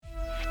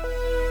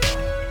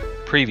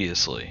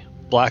previously?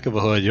 Black of a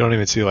hood. You don't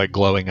even see like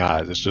glowing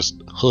eyes. It's just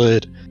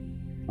hood,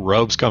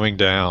 robes coming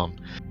down.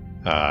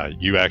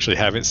 You actually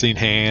haven't seen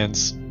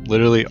hands.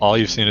 Literally, all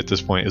you've seen at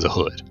this point is a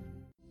hood.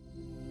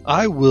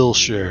 I will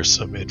share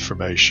some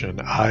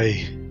information.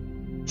 I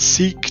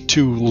seek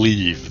to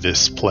leave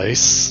this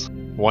place.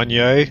 1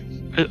 yay?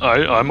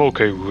 I'm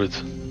okay with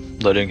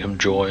letting him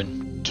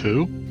join.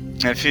 2?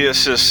 If he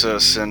assists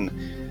us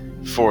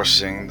in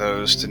forcing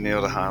those to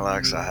kneel to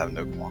Hylax, I have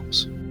no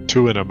qualms.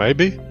 2 and a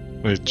maybe?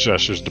 He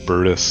gestures to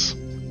Brutus.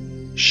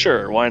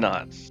 Sure, why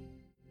not?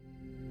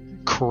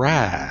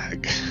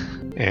 Crag.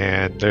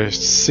 And there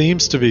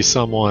seems to be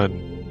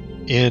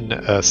someone in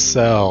a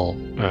cell.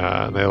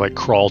 They like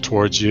crawl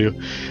towards you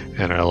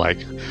and are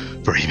like,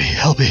 "Free me,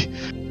 help me.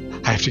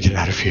 I have to get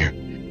out of here.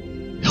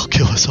 He'll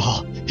kill us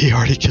all. He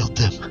already killed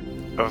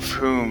them." Of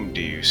whom do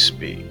you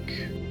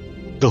speak?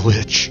 The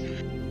Lich.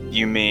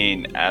 You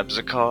mean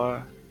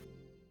Abzakar?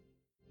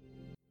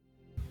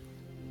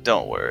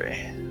 Don't worry,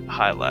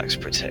 Hylax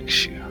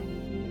protects you.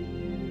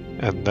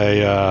 And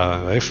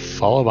they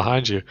follow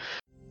behind you.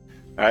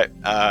 Alright,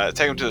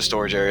 take him to the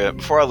storage area.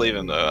 Before I leave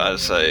him, though, I'd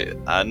say,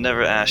 I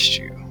never asked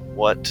you,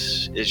 what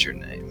is your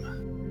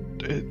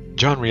name?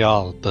 John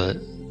Rial, but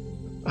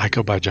I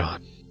go by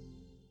John.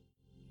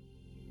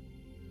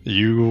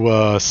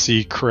 You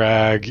see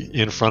Crag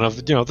in front of,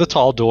 the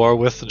tall door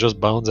with just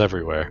bones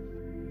everywhere.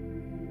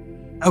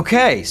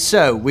 Okay,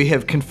 so we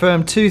have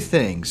confirmed 2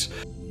 things.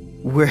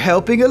 We're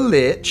helping a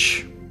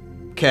lich.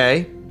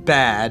 Okay,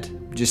 bad,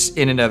 just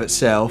in and of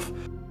itself.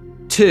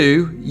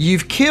 2,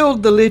 you've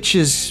killed the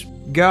lich's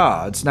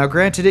guards. Now,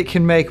 granted, it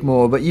can make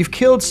more, but you've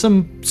killed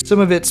some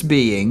of its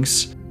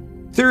beings.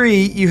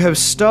 3, you have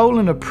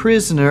stolen a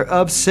prisoner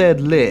of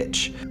said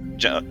lich.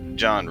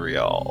 John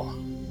Rial.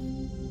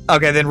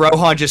 Okay, then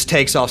Rohan just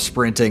takes off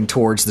sprinting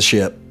towards the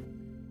ship.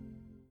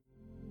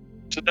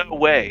 So no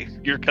way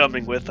you're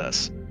coming with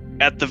us.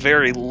 At the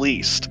very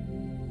least.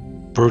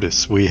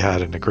 Brutus, we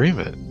had an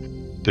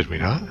agreement, did we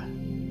not?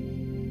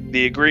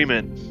 The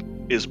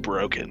agreement is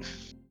broken.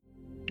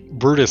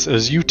 Brutus,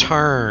 as you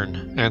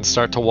turn and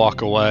start to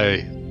walk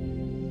away,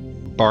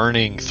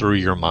 burning through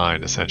your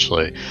mind,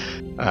 essentially,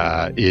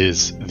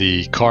 is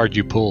the card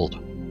you pulled.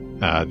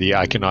 The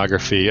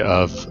iconography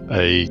of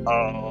a...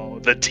 Oh,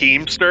 the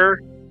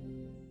Teamster?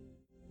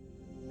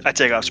 I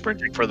take off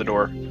sprinting for the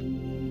door.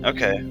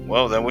 Okay,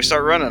 well then we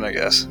start running, I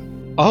guess.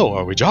 Oh,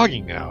 are we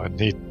jogging now? And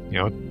he,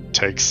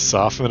 takes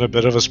off in a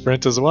bit of a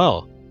sprint as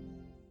well.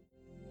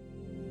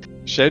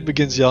 Shade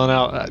begins yelling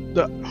out,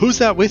 "Who's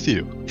that with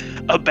you?"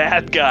 A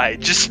bad guy.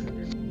 Just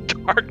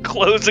start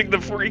closing the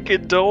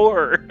freaking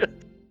door.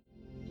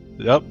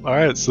 Yep,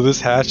 alright, so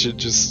this hatchet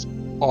just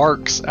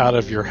arcs out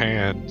of your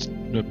hand,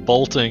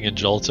 bolting and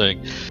jolting,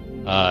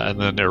 and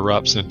then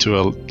erupts into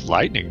a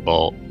lightning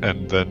bolt,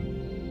 and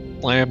then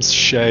slams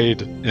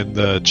Shade in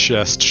the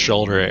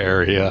chest-shoulder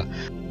area.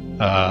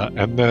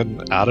 And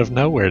then, out of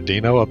nowhere,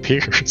 Dino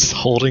appears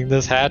holding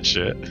this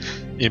hatchet,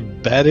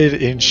 embedded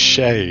in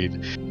Shade.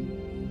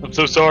 I'm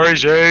so sorry,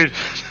 Shade.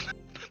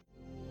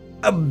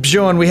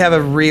 Bjorn, we have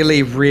a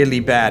really, really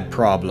bad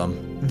problem.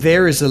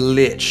 There is a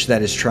lich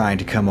that is trying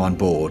to come on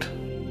board.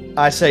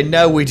 I say,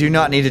 no, we do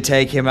not need to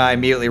take him. I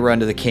immediately run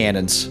to the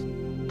cannons.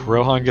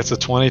 Rohan gets a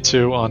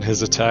 22 on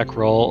his attack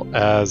roll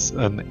as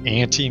an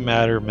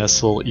antimatter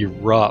missile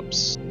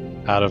erupts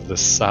out of the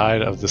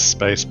side of the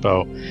space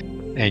boat.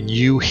 And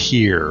you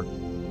hear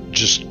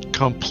just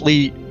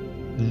complete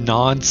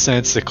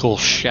nonsensical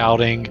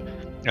shouting,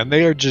 and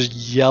they are just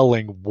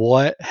yelling,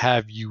 "What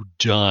have you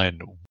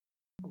done?"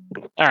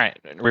 All right,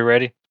 are we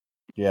ready?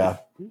 Yeah.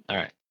 All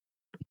right.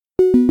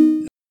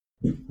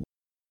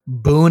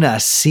 Buna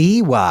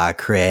Siwa,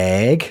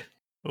 Craig.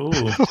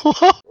 Ooh.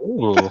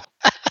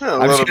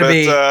 A little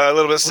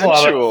bit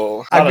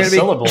sensual. I'm going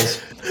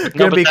syllables.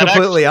 to be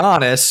completely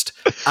honest.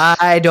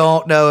 I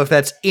don't know if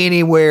that's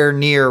anywhere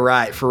near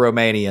right for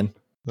Romanian.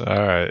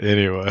 Alright,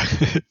 anyway.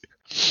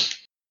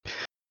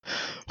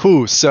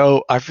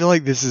 So I feel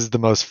like this is the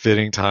most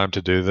fitting time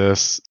to do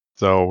this,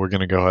 so we're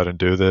going to go ahead and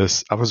do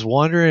this. I was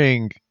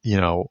wondering,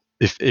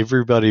 if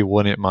everybody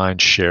wouldn't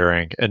mind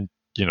sharing, and,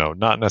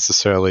 not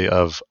necessarily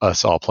of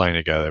us all playing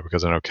together,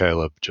 because I know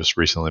Caleb just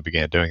recently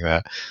began doing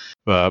that,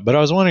 but I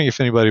was wondering if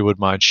anybody would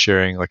mind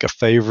sharing, like, a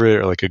favorite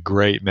or, like, a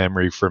great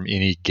memory from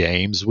any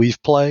games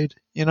we've played,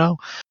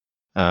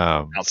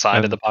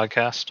 Outside of the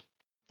podcast?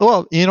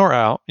 Well, in or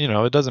out,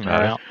 it doesn't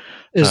matter.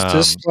 Is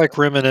this like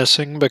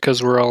reminiscing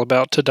because we're all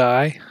about to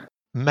die?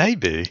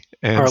 Maybe.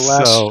 And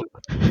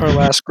Our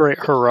last great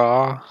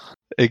hurrah.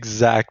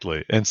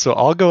 Exactly. And so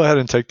I'll go ahead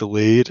and take the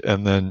lead,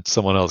 and then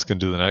someone else can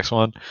do the next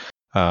one.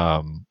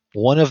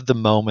 One of the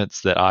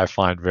moments that I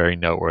find very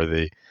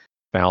noteworthy,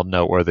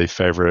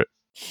 favorite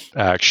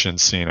action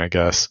scene, I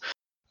guess,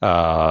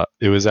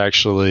 it was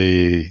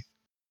actually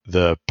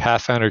the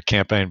Pathfinder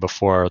campaign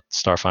before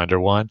Starfinder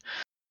 1,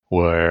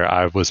 where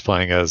I was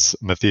playing as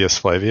Matthias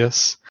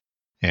Flavius,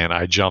 and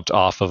I jumped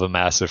off of a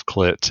massive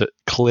cliff.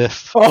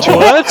 What? Leave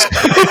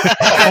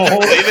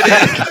it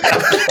in.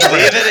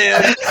 Leave it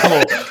in.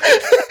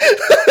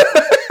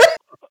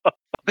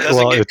 Well,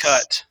 doesn't get it's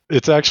cut.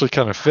 it's actually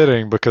kind of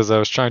fitting because I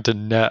was trying to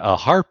net a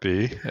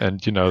harpy, and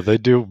they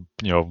do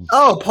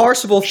Oh,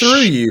 Parsable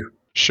through you.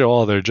 show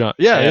all their jump.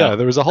 Yeah.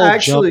 There was a whole I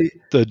actually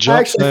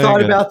jump thing,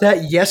 thought and- about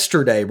that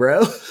yesterday,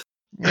 bro.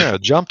 Yeah,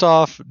 jumped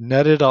off,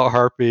 netted a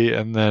harpy,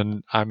 and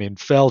then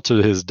fell to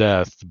his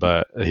death.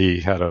 But he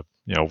had a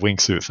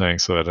wingsuit thing,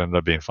 so it ended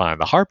up being fine.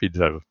 The harpy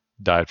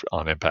died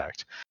on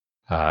impact.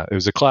 It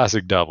was a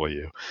classic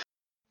W.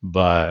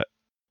 But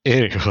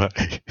anyway,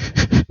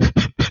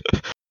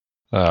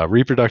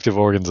 reproductive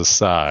organs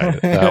aside,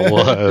 that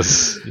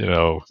was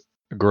a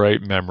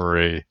great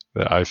memory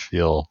that I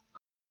feel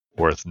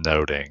worth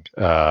noting.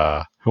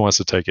 Who wants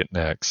to take it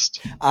next?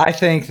 I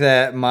think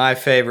that my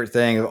favorite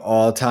thing of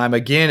all time,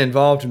 again,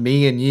 involved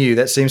me and you.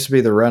 That seems to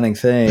be the running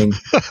thing.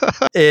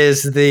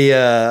 Is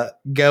the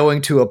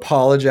going to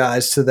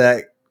apologize to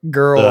that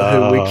girl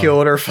who we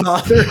killed her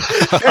father.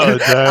 Oh,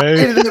 dang.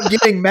 Ended up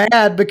getting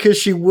mad because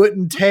she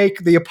wouldn't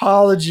take the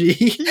apology.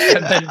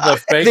 And then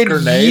the fake Then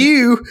grenade.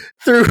 you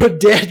threw a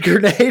dead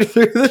grenade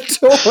through the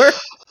door.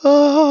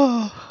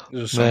 Oh, It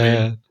was so mean.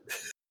 man.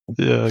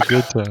 Yeah,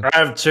 good time. I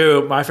have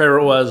two. My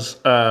favorite was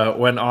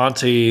when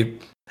Auntie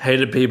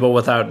hated people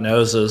without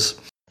noses.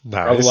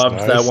 I Nice, loved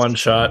nice. that one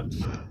shot.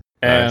 Nice.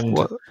 And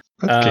Well,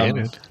 that's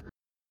canon.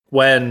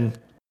 when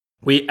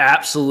we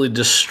absolutely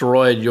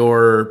destroyed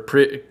your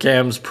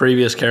Cam's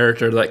previous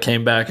character that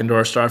came back into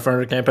our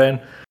Starfinder campaign.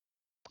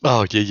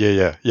 Oh,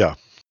 yeah.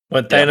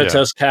 When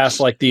Thanatos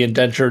cast like the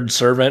indentured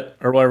servant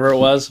or whatever it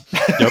was.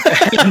 Yep.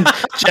 And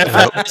Jeff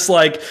had this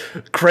like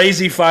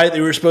crazy fight.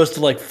 They were supposed to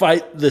like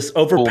fight this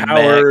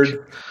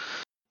overpowered,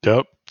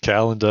 Yep.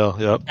 Calendel.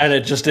 Yep. and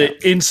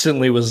it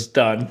instantly was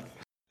done.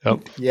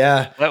 Yep.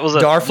 Yeah. That was a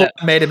Darflon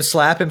made him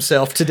slap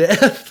himself to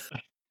death.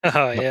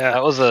 Oh yeah.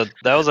 that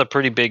was a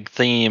pretty big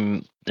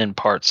theme in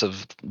parts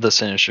of the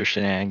Sinister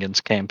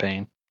Shenanigans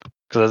campaign.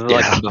 Because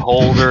like the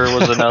Beholder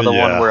was another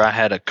Yeah. one where I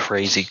had a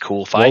crazy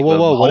cool fight. Whoa. with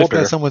What if Beholder.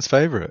 that's someone's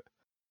favorite?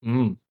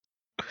 Mm.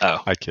 Oh,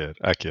 I kid.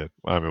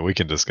 We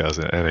can discuss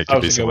it, and it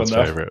could be was a good one, someone's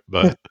though. favorite.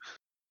 But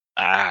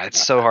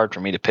it's so hard for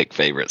me to pick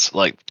favorites.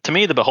 Like to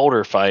me, the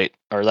Beholder fight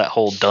or that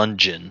whole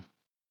dungeon,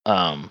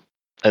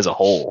 as a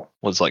whole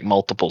was like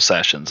multiple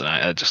sessions, and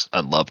I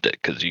loved it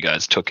because you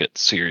guys took it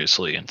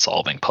seriously and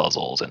solving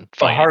puzzles and The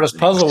fighting. hardest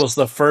puzzle was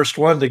the first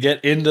one to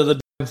get into the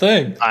damn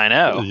thing. I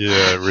know.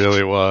 yeah, it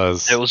really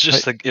was. It was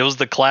just it was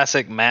the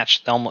classic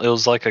match. It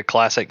was like a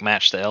classic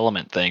match the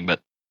element thing, but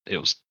it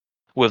was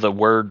with a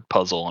word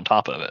puzzle on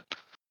top of it.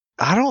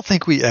 I don't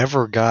think we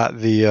ever got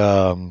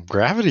the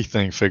gravity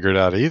thing figured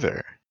out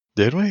either.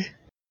 Did we?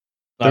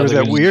 There was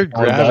that weird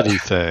gravity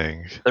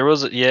thing. There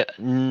was yeah.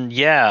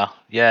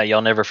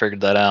 Y'all never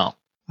figured that out.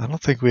 I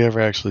don't think we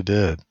ever actually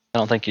did. I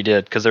don't think you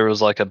did because there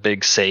was like a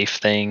big safe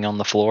thing on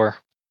the floor.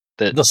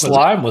 That The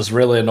slime was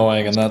really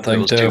annoying in that it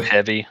thing was too. too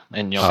heavy,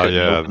 and y'all Oh couldn't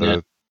yeah, open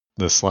it.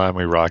 the slime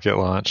we rocket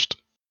launched.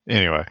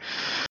 Anyway,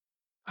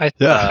 I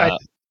yeah.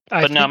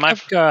 I But no, think my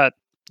I've got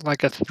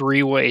like a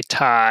 3-way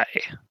tie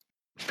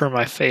for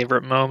my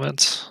favorite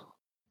moments,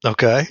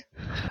 Okay.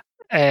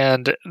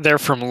 and they're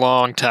from a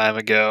long time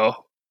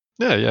ago.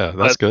 Yeah,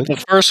 that's But good.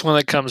 The first one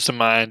that comes to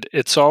mind,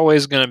 it's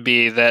always going to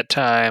be that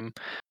time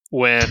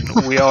when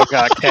we all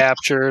got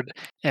captured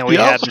and we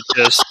Yep. had to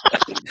just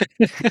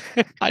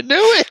I knew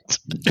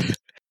it.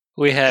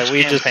 we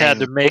just had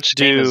to make Which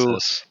game is do.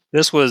 this?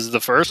 This was the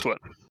first one.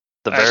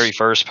 The very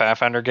first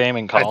Pathfinder game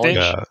in college.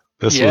 Yeah,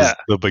 this was Yeah.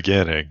 the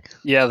beginning.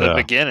 Yeah, the Yeah.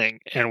 beginning.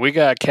 And we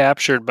got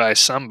captured by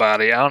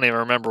somebody. I don't even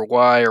remember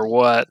why or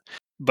what.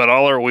 But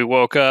we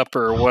woke up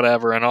or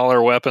whatever, and all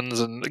our weapons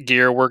and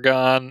gear were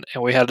gone,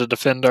 and we had to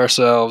defend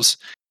ourselves.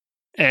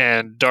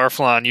 And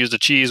Darflon used a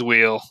cheese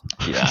wheel.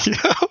 Yeah.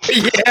 Yeah.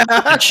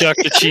 He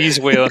chucked a cheese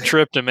wheel and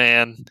tripped a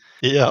man.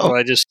 Yeah. So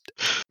I just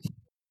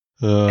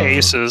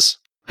aces.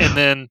 And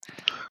then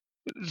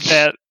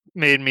that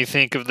made me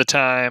think of the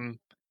time,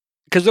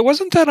 because was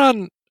that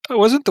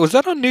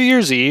on New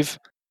Year's Eve?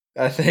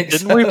 I think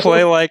Didn't we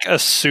play like a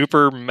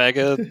super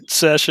mega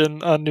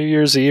session on New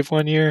Year's Eve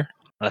one year?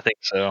 I think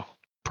so.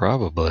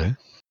 Probably.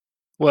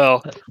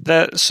 Well,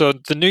 so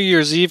the New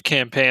Year's Eve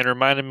campaign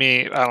reminded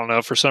me, I don't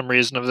know, for some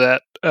reason of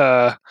that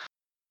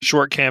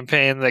short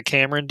campaign that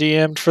Cameron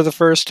DM'd for the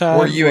first time.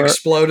 where you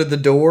exploded the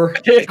door.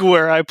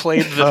 where I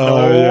played the Oh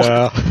knoll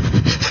yeah.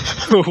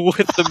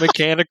 with the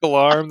mechanical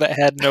arm that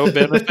had no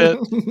benefit.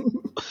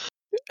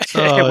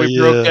 Oh, And we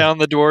broke yeah. down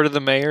the door to the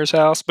mayor's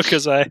house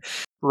because I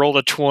rolled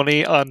a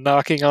 20 on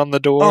knocking on the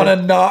door. On a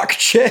knock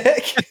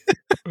check.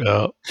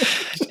 Yeah.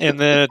 And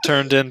then it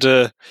turned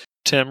into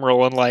Tim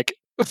rolling like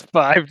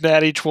 5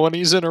 natty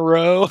 20s in a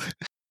row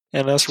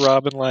and us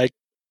robbing like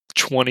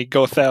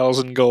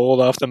 20,000 gold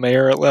off the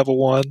mayor at level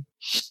 1.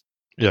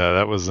 Yeah,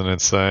 that was an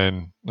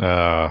insane.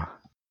 Oh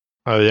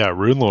yeah,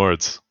 Rune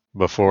Lords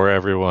before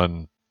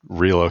everyone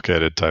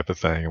relocated type of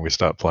thing, and we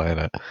stopped playing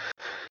it.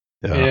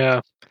 Yeah.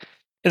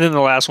 And then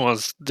the last one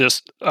was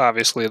just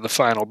obviously the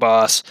final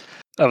boss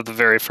of the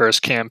very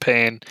first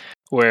campaign,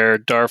 where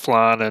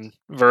Darflon and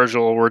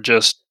Virgil were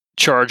just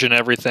charging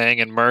everything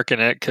and murking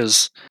it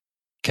because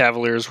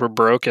Cavaliers were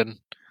broken.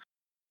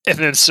 And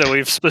then so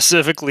we've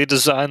specifically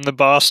designed the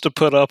boss to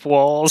put up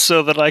walls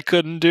so that I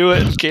couldn't do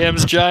it, and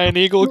Cam's giant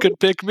eagle could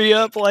pick me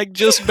up like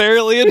just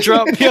barely and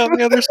drop me on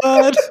the other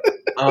side.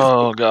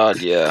 Oh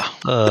God, yeah.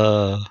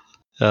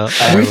 Yeah,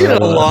 We did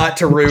a lot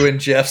to ruin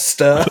Jeff's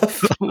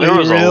stuff. There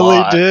was a really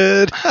lot.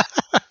 did.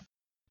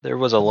 There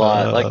was a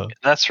lot. Like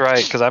that's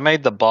right, because I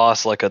made the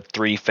boss like a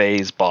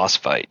 3-phase boss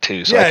fight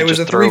too. So I Yeah, could it was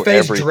just a throw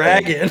 3-phase everything.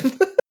 dragon.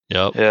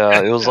 Yep.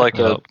 Yeah, it was like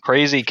a Yep.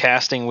 crazy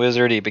casting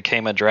wizard. He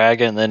became a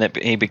dragon, and then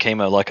he became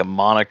like a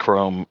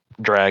monochrome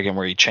dragon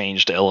where he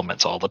changed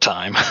elements all the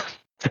time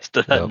just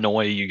to Yep.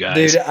 annoy you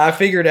guys. Dude, I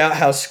figured out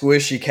how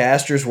squishy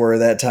casters were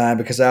that time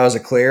because I was a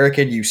cleric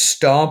and you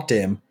stomped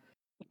him.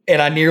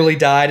 And I nearly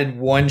died in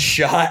one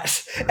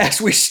shot as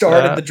we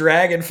started the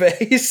dragon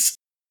phase.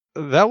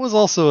 That was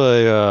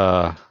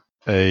also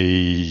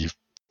a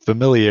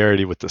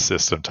familiarity with the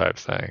system type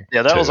thing.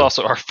 Yeah, that was too.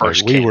 also our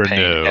first we were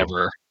campaign new.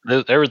 ever.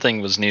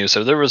 Everything was new,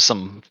 so there was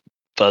some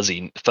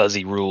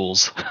fuzzy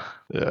rules.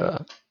 Yeah,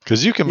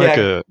 because you can make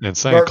Yeah, an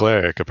insane Gar-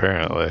 cleric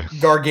apparently.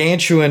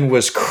 Gargantuan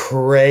was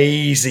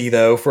crazy,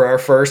 though, for our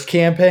first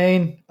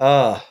campaign.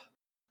 No,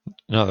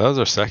 that was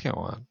our second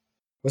one.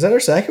 Was that our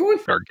second one?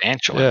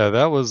 Gargantuan. Yeah,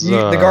 that was The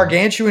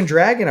Gargantuan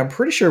dragon, I'm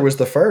pretty sure, was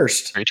the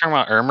first. Are you talking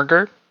about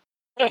Ermagerd?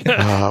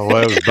 well,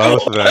 it was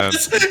both then.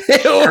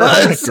 It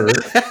was.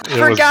 I It was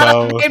forgot I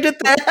both. named it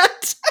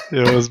that.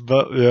 It was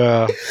both.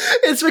 Yeah.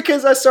 It's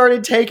because I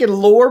started taking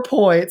lore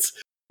points,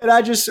 and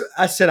I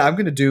said I'm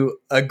going to do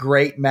a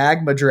great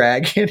magma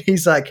dragon.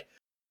 He's like,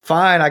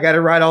 "Fine, I got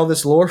to write all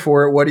this lore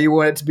for it. What do you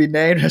want it to be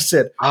named?" I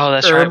said, Oh,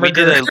 that's right. We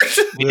did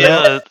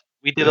Ermagerd.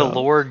 a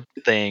lore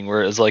thing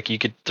where it was like you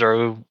could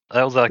throw.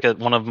 That was like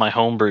one of my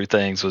homebrew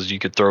things was you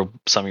could throw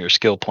some of your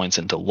skill points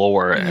into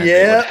lore, and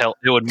Yeah.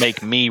 it would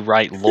make me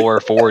write lore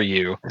for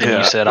you. And Yeah.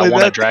 you said, "I Wait,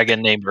 want a that-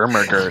 dragon named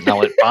Ermagerd," and I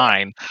went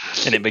fine,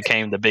 and it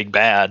became the big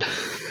bad.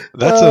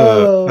 That's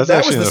Oh, that's that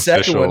actually was an the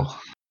second official. one.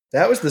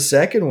 That was the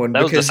second one.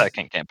 That was the because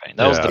second campaign.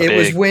 That was Yeah. the It big.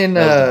 was when,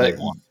 that was the big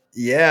one.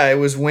 yeah, it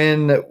was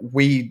when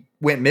we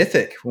went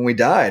mythic when we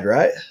died,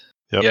 right?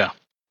 Yep. Yeah,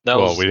 that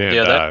well, was. we didn't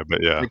yeah, die,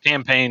 but yeah. The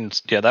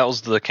campaigns, yeah, that was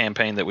the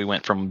campaign that we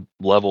went from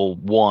level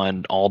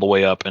 1 all the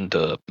way up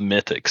into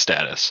mythic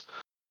status,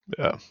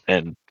 Yeah.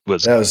 and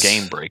was That was-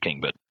 game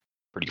breaking, but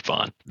pretty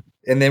fun.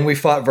 And then we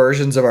fought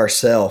versions of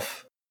ourselves.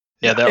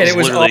 Yeah, that And was it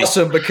was literally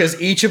awesome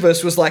because each of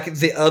us was like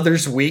the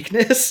other's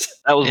weakness.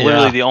 that was Yeah.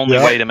 literally the only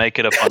Yeah. way to make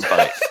it a fun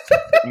fight.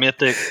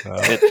 Mythic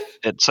Yeah.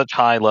 at such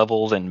high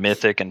levels, and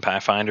Mythic and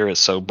Pathfinder is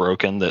so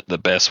broken that the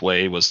best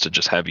way was to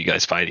just have you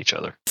guys fight each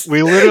other.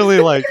 We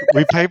literally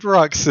we paper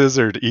rock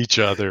scissored each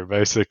other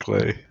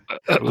basically.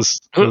 It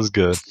was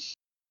good.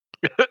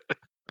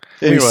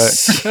 Anyway,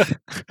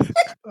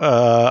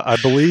 I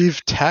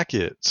believe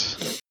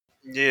Tackett.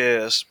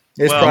 Yes.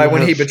 It's Well, probably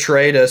when he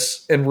betrayed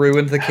us and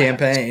ruined the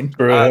campaign.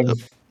 I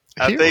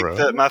think Hero.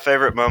 that my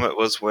favorite moment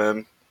was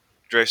when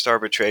Draystar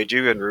betrayed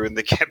you and ruined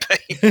the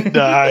campaign.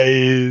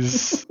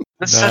 Nice.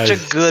 That's such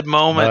Nice. a good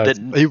moment Nice.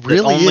 that, It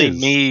really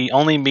is.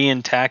 only me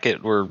and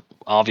Tackett were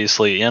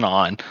obviously in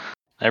on.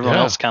 Everyone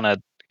Yeah. else kind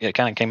of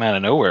came out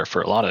of nowhere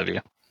for a lot of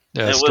you.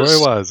 Yeah, It story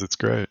was- wise, it's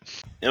great.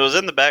 It was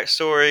in the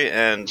backstory,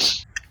 and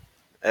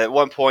at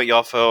one point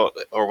y'all felt,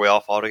 or we all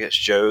fought against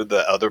Joe,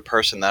 the other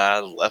person that I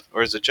left.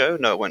 Or is it Joe?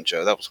 No, it wasn't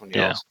Joe. That was one of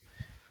Yeah. y'all's.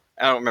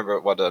 I don't remember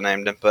what I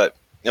named him, but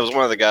it was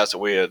one of the guys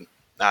that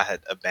I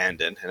had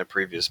abandoned in a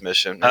previous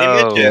mission. And he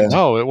Oh. mentioned,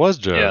 No, it was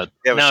Joe. Yeah,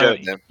 yeah, we no, showed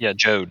him. yeah,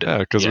 Joe did. Yeah,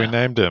 because we Yeah.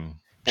 named him.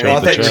 Yeah, Joe Oh, I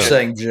the thought you were Joe.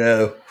 saying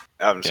Joe.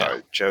 I'm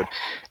sorry, Joe.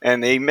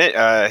 And he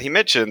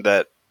mentioned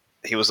that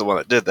he was the one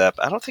that did that,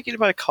 but I don't think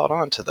anybody caught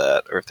on to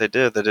that, or if they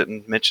did, they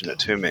didn't mention it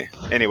to me.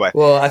 Anyway,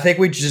 Well, I think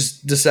we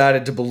just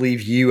decided to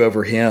believe you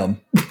over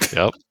him. Yep.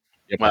 well,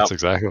 That's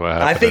exactly what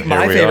happened. I think and my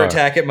here we favorite are.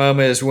 Tackett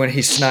moment is when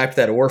he sniped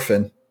that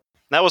orphan.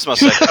 that was my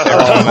second favorite.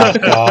 Oh my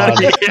god.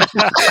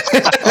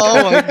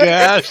 Oh my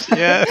gosh.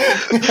 Yeah.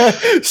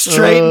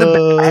 Straight in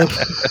the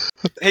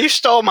back. He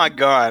stole my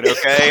gun,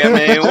 okay? I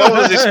mean, what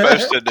was he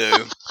supposed to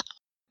do?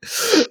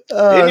 Didn't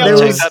There y'all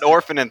take was- that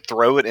orphan and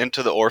throw it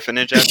into the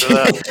orphanage after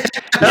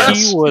that?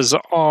 He was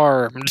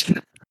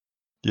armed.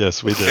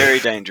 Yes, we did. Very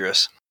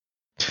dangerous.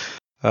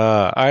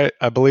 I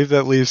believe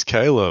that leaves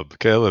Caleb.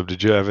 Caleb,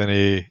 did you have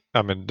any?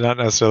 I mean, not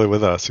necessarily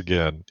with us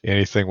again.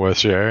 Anything worth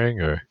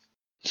sharing, or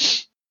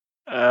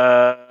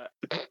I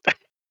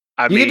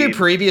You mean, can do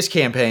previous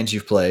campaigns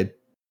you've played.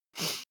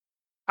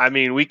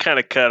 we kind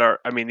of cut our.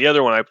 The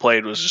other one I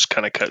played was just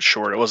kind of cut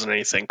short. It wasn't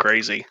anything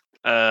crazy.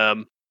 I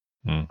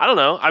don't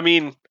know.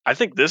 I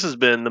think this has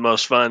been the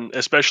most fun,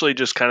 especially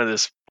just kind of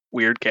this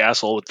weird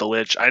castle with the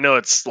Lich. I know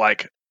it's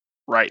like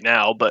right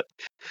now, but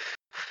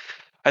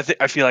I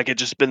feel like it's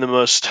just been the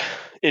most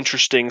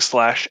interesting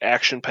 /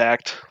 action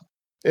packed.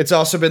 It's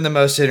also been the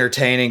most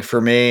entertaining for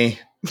me.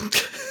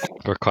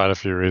 for quite a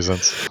few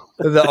reasons.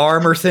 The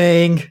armor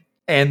thing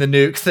and the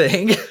nuke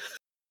thing.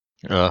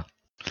 All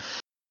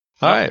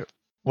right.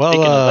 Well,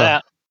 Speaking of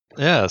that,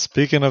 yeah.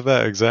 Speaking of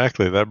that,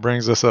 exactly. That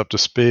brings us up to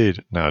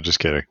speed. No, just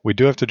kidding. We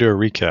do have to do a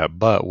recap,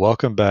 but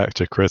welcome back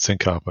to Crits and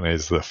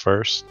Company's The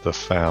First, The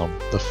Found,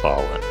 The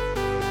Fallen.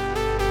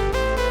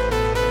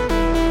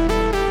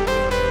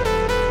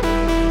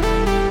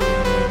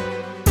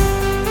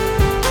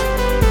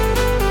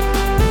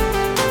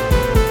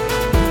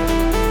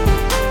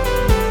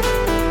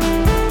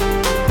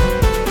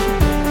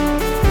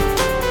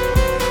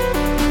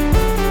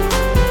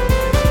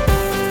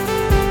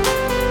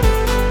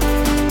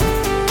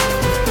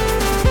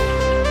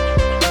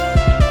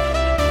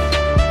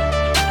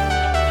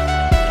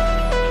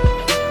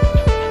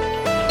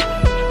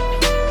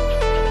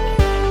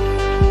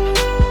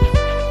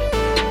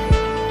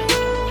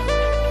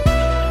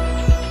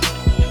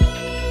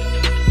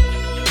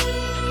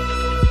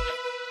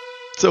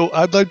 So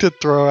I'd like to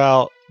throw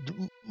out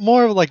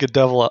more of like a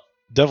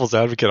devil's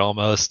advocate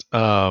almost.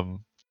 But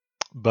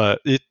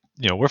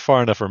we're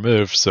far enough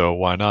removed, so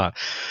why not?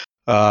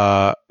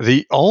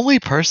 The only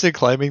person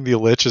claiming the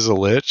lich is a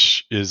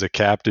lich is a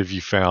captive you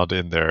found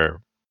in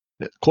their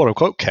quote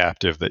unquote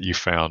captive that you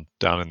found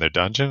down in their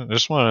dungeon. I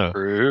just want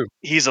to.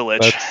 He's a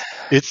lich.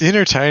 It's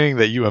entertaining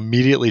that you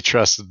immediately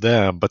trusted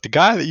them, but the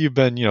guy that you've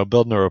been,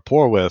 building a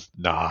rapport with,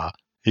 nah.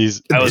 You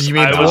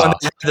mean the one that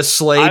had the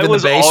slave in the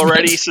basement? I was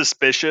already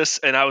suspicious,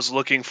 and I was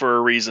looking for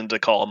a reason to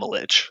call him a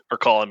lich or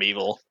call him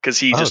evil because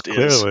he just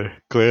is.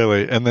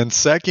 Clearly. And then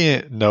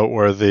second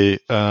noteworthy,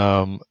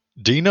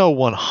 Dino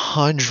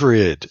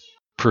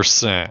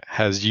 100%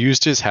 has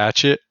used his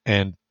hatchet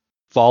and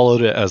followed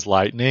it as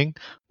lightning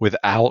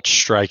without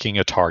striking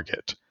a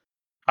target.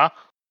 Huh?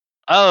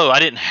 Oh, I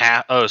didn't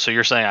have. Oh, so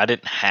you're saying I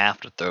didn't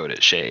have to throw it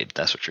at Shade?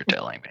 That's what you're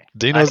telling me.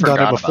 Dino's done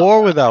it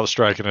before without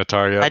striking a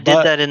target. I did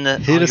that in the.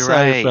 He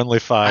decided friendly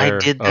fire. I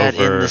did that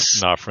over in the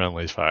not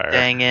friendly fire.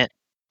 Dang it!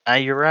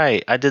 You're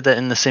right. I did that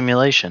in the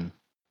simulation,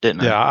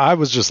 didn't I? Yeah, I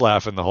was just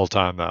laughing the whole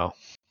time though,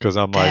 because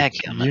I'm like,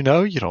 you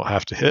don't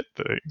have to hit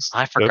things.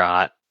 I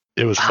forgot.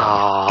 It was funny.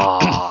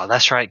 Oh,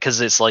 that's right,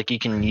 because it's like you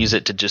can use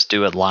it to just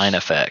do a line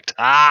effect.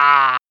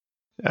 Ah.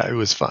 Yeah, it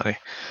was funny.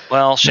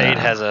 Well, Shade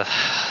has a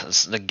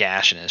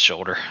gash in his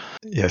shoulder.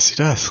 Yes, he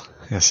does.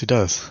 He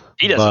doesn't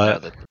know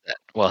that.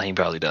 Well, he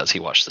probably does.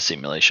 He watched the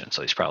simulation,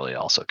 so he's probably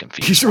also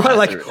confused. He's right,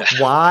 like,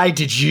 why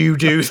did you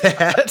do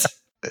that?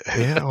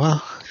 Yeah,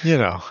 well,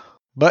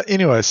 But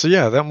anyway, so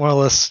yeah, that more or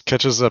less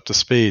catches up to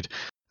speed.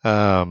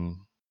 So,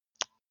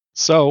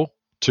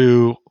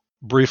 to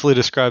briefly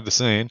describe the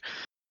scene,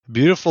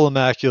 beautiful,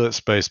 immaculate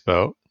space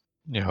boat.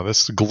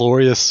 This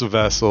glorious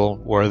vessel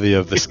worthy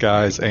of the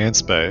skies and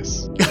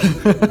space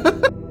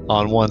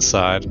on one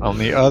side. On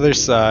the other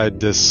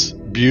side, this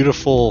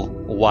beautiful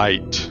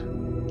white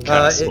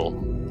castle.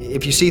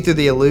 If you see through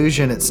the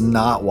illusion, it's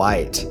not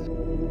white.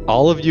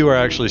 All of you are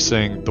actually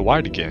seeing the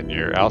white again.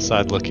 You're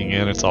outside looking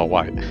in, it's all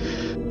white.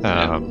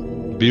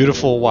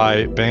 Beautiful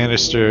white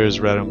banisters,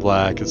 red and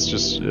black. It's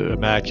just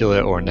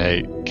immaculate,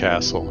 ornate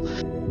castle.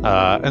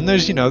 And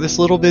there's, this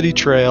little bitty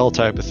trail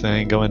type of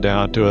thing going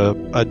down to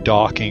a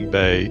docking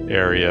bay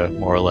area,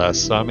 more or less.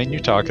 So,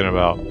 you're talking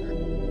about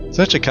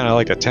essentially kind of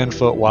like a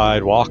 10-foot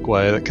wide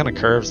walkway that kind of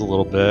curves a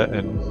little bit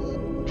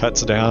and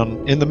cuts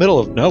down in the middle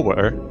of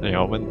nowhere,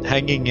 when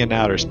hanging in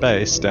outer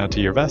space down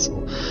to your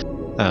vessel.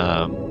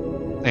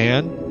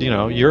 And,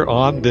 you're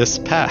on this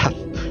path.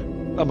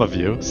 Some of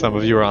you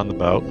are on the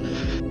boat.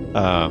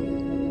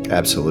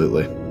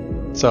 Absolutely.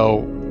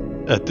 So,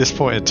 at this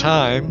point in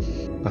time,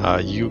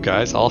 you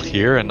guys all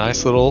hear a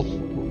nice little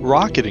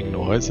rocketing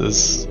noise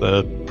as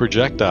the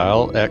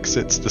projectile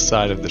exits the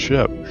side of the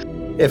ship.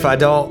 If I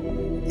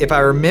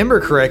remember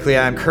correctly,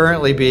 I'm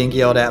currently being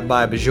yelled at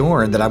by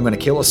Bjorn that I'm going to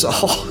kill us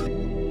all.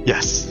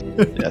 Yes.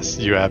 Yes,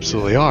 you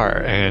absolutely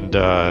are. And,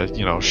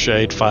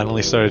 Shade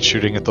finally started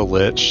shooting at the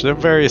lich. There are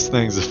various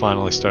things that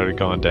finally started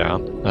going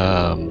down.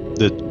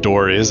 The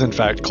door is, in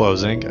fact,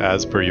 closing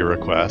as per your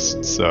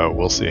request, so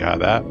we'll see how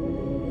that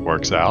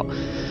works out.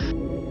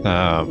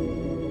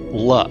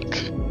 Luck.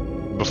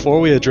 Before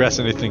we address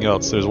anything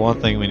else, there's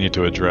one thing we need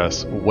to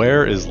address.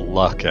 Where is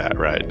Luck at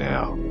right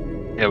now?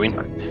 Yeah, we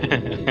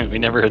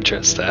never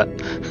addressed that.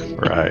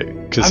 Right,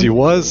 because he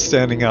was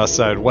standing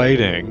outside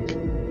waiting,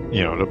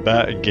 to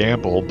bet and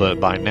gamble, but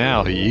by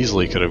now he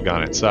easily could have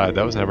gone inside.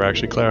 That was never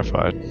actually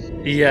clarified.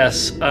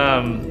 Yes,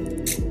 I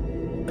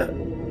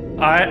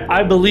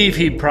believe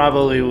he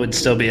probably would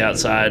still be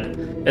outside,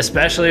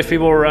 especially if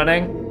people were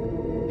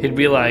running. He'd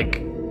be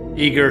like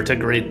eager to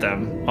greet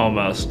them,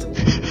 almost.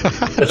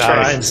 To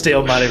try and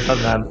steal money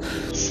from them.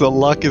 So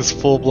Luck is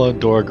full-blown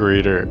door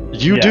greeter.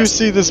 You do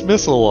see this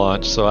missile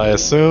launch, so I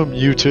assume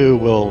you two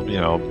will,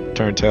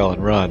 turn tail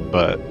and run,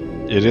 but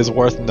it is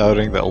worth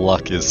noting that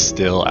Luck is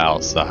still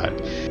outside.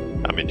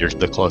 You're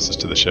the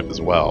closest to the ship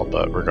as well,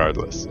 but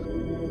regardless.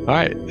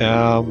 Alright,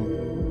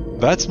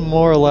 that's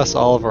more or less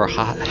all of our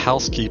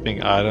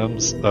housekeeping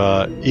items.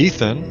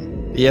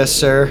 Ethan? Yes,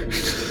 sir?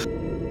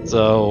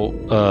 So,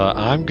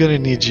 I'm going to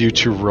need you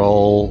to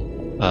roll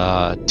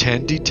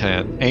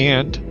 10d10,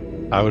 and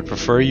I would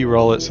prefer you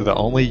roll it so that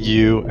only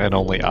you and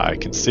only I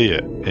can see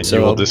it. And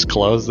you will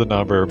disclose the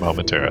number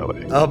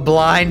momentarily. A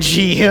blind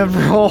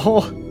GM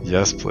roll?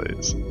 Yes,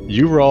 please.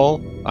 You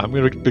roll. I'm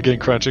going to begin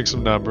crunching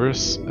some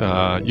numbers.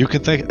 You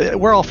can think,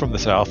 we're all from the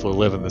South, we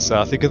live in the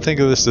South. You can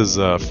think of this as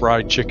a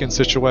fried chicken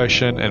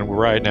situation, and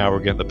right now we're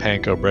getting the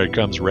panko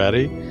breadcrumbs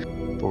ready,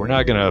 but we're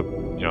not going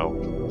to,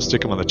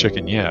 stick them on the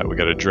chicken yet. We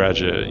got to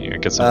dredge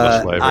it, get some of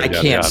the flavor. I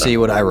can't see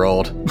what I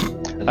rolled.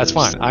 That's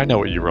fine. I know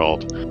what you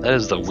rolled. That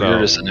is the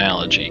weirdest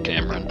analogy,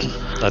 Cameron.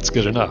 That's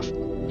good enough.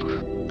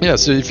 Yeah,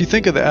 so if you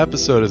think of the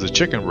episode as a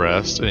chicken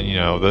breast, and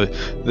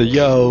the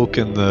yolk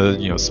and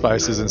the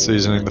spices and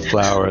seasoning, the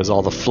flour as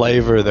all the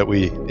flavor that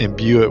we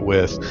imbue it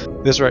with,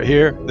 this right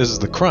here, this is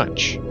the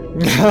crunch.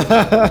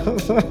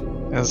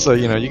 And so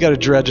you got to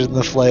dredge it in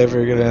the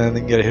flavor, and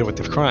then get it hit with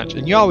the crunch,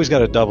 and you always got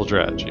to double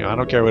dredge. I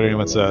don't care what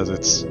anyone says.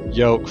 It's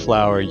yolk,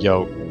 flour,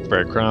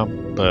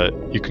 breadcrumb, but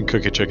you can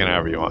cook your chicken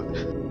however you want.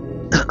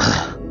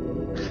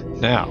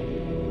 Now,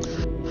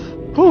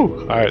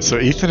 whew, all right. So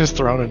Ethan has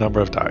thrown a number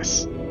of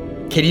dice.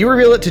 Can you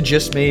reveal it to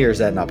just me, or is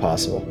that not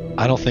possible?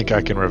 I don't think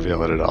I can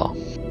reveal it at all.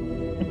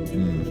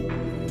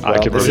 Well, I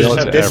can reveal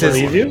it to this is-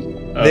 everyone.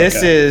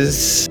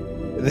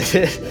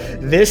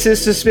 This is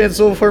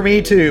suspenseful for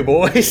me too,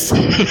 boys.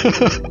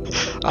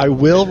 I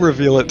will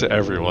reveal it to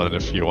everyone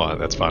if you want.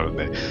 That's fine with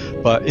me.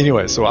 But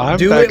anyway, so I'm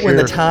Do back it when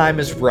here. the time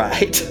is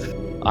right.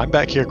 I'm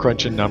back here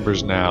crunching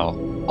numbers now.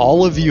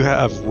 All of you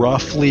have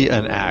roughly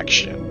an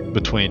action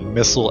between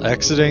missile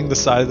exiting the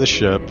side of the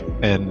ship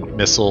and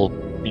missile,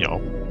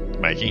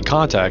 making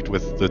contact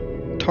with the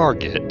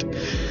target.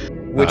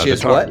 Which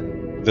is what?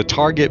 The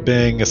target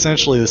being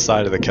essentially the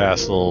side of the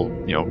castle,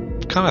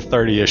 kind of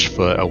 30-ish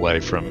foot away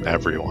from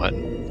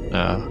everyone.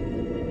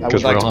 I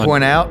would like to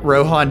point out,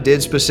 Rohan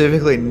did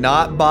specifically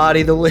not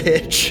body the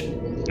Lich.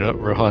 Yep,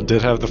 Rohan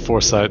did have the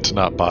foresight to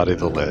not body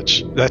the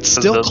Lich. That's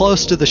still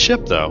close to the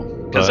ship, though.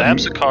 Because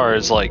Absakar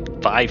is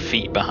like 5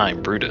 feet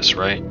behind Brutus,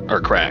 right?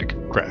 Or Crag.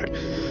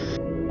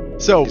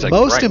 So He's like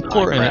most right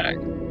behind Crag.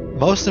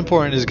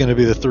 important is going to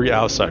be the 3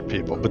 outside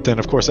people. But then,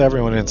 of course,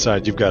 everyone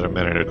inside, you've got a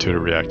minute or 2 to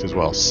react as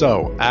well.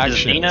 So,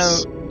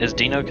 actions. Is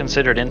Dino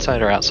considered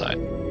inside or outside?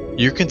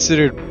 You're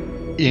considered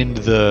in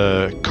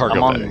the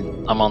cargo bay.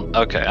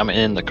 I'm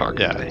in the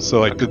cargo bay. Yeah, so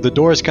like the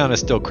door is kind of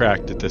still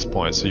cracked at this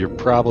point, so you're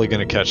probably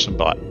going to catch some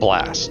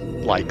blast,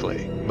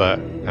 likely. But,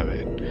 I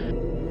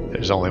mean,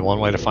 there's only one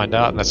way to find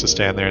out, and that's to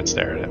stand there and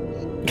stare at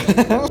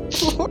it.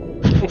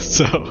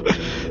 So,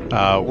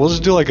 we'll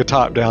just do like a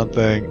top-down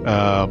thing.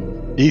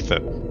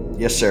 Ethan.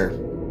 Yes, sir.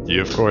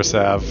 You, of course,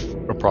 have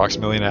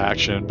approximately an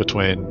action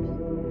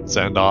between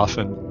send off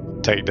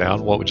and take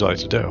down. What would you like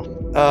to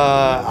do?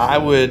 I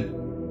would,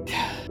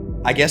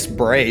 I guess,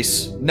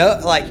 brace. No,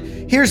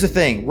 here's the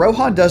thing.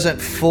 Rohan doesn't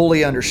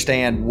fully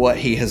understand what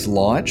he has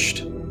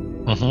launched.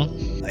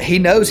 Mm-hmm. He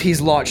knows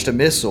he's launched a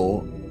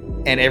missile,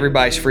 and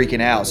everybody's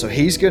freaking out. So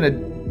he's going to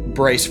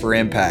brace for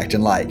impact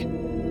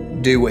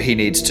and, do what he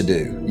needs to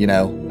do.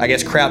 I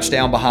guess crouch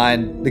down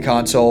behind the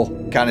console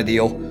kind of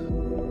deal.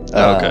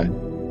 Okay.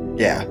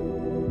 Yeah.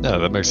 No,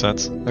 that makes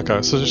sense.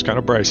 Okay, so just kind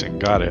of bracing.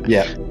 Got it.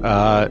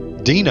 Yeah.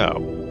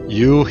 Dino,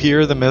 you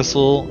hear the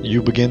missile.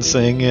 You begin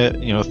seeing it,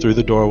 through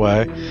the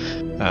doorway.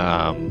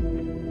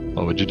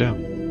 What would you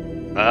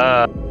do?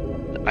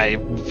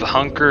 I've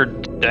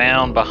hunkered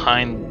down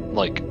behind,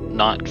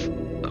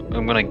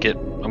 I'm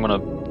gonna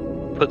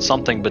put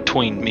something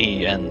between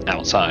me and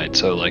outside.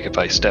 So, if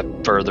I step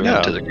further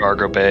into the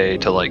cargo bay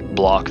to,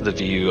 block the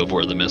view of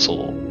where the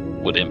missile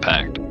would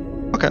impact.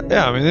 Okay,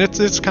 yeah, I mean,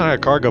 it's kind of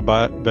a cargo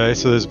bay,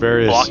 so there's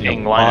various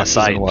blocking line of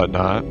sight and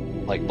whatnot.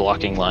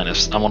 Blocking line of,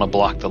 I want to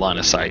block the line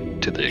of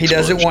sight to the He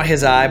doesn't want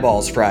his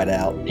eyeballs fried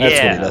out.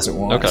 That's what he doesn't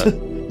want.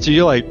 Okay. So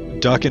you're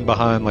ducking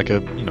behind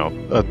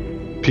a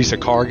piece of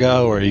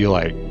cargo, or are you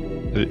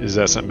is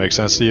that something make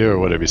sense to you, or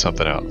would it be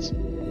something else?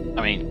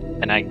 I mean,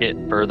 and I get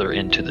further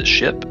into the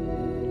ship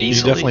easily.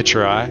 You definitely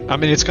try. I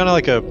mean, it's kind of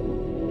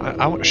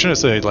I shouldn't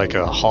say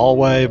a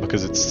hallway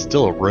because it's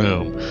still a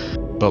room,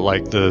 but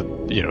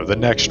the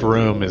next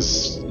room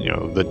is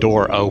the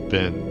door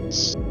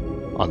opens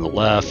on the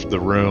left, the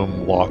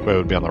room walkway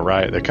would be on the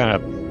right. They're kind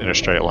of in a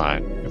straight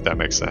line, if that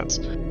makes sense.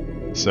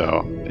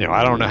 So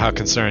I don't know how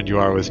concerned you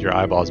are with your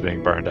eyeballs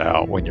being burned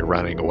out when you're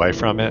running away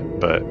from it,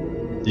 but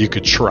you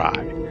could try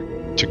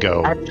to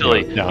go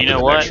actually down to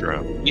the next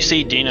room. You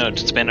see Dino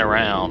spin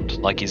around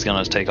like he's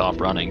gonna take off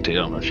running to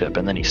get on the ship,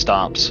 and then he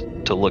stops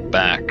to look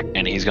back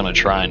and he's gonna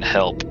try and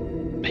help.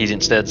 He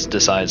instead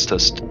decides to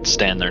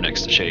stand there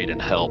next to Shade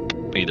and help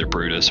either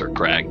Brutus or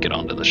Crag get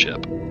onto the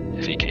ship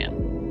if he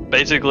can.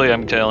 Basically,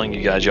 I'm telling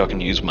you guys, y'all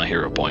can use my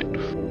hero point,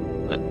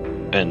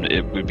 and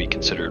it would be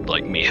considered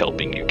me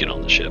helping you get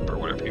on the ship or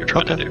whatever you're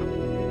trying to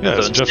do. Yeah,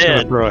 so just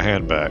gonna throw a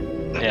hand back.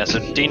 Yeah, so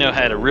Dino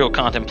had a real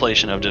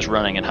contemplation of just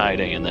running and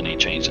hiding, and then he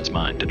changed his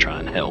mind to try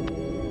and help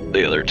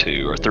the other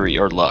 2 or 3,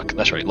 or Luck.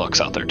 That's right, Luck's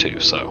out there too,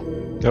 so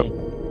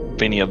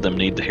if any of them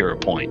need the hero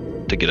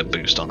point to get a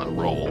boost on the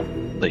roll,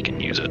 they can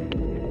use it.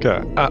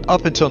 Okay.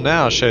 Up until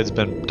now, Shade's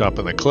been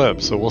dumping the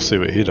clip, so we'll see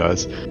what he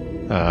does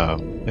in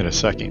a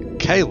second.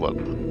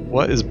 Caleb,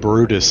 what is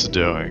Brutus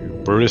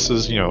doing? Brutus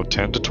is,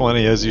 10 to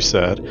 20, as you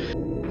said.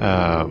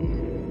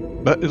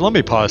 But let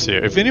me pause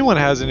here. If anyone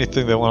has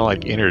anything they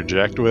want to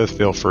interject with,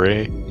 feel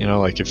free.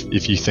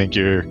 If you think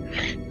your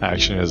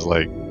action is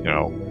a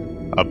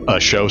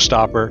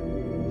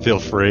showstopper, feel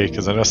free,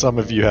 because I know some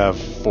of you have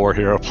 4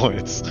 hero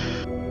points.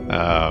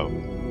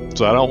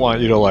 So I don't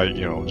want you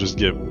to just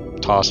get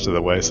tossed to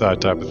the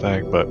wayside type of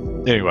thing. But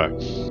anyway,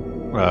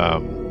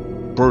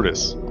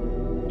 Brutus.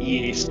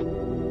 Yes.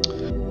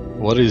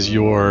 What is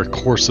your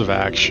course of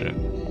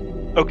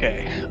action?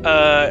 Okay.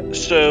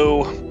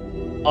 So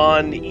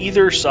on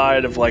either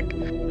side of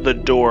the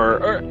door,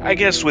 or I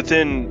guess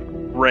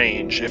within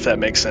range, if that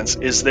makes sense,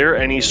 is there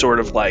any sort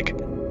of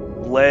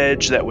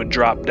ledge that would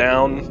drop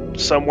down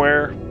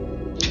somewhere?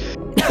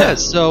 Yeah,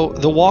 so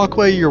the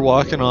walkway you're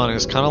walking on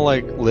is kind of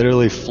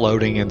literally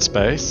floating in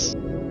space.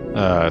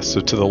 So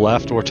to the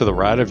left or to the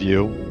right of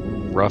you,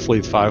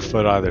 roughly 5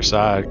 foot either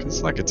side, 'cause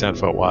it's like a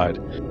 10-foot wide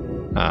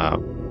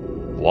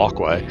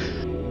walkway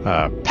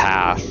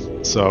path.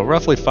 So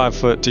roughly 5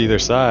 foot to either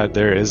side,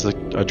 there is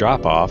a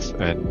drop off,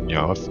 and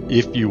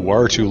if you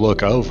were to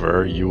look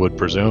over, you would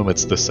presume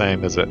it's the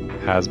same as it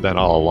has been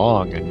all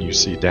along, and you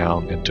see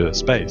down into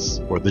space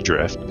or the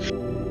drift.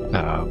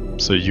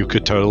 So you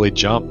could totally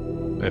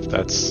jump if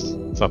that's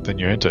something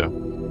you're into.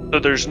 So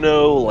there's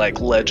no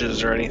like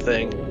ledges or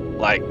anything.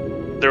 Like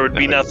there would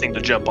be nothing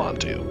to jump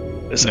onto.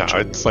 No,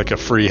 Essentially. it's like a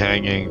free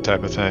hanging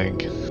type of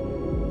thing.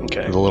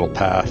 Okay. The little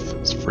path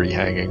is free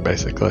hanging,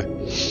 basically.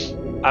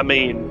 I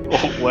mean,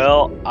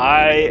 well,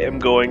 I am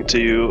going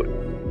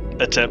to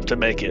attempt to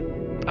make it.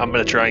 I'm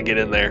going to try and get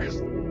in there.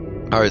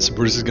 All right, so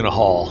Brutus is gonna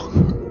haul.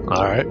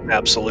 All right.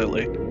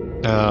 Absolutely.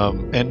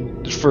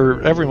 And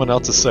for everyone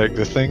else's sake,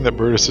 the thing that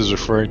Brutus is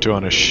referring to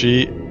on his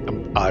sheet,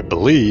 I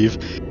believe,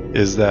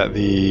 is that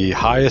the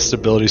highest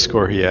ability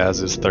score he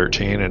has is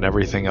 13, and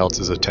everything else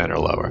is a 10 or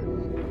lower.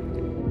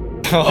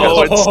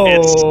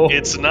 Oh,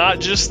 it's not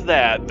just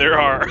that. There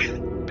are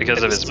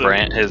Because of his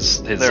brand,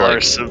 his there like,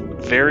 are some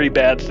very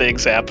bad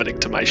things happening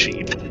to my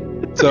sheet.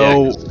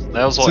 So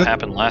that was what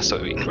happened last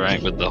week,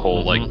 right? With the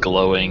whole like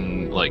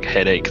glowing like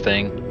headache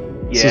thing.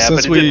 Yeah,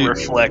 but it didn't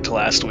reflect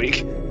last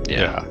week.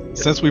 Yeah.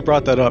 Since we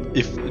brought that up,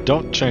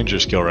 don't change your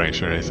skill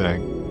ranks or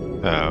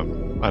anything.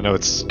 I know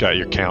it's got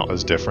your count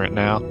as different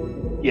now.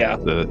 Yeah.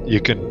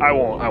 You can. I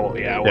won't.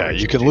 Yeah.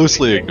 You can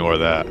loosely ignore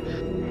that.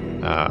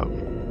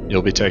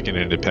 You'll be taking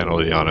any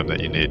penalty on him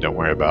that you need. Don't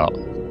worry about.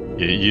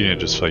 You didn't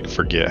just like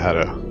forget how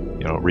to,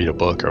 read a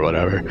book or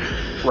whatever.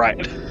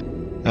 Right.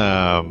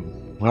 All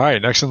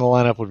right. Next in the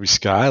lineup would be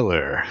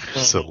Skylar.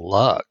 So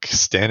Luck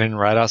standing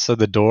right outside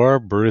the door.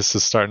 Brutus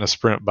is starting to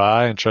sprint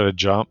by and try to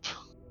jump.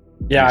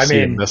 Yeah, I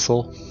mean,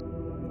 missile.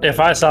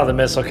 If I saw the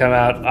missile come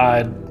out,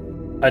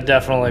 I'd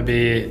definitely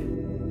be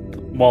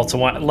to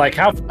one. Like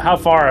how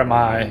far am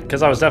I?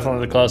 Because I was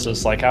definitely the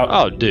closest. Like how?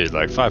 Oh, dude,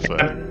 like 5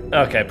 foot.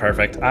 Okay,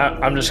 perfect.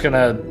 I'm just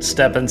gonna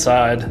step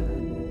inside.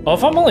 Oh,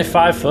 if I'm only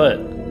 5 foot.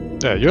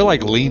 Yeah, you're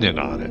like leaning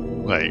on it.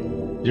 Like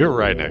you're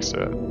right next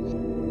to it.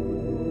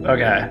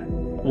 Okay.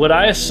 Would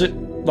I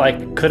assume?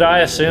 Like, could I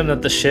assume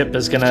that the ship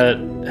is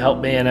gonna help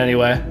me in any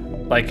way?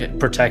 Like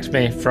protect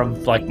me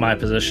from like my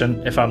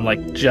position if I'm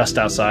like just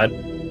outside?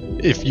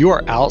 If you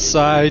are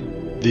outside,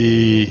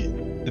 the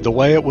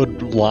way it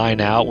would line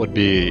out would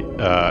be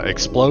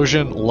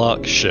explosion,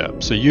 Luck,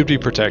 ship. So you'd be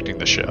protecting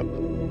the ship.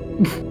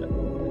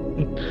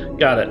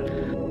 Got it.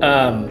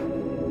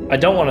 I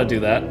don't want to do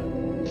that.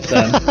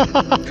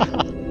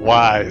 Then.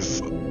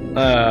 Wise.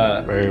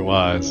 Very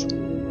wise.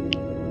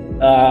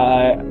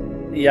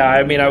 Yeah,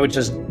 I mean, I would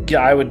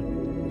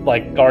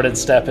like guarded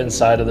step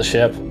inside of the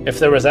ship. If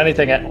there was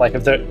anything, like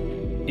if there,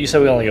 you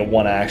said we only get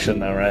one action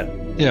though, right?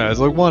 Yeah, it's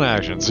like one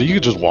action, so you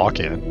could just walk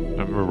in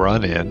and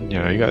run in.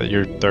 You got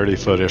your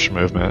 30-foot-ish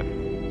movement.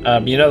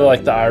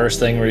 Like the Irish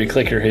thing where you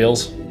click your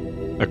heels.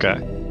 Okay.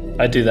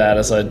 I do that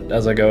as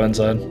I go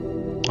inside.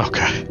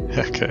 Okay,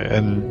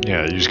 and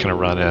you just kind of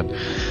run in.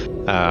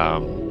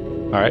 All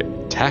right,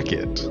 tack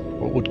it.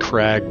 What would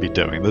Crag be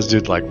doing? This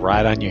dude's like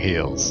right on your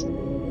heels.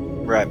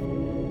 Right.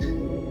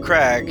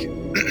 Crag,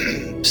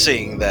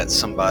 seeing that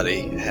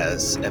somebody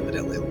has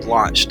evidently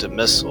launched a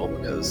missile,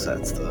 because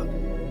that's the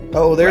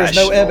there's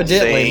no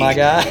evidently, my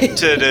guy.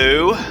 to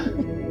do,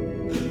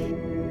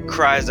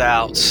 cries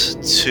out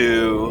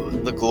to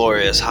the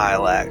glorious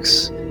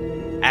Hylax,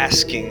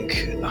 asking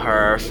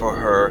her for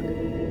her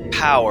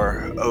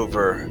power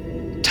over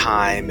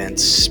time and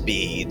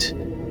speed,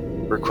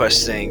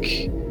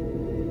 requesting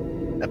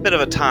a bit of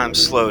a time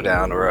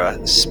slowdown or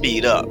a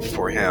speed up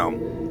for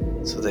him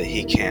so that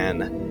he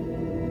can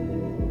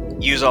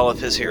use all of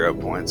his hero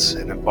points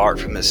and embark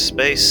from his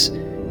space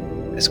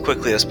as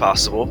quickly as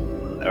possible,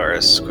 or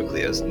as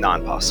quickly as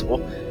non-possible.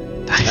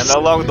 Nice. And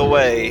along the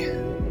way,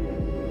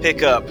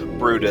 pick up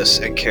Brutus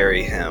and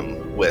carry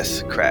him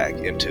with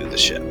Crag into the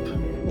ship.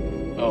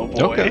 Oh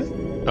boy.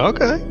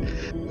 Okay.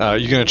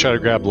 You gonna try to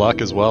grab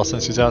Luck as well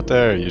since he's out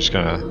there? Or are you just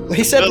gonna?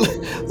 He said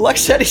Luck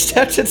said he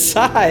stepped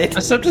inside. I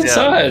stepped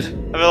inside.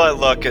 I feel like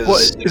Luck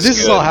is. This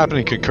is all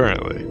happening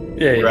concurrently.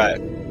 Yeah. Right.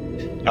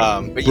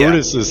 But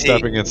Brutus is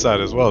stepping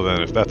inside as well.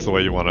 Then, if that's the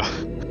way you want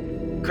to.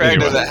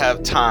 Craig doesn't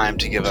have time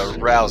to give a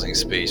rousing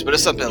speech, but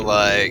it's something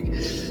like,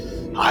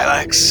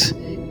 Hylax,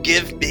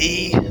 give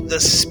me the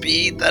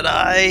speed that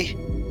I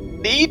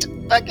need,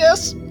 I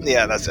guess?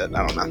 Yeah, that's it.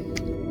 I don't know.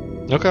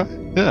 Okay,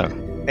 yeah.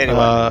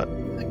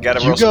 Anyway,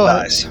 gotta roll some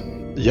dice.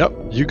 Yep,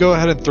 you go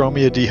ahead and throw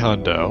me a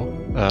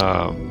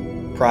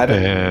D-hundo.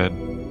 Private?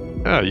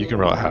 And you can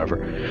roll it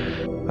however.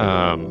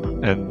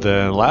 And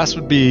then last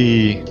would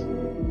be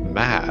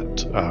Matt.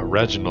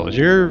 Reginald,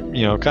 you're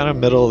kind of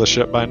middle of the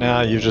ship by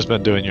now. You've just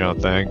been doing your own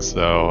thing,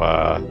 so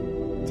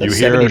you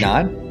hear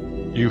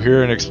 79? You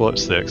hear an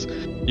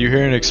explosion. You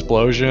hear an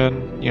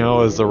explosion,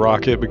 as the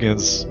rocket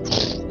begins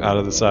out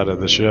of the side of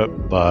the ship.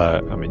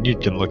 But I mean, you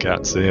can look out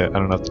and see it. I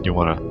don't know if you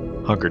want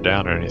to hunker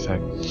down or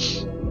anything.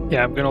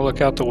 Yeah, I'm gonna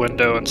look out the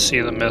window and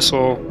see the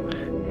missile,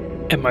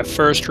 and my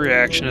first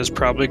reaction is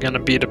probably gonna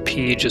be to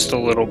pee just a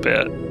little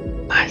bit.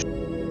 Nice.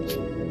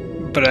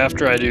 But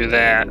after I do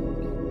that,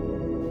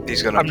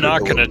 He's gonna. I'm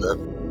not poop a gonna- little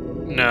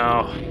bit.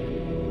 no,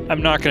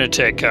 I'm not going to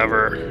take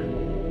cover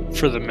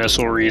for the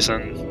missile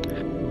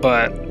reason,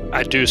 but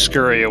I do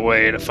scurry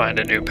away to find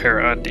a new pair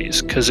of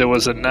undies because it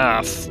was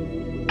enough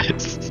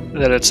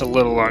that it's a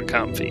little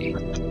uncomfy.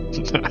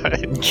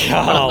 Nice.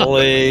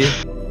 Golly.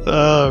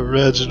 Oh,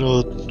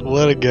 Reginald,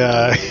 what a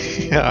guy.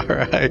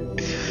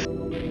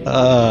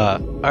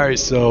 All right,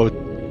 so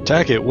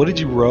Tackett, what did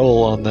you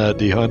roll on that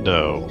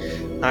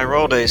D-Hundo? I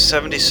rolled a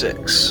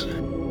 76.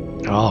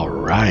 All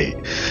right.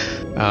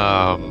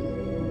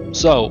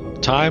 So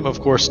time,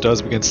 of course,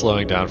 does begin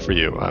slowing down for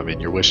you. I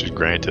mean, your wish is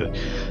granted.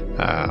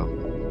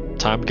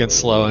 Time begins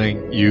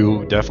slowing.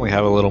 You definitely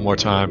have a little more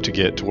time to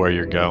get to where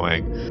you're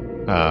going.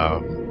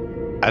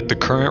 At the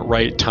current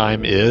rate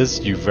time is,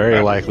 you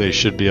very likely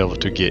should be able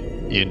to get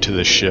into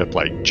the ship,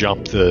 like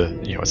jump the,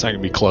 it's not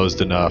going to be closed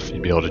enough.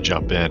 You'd be able to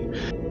jump in.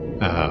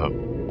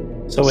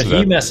 So when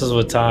he messes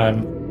with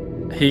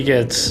time, he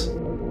gets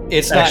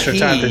It's extra not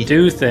time to he.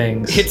 do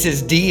things. It's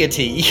his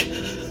deity.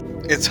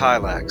 It's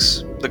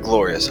Hylax. The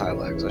glorious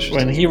Hylax, I should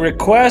When say. he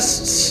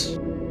requests,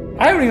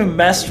 I haven't even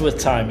messed with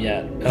time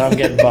yet, and I'm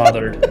getting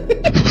bothered.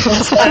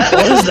 What's that?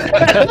 What is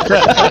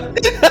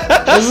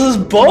that? This is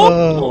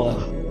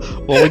bull.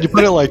 Well, when you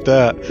put it like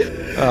that,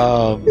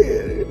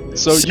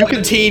 so you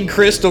can 17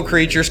 crystal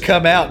creatures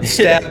come out and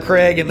stab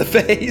Craig in the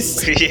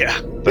face. Yeah.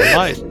 They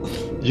might.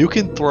 You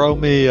can throw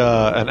me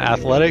an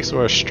athletics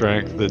or a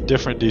strength, the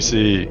different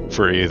DC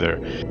for either,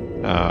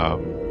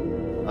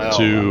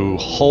 to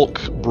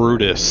Hulk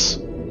Brutus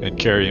and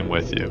carry him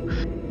with you.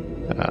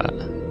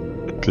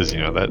 Because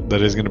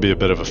that is going to be a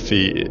bit of a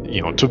feat,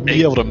 to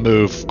be able to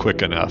move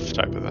quick enough,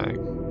 type of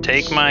thing.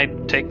 Take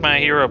my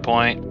hero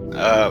point.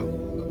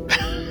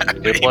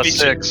 Get plus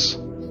 6.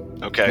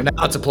 Okay.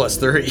 Now it's a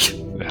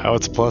 +3. Now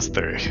it's a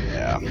 +3.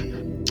 Yeah.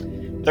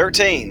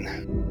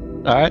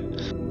 13. All right.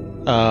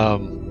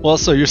 Well,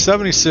 so you're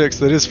 76.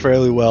 That is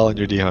fairly well in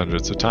your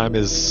D100. So time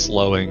is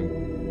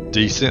slowing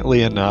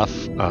decently enough.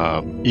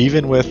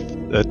 Even with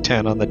a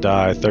 10 on the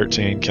die,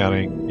 13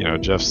 counting,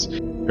 Jeff's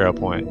hero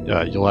point.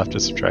 You'll have to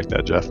subtract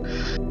that, Jeff.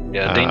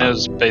 Yeah,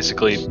 Dino's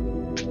basically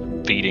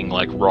feeding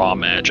like raw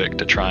magic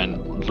to try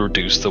and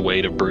reduce the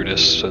weight of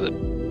Brutus so that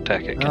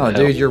Tackett can help.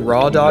 Dude, you're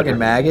raw dog and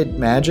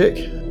magic?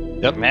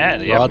 Yep.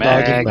 Yeah, Raw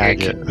dog and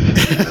maggot.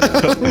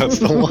 That's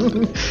the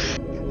one.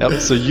 Yep.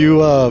 So you,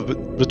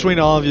 between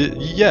all of you,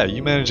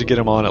 you managed to get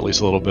him on at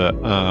least a little bit.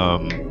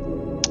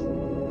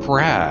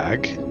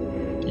 Crag,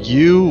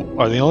 you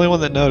are the only one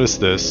that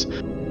noticed this.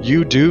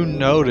 You do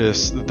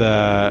notice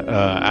that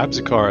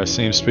Abzakara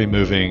seems to be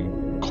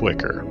moving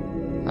quicker,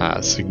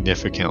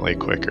 significantly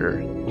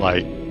quicker.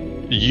 Like,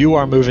 you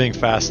are moving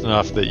fast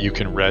enough that you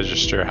can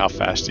register how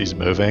fast he's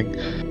moving.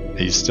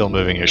 He's still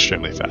moving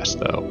extremely fast,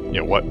 though.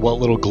 What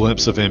little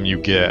glimpse of him you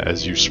get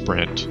as you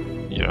sprint,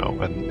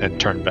 and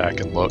turn back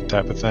and look,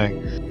 type of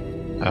thing.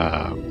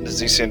 Does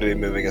he seem to be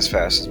moving as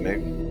fast as me?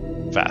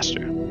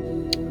 Faster.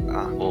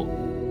 Well,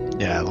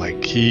 Yeah,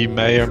 like he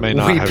may or may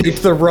not We have.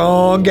 picked the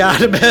wrong guy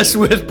to mess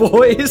with,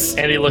 boys.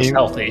 And he looks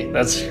healthy.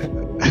 That's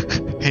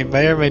He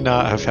may or may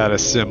not have had a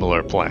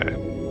similar plan.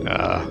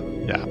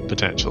 Yeah,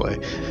 potentially.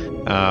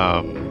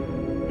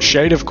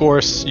 Shade, of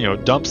course,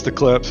 dumps the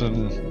clips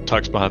and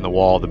tucks behind the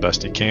wall the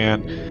best he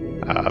can.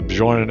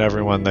 Bjorn and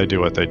everyone, they do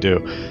what they do.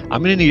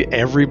 I'm going to need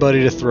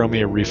everybody to throw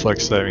me a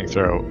reflex saving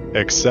throw,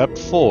 except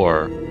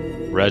for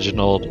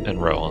Reginald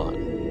and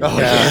Rohan. Oh,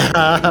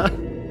 Yeah.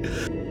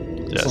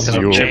 Yes,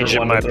 I'm you will. changing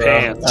one my to throw.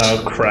 pants.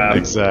 Oh crap!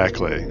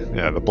 Exactly.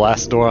 Yeah, the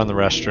blast door on the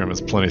restroom is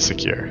plenty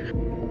secure.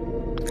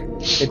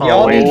 If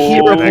y'all need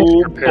hero an points,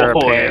 extra pair of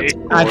pants.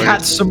 I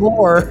got some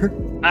more.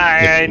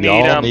 I If need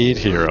y'all them. need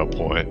hero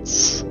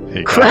points.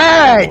 He got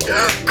Craig!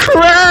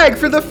 Craig!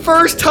 For the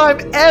first time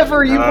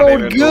ever, you I don't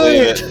rolled even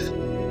believe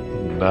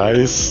good.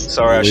 nice.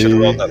 sorry, I should have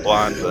rolled that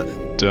blind,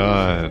 but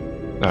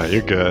Done. No,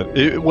 you're good.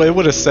 It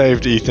would have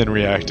saved Ethan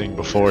reacting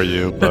before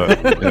you, but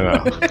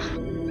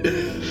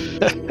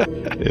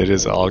it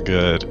is all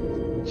good.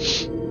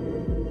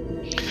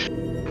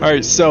 All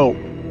right, so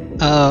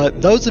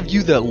those of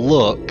you that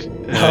look,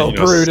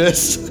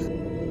 Brutus.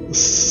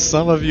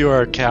 some of you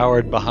are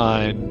cowered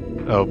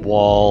behind a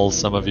wall,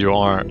 some of you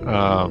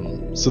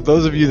aren't. So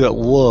those of you that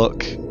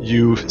look,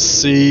 you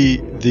see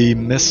the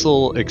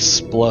missile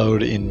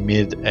explode in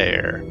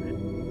mid-air.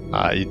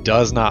 It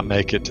does not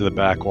make it to the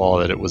back wall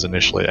that it was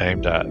initially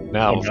aimed at.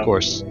 Now, of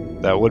course,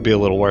 that would be a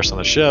little worse on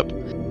the ship,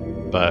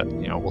 but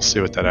we'll see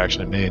what that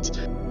actually means.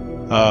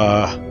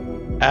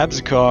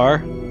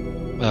 Abzakar,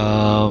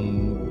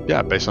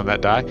 based on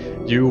that die,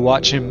 you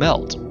watch him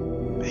melt.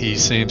 He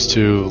seems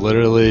to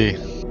literally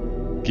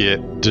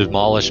get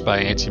demolished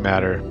by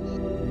antimatter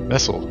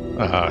missile.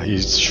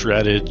 He's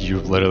shredded.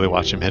 You literally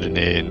watch him hit a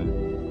knee,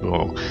 and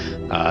boom.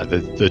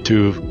 The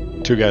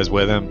two guys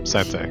with him,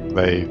 same thing.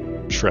 They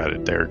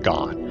shredded. They're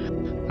gone.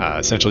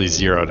 Essentially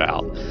zeroed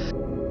out.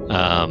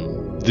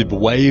 The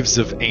waves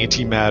of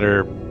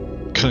antimatter,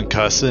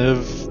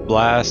 concussive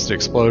blast,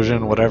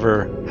 explosion,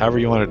 however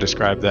you want to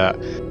describe that,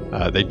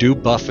 they do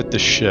buffet the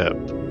ship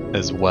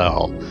as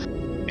well.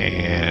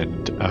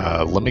 And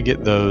let me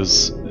get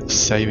those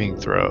saving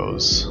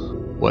throws.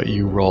 What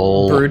you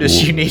roll.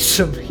 Brutus, you need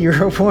some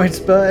hero points,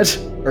 bud?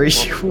 Are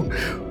you?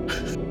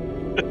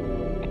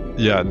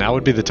 Yeah, now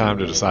would be the time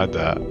to decide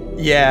that.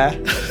 Yeah.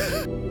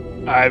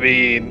 I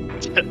mean,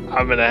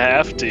 I'm gonna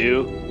have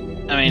to.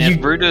 I mean, if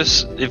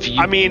Brutus, if you,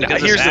 I mean,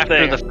 because here's it's the after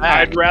thing. the fact,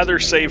 I'd rather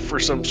save for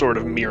some sort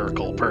of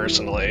miracle,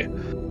 personally.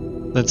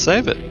 Then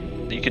save it.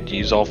 you could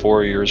use all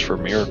 4 of yours for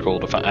miracle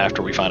to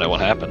after we find out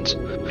what happens.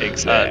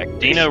 Exactly.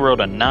 Dino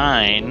rolled a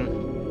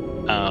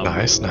 9.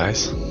 Nice.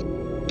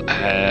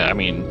 I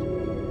mean,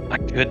 I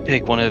could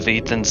pick one of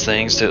Ethan's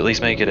things to at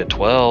least make it at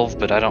 12,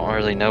 but I don't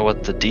really know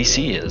what the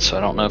DC is, so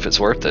I don't know if it's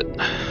worth it.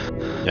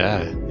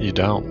 Yeah, you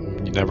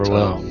don't. You never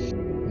will.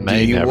 Do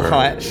you never.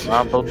 want?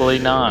 Probably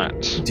not.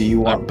 Do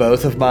you want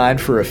both of mine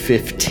for a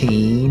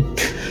 15?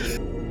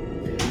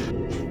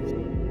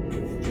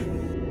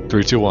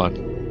 3, 2,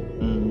 1.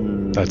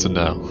 That's a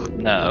no.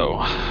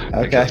 No.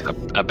 Okay.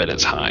 I bet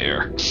it's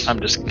higher. I'm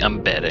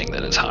betting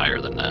that it's higher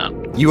than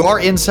that. You are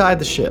inside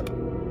the ship.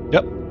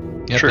 Yep,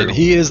 True. and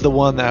he is the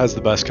one that has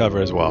the best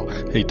cover as well.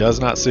 He does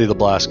not see the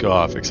blast go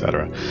off,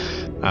 etc.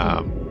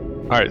 All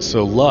right,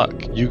 so Luck,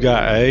 you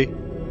got a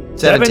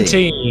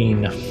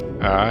 17.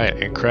 All right,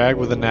 and Crag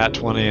with a nat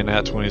 20, and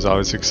nat 20 is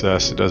always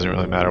success. It doesn't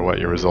really matter what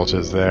your result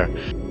is there.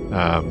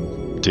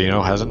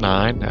 Dino has a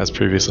 9, as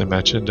previously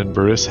mentioned, and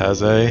Brutus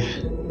has a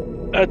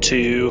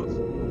 2.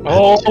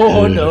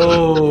 Oh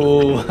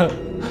no!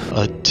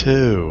 a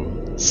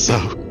 2. So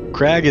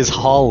Crag is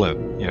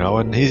hauling,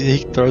 and he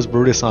throws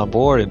Brutus on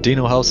board, and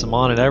Dino helps him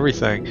on and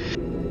everything,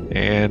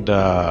 and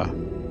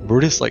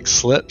Brutus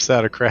slips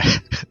out of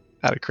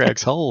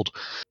Crag's hold.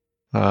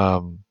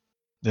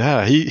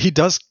 Yeah, he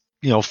does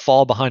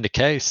fall behind a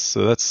case,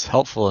 so that's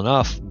helpful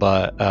enough,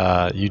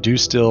 but you do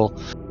still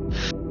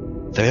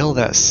fail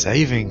that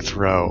saving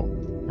throw.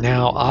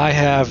 Now, I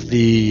have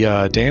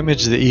the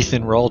damage that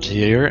Ethan rolled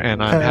here,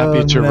 and I'm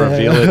happy to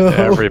reveal it to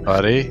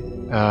everybody.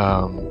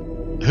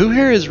 Who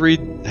here has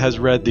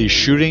read the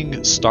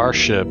Shooting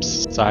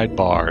Starships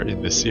sidebar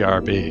in the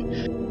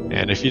CRB?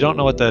 And if you don't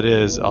know what that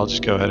is, I'll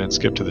just go ahead and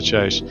skip to the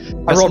chase.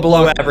 I rolled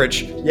below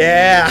average.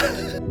 Yeah!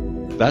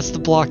 That's the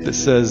block that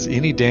says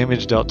any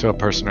damage dealt to a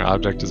person or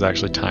object is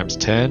actually times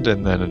 10,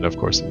 and then, of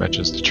course, it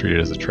mentions to treat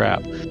it as a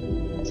trap.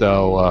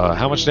 So,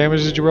 how much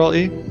damage did you roll,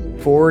 E?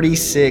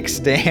 46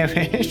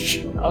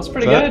 damage. That was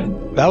pretty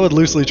good. That would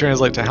loosely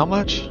translate to how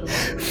much?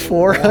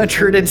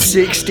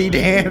 460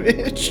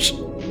 damage.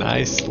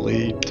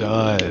 Nicely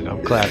done.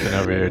 I'm clapping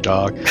over here,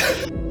 dog.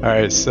 All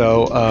right,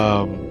 so,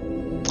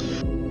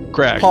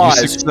 Crag.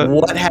 Pause.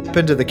 What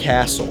happened to the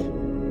castle?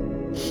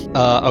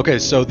 Okay,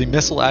 so the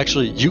missile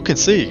actually, you can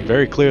see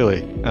very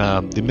clearly,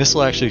 the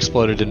missile actually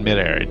exploded in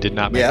midair. It did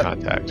not make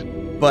contact.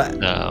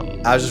 But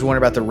I was just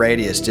wondering about the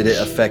radius. Did it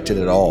affect it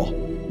at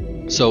all?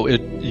 So it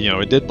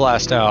did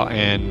blast out,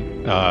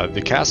 and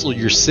the castle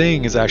you're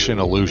seeing is actually an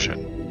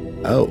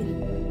illusion. Oh.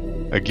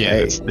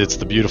 Again, it's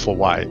the beautiful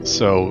white.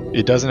 So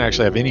it doesn't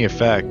actually have any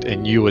effect,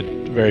 and you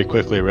would very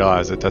quickly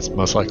realize that that's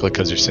most likely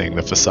because you're seeing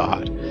the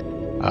facade.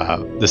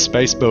 The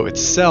space boat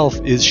itself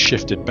is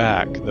shifted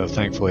back, though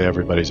thankfully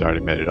everybody's already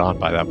made it on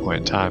by that point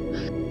in time.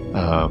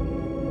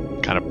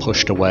 Kind of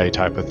pushed away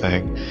type of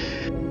thing.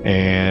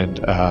 And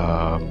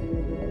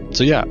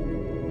so yeah.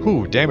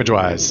 Whew,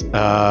 damage-wise.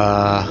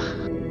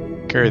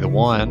 Carry the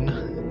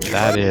 1.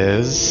 That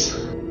is...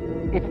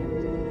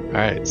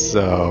 Alright,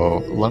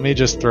 so let me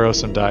just throw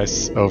some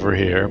dice over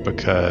here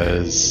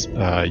because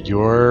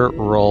your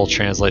roll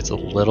translates a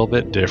little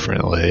bit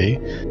differently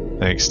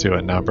thanks to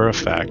a number of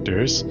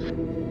factors.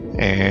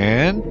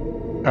 And,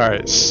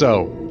 alright,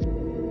 so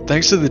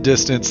thanks to the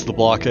distance, the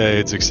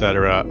blockades,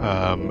 etc.,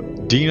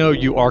 Dino,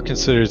 you are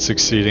considered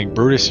succeeding.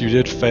 Brutus, you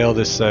did fail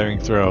this saving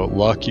throw.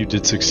 Luck, you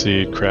did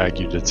succeed. Crag,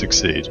 you did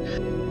succeed.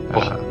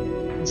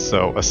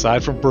 So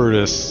aside from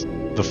Brutus,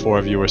 the 4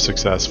 of you were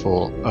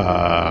successful.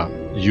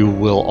 You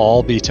will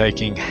all be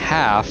taking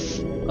half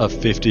of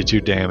 52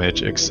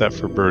 damage, except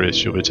for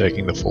Brutus, you'll be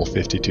taking the full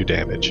 52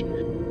 damage.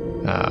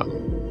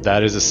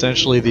 That is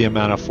essentially the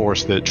amount of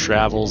force that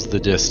travels the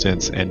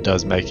distance and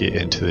does make it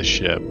into the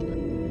ship.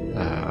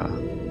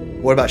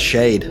 What about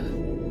Shade?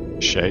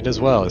 Shade as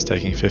well is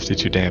taking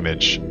 52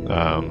 damage. In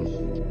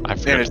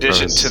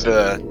addition to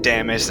the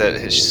damage that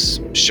his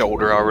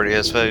shoulder already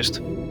has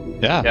faced.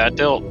 Yeah, I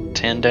dealt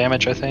 10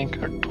 damage, I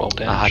think, or 12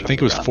 damage. I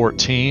think it was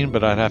 14,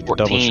 but I'd have to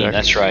double check.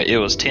 That's right. It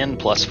was 10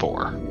 plus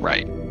 4.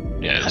 Right.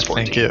 Yeah, it was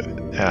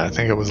 14. I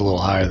think it was a little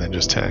higher than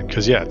just 10,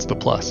 because it's the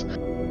plus.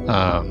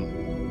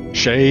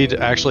 Shade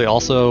actually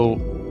also...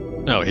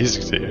 No, he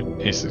succeeded.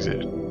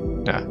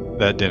 Yeah,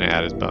 that didn't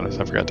add his bonus.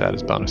 I forgot to add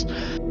his bonus.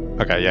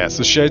 Okay, yeah,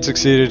 so Shade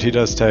succeeded. He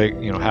does take,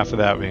 half of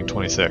that being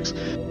 26.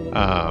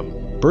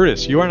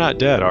 Brutus, you are not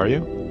dead, are you?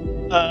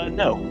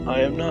 No,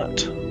 I am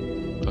not.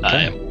 Okay.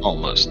 I am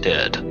almost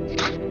dead.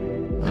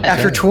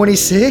 After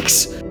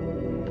 26?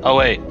 Oh,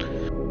 wait.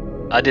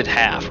 I did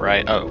half,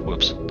 right? Oh,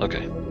 whoops.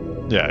 Okay.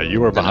 Yeah,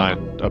 you were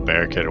behind a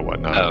barricade or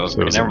whatnot. Oh, okay.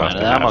 So it was Never enough mind.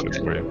 to I'm half okay.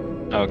 it for you.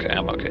 Okay,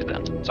 I'm okay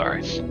then.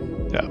 Sorry.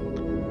 Yeah.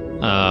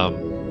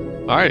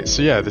 All right,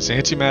 so yeah, this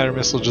antimatter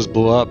missile just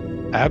blew up.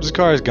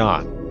 Abzakar is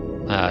gone.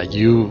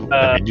 You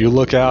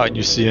look out and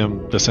you see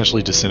him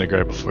essentially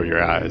disintegrate before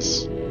your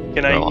eyes.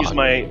 Can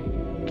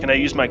I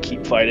use my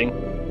keep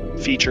fighting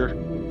feature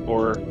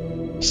or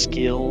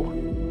skill?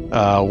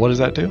 What does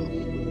that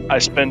do? I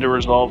spend a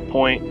resolve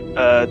point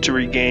to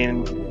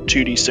regain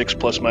 2d6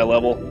 plus my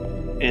level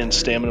in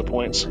stamina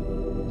points.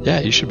 Yeah,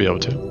 you should be able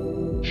to.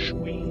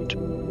 Sweet.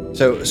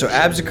 So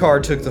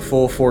Abzakar took the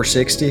full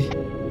 460?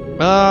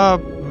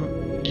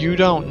 You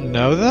don't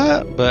know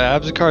that,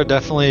 but Abzakar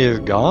definitely is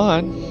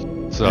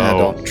gone. So I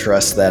don't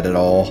trust that at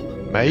all.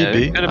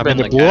 Maybe. Yeah, I mean,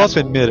 it blew up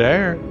in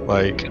midair.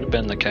 Like, could have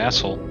been the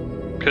castle.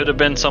 Could have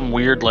been some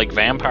weird like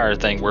vampire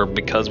thing where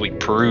because we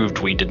proved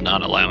we did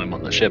not allow him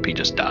on the ship, he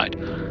just died.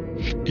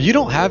 You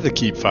don't have the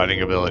keep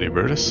fighting ability,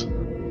 Brutus.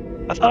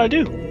 I thought I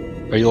do.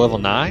 Are you level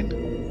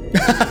 9?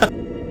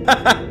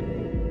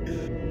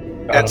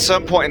 At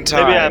some point in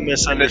time, Maybe I'm in the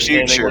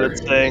misunderstanding future, what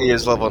it's saying. he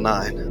is level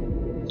 9.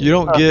 You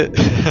don't get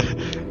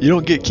you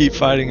don't get keep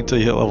fighting until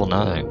you hit level 9.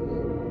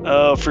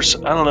 I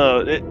don't know.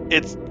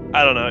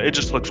 I don't know. It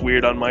just looks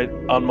weird on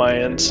my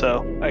end,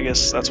 so I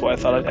guess that's why I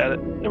thought I'd had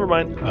it. Never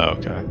mind. Oh,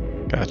 okay.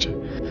 Gotcha.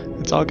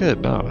 It's all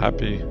good. No,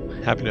 happy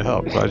to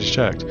help. Glad you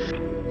checked.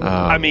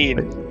 I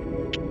mean,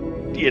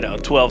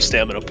 12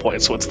 stamina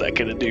points. What's that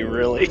going to do,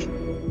 really?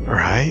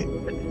 Right.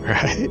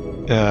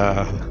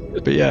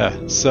 But yeah,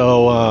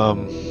 so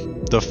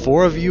the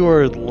four of you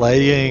are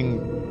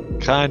laying,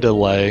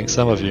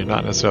 some of you,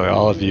 not necessarily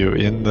all of you,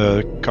 in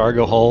the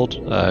cargo hold.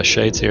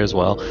 Shade's here as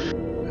well,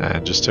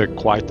 and just took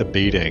quite the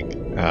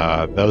beating.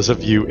 Those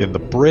of you in the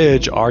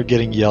bridge are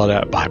getting yelled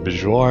at by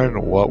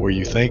Bjorn. What were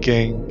you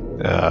thinking?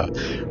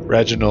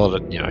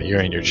 Reginald,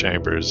 you're in your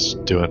chambers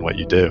doing what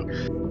you do.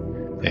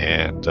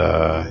 And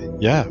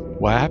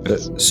what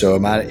happens? So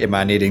am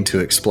I needing to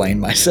explain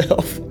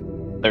myself?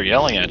 They're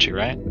yelling at you,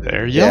 right?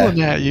 They're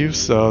yelling at you,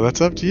 so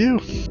that's up to you.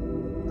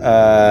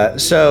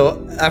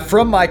 So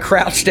from my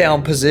crouch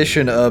down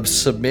position of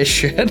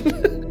submission.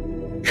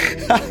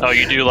 Oh,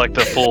 you do like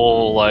the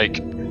full like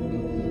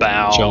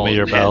bow. Show me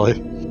your head.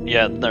 belly.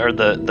 Yeah, or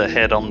the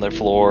head on the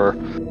floor.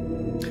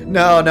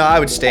 No, I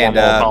would stand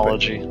up.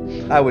 Apology.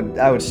 I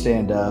would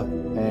stand up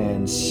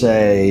and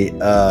say,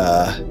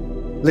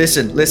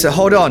 listen,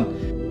 hold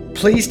on.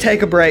 Please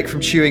take a break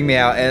from chewing me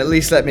out and at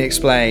least let me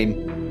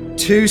explain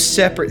two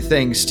separate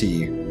things to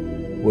you.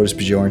 What does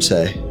Bjorn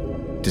say?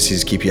 Does he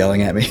just keep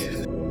yelling at me?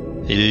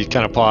 He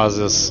kind of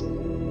pauses.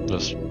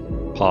 Just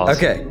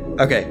pause.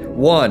 Okay.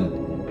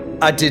 One,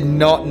 I did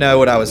not know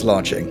what I was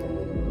launching.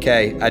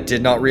 Okay, I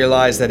did not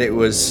realize that it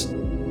was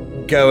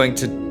going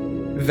to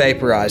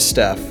vaporize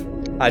stuff.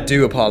 I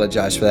do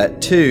apologize for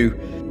that. Two,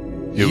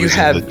 you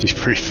have in the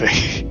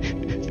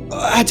debriefing.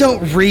 I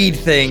don't read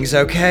things,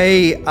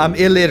 okay? I'm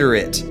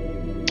illiterate.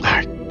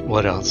 Alright,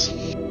 what else?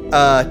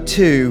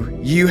 Two,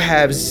 you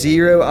have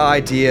zero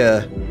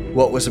idea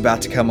what was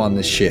about to come on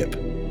this ship.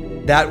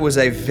 That was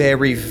a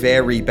very,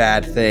 very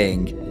bad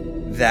thing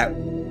that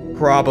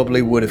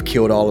probably would have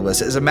killed all of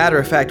us. As a matter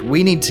of fact,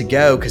 we need to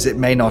go because it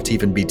may not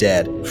even be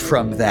dead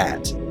from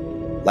that.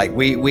 Like,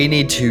 we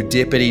need to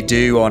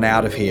dippity-doo on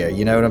out of here.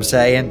 You know what I'm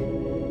saying?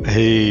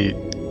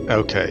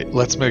 Okay,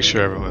 let's make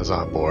sure everyone's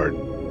on board.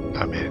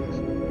 I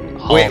mean,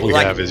 all we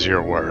have is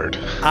your word.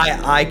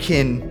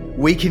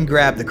 We can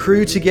grab the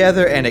crew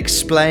together and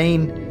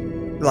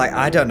explain. Like,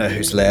 I don't know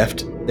who's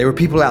left. There were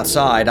people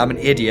outside. I'm an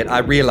idiot. I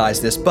realize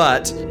this,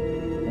 but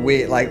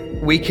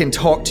we can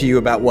talk to you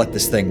about what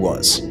this thing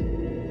was.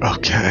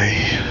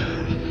 Okay.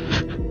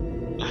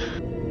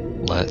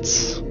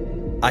 Let's.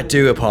 I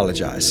do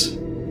apologize.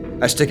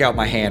 I stick out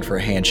my hand for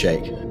a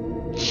handshake.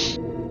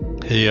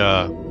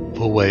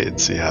 We'll wait and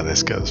see how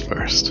this goes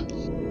first.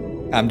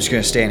 I'm just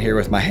going to stand here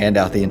with my hand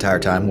out the entire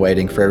time,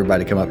 waiting for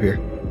everybody to come up here.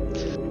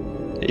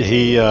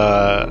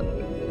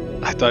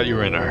 I thought you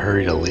were in a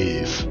hurry to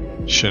leave.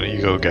 Shouldn't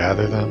you go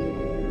gather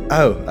them?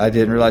 Oh, I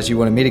didn't realize you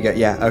wanted me to go.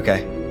 Yeah,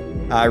 okay.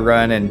 I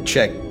run and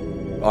check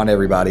on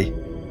everybody.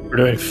 We're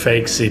doing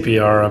fake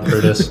CPR on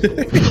Brutus.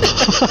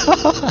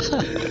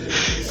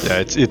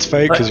 Yeah, it's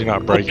fake because you're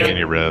not breaking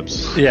any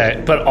ribs.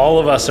 Yeah, but all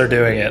of us are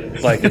doing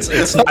it. Like,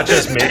 it's not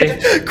just me.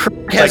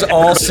 Craig has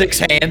all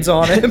 6 hands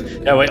on him.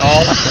 Yeah, we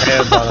all have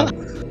hands on him.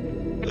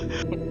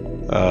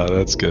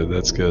 That's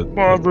good. Come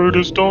on,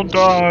 Brutus, don't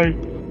die.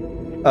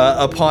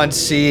 Upon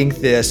seeing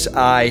this,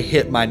 I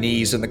hit my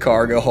knees in the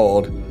cargo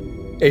hold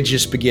and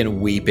just begin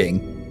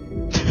weeping.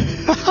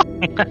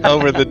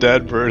 Over the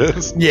dead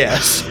Brutus?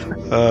 Yes.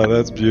 Oh,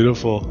 that's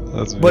beautiful.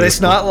 But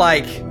it's not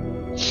like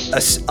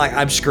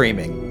I'm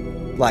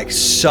screaming. Like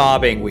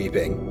sobbing,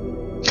 weeping.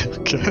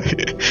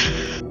 Okay.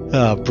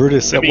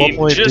 Brutus, at what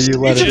point do you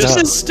let it just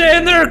out?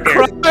 stand there and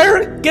cry.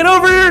 Get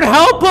over here and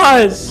help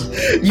us.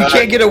 You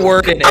can't get a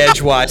word in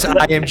edgewise.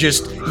 I am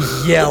just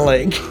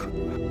yelling.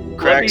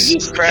 Craig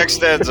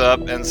stands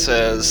up and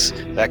says,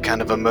 "That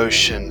kind of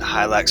emotion,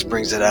 Hylax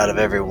brings it out of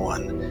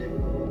everyone."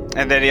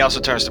 And then he also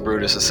turns to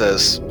Brutus and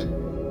says,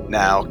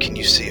 "Now, can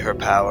you see her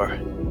power?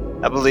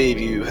 I believe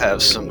you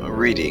have some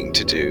reading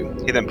to do."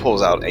 He then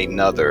pulls out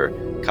another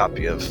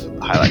copy of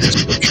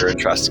Hylax's scripture and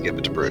tries to give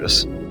it to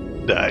Brutus.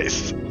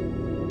 Nice.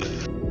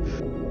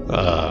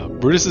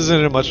 Brutus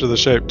isn't in much of the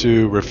shape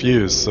to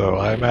refuse, so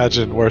I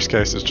imagine worst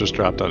case it's just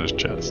dropped on his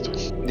chest.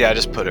 Yeah, I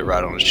just put it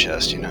right on his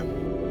chest,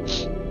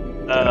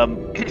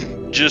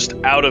 Just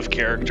out of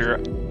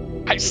character,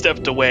 I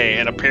stepped away,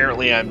 and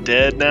apparently I'm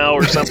dead now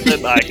or something.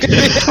 You're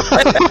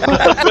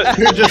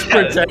just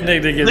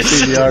pretending to get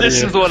CPR.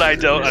 This is what I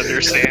don't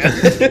understand.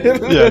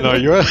 Yeah, no,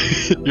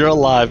 you're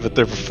alive, but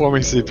they're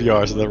performing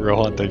CPR so that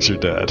Rohan thinks you're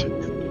dead.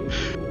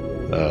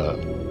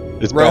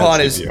 It's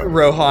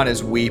Rohan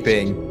is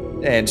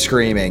weeping and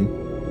screaming.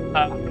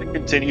 I'm going to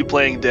continue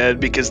playing dead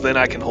because then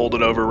I can hold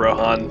it over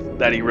Rohan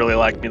that he really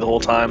liked me the whole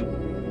time.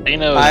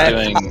 Dino is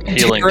doing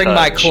healing touch.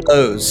 My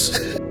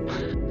clothes.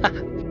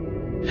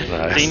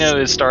 Nice. Dino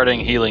is starting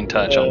healing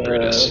touch on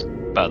Brutus,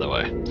 by the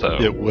way. So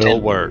it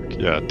will work.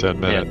 Yeah, 10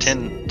 minutes.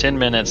 Yeah, 10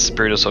 minutes,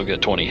 Brutus will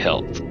get 20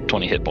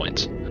 hit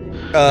points.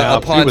 Now,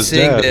 if he upon was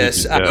seeing dead,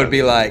 this, he'd be I dead. would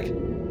be like,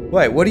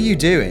 wait, what are you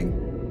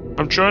doing?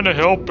 I'm trying to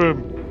help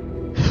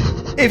him.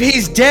 If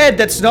he's dead,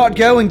 that's not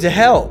going to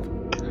help.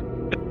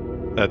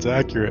 That's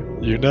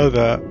accurate. You know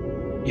that.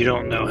 You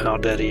don't know how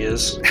dead he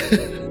is.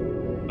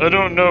 I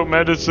don't know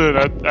medicine.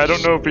 I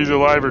don't know if he's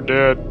alive or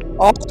dead.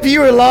 All of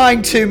you are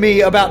lying to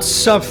me about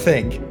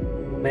something.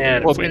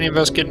 Man, if any of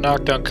us get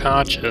knocked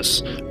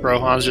unconscious,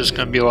 Rohan's just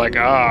going to be like,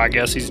 I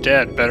guess he's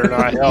dead. Better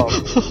not help.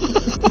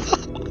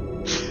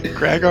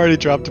 Craig already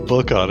dropped a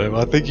book on him.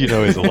 I think you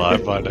know he's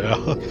alive by now.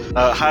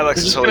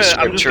 Hylax's holy I'm just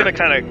scripture. going to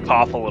kind of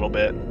cough a little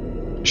bit.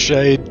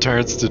 Shade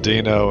turns to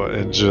Dino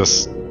and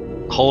just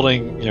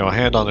holding, a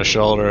hand on his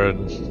shoulder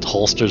and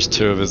holsters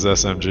 2 of his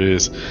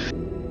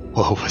SMGs.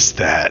 What was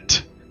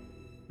that?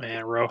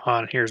 Man,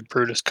 Rohan hears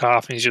Brutus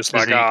cough and he's just Is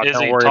like, he- don't is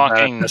he worry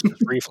talking- about it. That's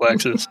his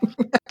reflexes.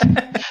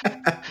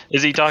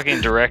 Is he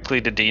talking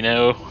directly to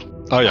Dino?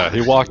 Oh yeah,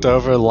 he walked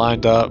over,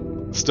 lined up,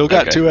 still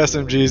got Okay. 2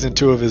 SMGs in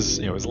 2 of his,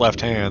 his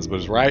left hands, but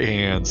his right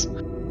hands,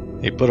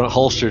 he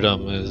holstered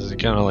them as he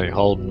kind of like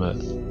holding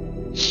it.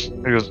 He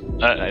goes.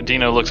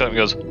 Dino looks up and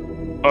goes,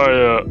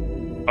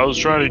 I was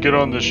trying to get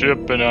on the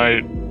ship and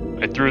I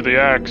threw the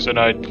axe and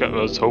I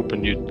was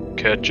hoping you'd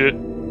catch it,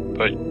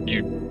 but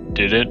you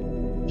didn't.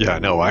 Yeah,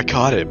 no, I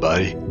caught it,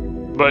 buddy.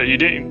 But you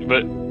didn't.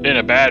 But in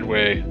a bad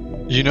way.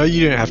 You know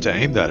you didn't have to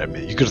aim that at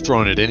me. You could have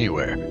thrown it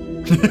anywhere.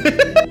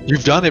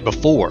 You've done it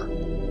before.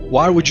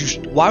 Why would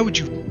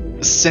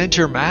you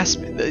center mass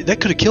me?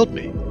 That could have killed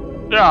me.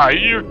 Yeah,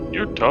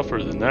 you're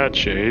tougher than that,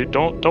 Shade.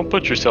 Don't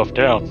put yourself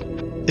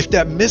down. If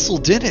that missile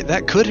didn't,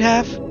 that could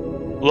have.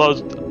 Well,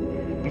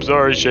 I'm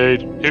sorry,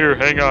 Shade. Here,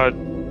 hang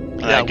on.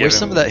 Yeah, where's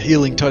some of that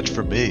healing touch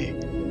for me?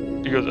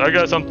 He goes, I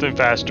got something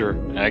faster.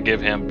 and I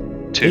give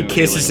him 2 He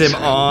kisses healings.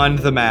 him on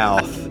the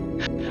mouth.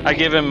 I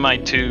give him my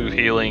 2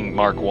 healing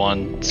Mark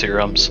 1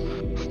 serums.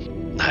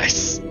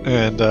 Nice.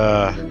 And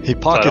he So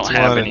I pockets don't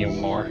have one any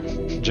and more.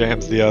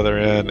 jams the other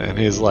in, and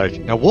he's like,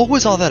 now what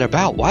was all that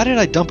about? Why did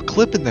I dump a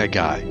clip in that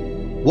guy?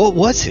 What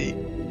was he?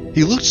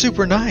 He looked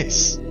super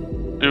nice.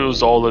 It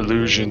was all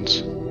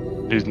illusions.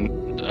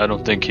 I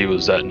don't think he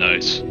was that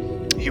nice.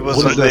 He was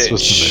What a is that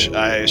supposed to lich. mean?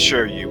 I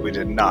assure you, we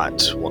did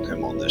not want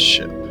him on this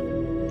ship.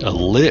 A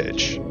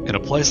lich in a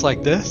place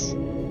like this?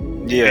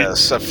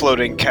 Yes, a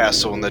floating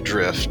castle in the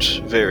drift.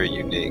 Very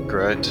unique,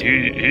 right?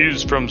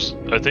 He's from.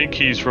 I think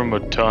he's from a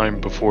time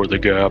before the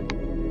gap.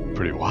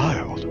 Pretty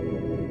wild.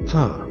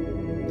 Huh.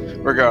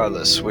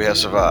 Regardless, we have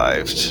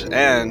survived,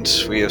 and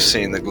we have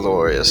seen the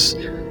glorious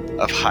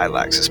of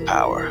Hylax's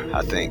power.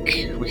 I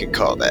think we can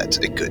call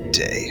that a good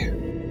day.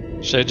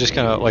 Shade just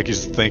kind of like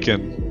he's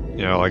thinking,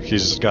 like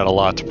he's just got a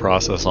lot to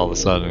process all of a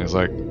sudden. He's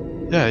like,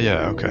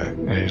 yeah, okay.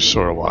 And he just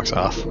sort of walks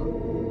off.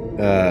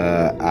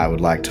 I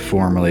would like to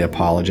formally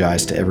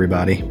apologize to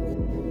everybody.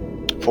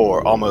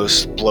 For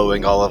almost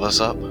blowing all of us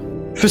up.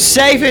 For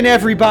saving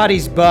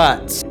everybody's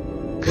butts.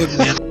 Look,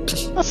 man,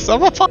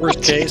 Some of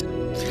worst case,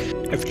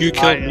 if you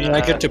kill me,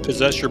 I get to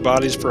possess your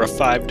bodies for a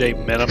 5-day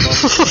minimum.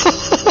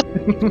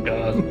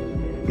 God.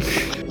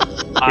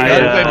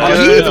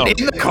 Are you even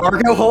in the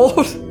cargo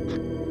hold?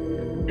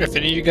 If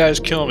any of you guys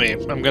kill me,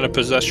 I'm going to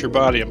possess your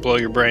body and blow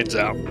your brains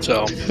out.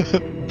 So,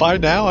 By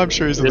now, I'm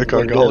sure he's in the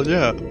cargo hold,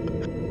 yeah.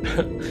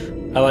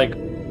 I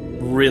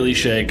really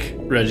shake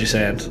Reggie's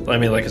hand. I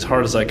mean, as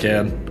hard as I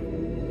can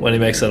when he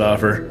makes that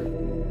offer.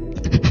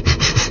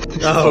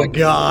 Oh you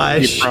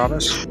gosh.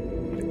 promise?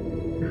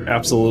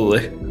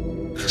 Absolutely.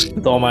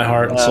 With all my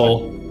heart and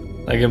soul.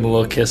 I give him a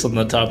little kiss on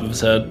the top of his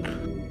head.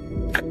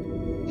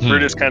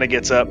 Brutus kind of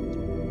gets up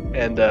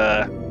and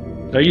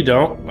No, you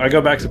don't. I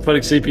go back to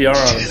putting CPR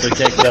on him so he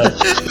can't get up.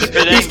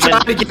 He's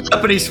trying to get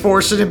up and he's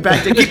forcing him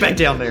back to get back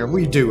down there. What are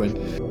you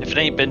doing? If it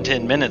ain't been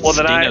 10 minutes, well,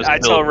 then Dino's I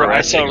still tell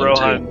harassing him,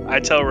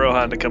 too.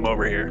 Rohan to come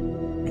over here.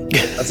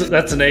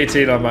 That's an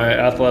 18 on my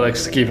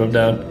athletics to keep him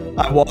down.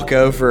 I walk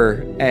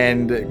over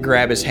and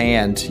grab his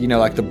hand,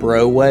 like the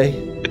bro way.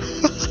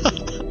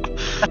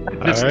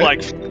 It's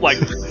Alright. like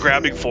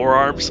grabbing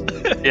forearms.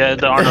 Yeah,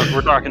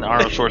 we're talking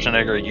Arnold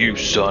Schwarzenegger, you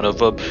son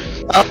of a...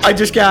 Oh, I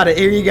just got it.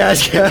 Here you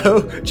guys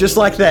go. Just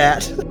like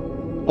that.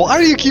 Why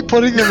do you keep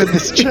putting them in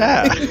this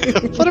chat?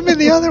 Put them in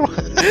the other one.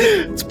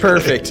 It's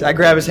perfect. I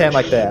grab his hand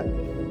like that.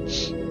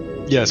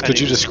 Yes, could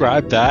you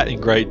describe that in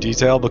great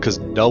detail? Because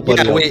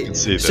nobody else can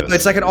see this. So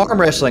it's like an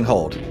arm wrestling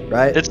hold,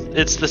 right?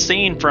 It's the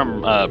scene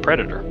from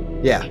Predator.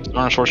 Yeah.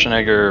 Arnold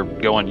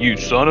Schwarzenegger going, "You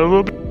son of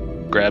a,"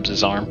 grabs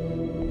his arm.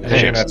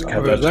 Hey, that's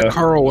Is that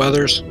Carl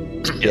Weathers?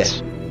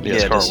 Yes,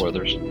 Yeah, Carl it is.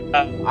 Weathers.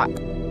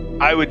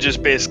 I would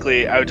just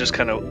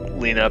kind of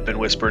lean up and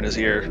whisper in his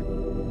ear,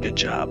 "Good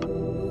job."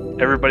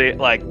 Everybody,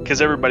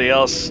 because everybody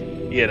else,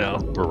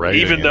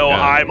 Berating even him, though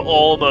yeah. I'm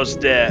almost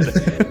dead,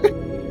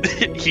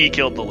 he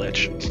killed the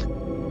Lich.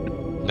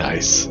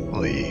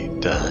 Nicely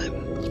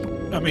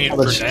done. I mean, How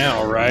for much-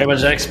 now, right? How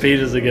much XP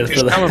does it get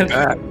He's for coming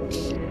that? back.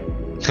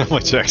 How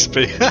much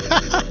XP?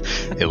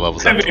 He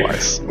levels up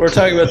twice. We're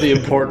talking about the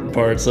important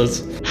parts.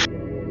 Let's.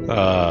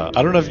 I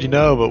don't know if you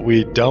know, but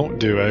we don't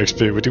do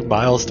XP. We do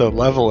milestone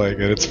leveling,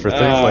 and it's for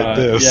things like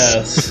this.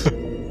 Yes.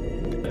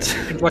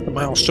 Seems like a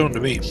milestone to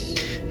me.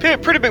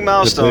 Pretty big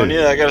milestone, Could be.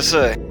 yeah, I gotta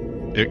say.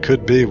 It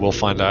could be. We'll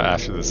find out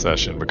after the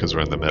session because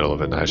we're in the middle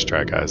of it. Nice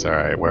try, guys. All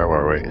right, where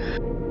were we?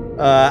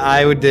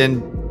 I would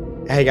then.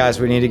 Hey guys,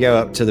 we need to go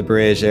up to the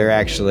bridge. They're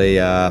actually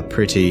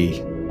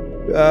pretty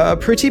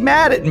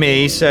mad at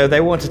me, so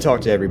they want to talk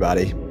to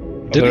everybody.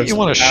 Didn't you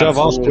want to shove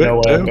off Absolutely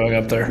no quick, way I'm too? going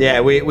up there.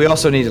 Yeah, we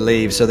also need to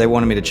leave, so they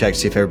wanted me to check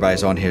see if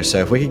everybody's on here. So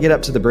if we could get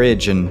up to the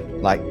bridge and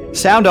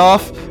sound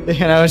off, you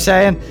know what I'm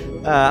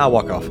saying? I'll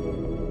walk off.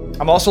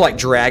 I'm also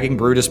dragging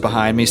Brutus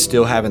behind me,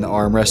 still having the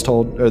arm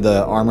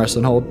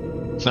wrestling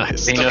hold.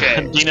 Nice.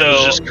 Dino's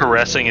so- just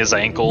caressing his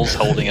ankles,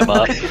 holding him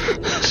up.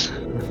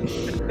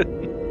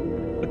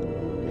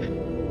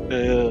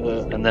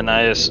 And then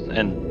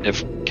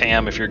if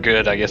Cam, if you're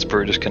good, I guess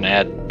Brutus can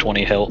add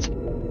 20 health.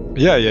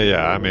 Yeah.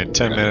 I mean,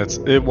 10 minutes.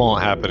 It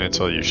won't happen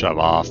until you shove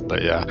off,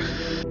 but yeah.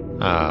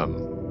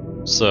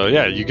 So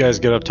yeah, you guys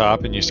get up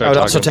top and you I start would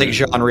talking. also take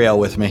Jean Riel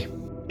with me.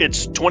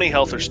 It's 20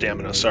 health or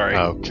stamina. Sorry.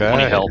 Okay.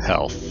 20 health.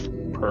 Health.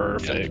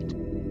 Perfect.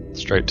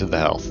 Straight to the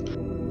health.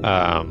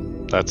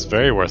 That's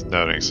very worth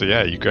noting. So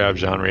yeah, you grab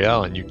Jean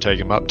Riel and you take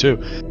him up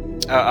too.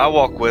 I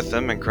walk with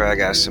him, and Craig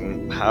asks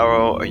him,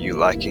 "How are you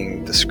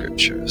liking the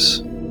scriptures?"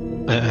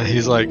 And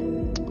he's like,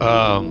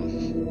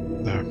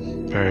 they're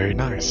very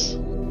nice.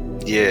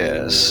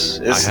 Yes.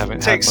 I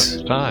haven't had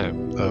much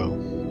time,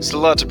 though. It's a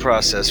lot to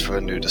process for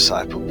a new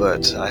disciple,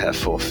 but I have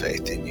full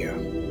faith in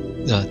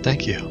you.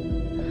 Thank you.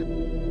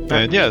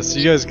 And yes,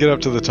 you guys get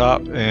up to the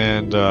top,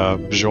 and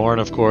Bjorn,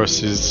 of course,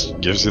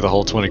 gives you the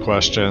whole 20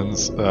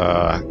 questions.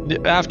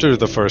 After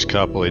the first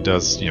couple, he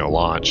does,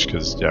 launch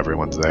because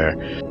everyone's there.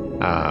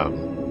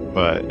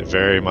 But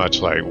very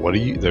much like,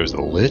 there's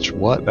a lich?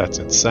 What? That's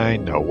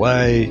insane. No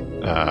way.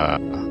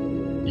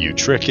 You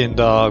tricking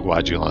dog.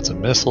 Why'd you launch a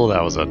missile?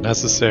 That was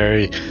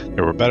unnecessary.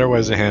 There were better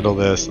ways to handle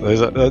this.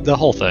 There's the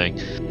whole thing.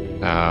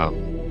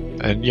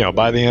 And,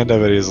 by the end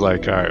of it, he's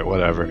like, all right,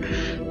 whatever.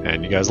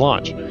 And you guys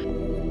launch.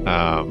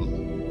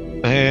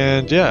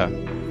 And yeah,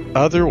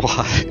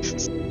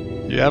 otherwise,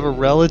 you have a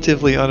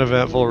relatively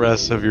uneventful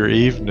rest of your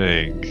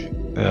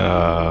evening.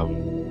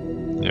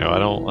 I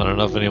don't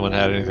know if anyone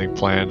had anything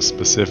planned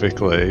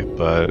specifically,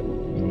 but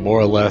more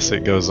or less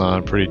it goes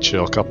on pretty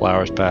chill. A couple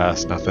hours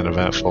pass, nothing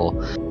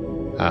eventful.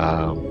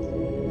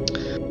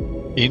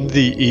 In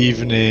the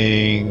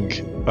evening,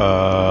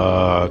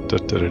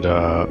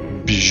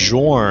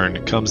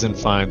 Bjorn comes and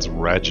finds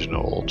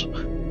Reginald.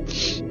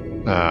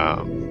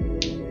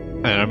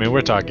 And I mean,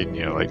 we're talking,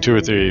 2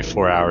 or 3,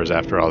 4 hours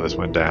after all this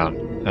went down.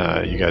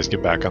 You guys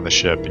get back on the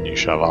ship and you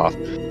shove off.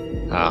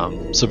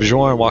 So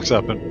Bjorn walks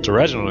up to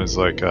Reginald and is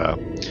like,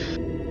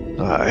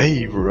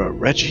 hey,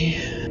 Reggie.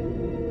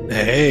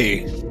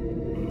 Hey,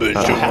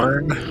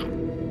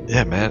 Bjorn.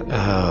 Yeah, man.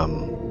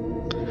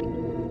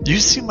 You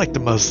seem like the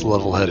most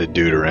level-headed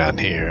dude around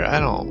here. I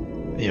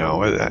don't,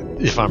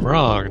 if I'm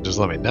wrong, just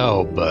let me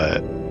know,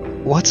 but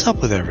what's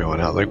up with everyone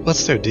else?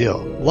 What's their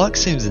deal? Luck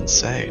seems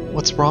insane.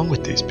 What's wrong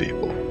with these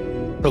people?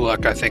 For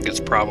luck, I think it's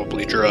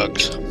probably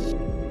drugs.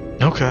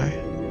 Okay.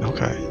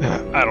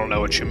 Yeah. I don't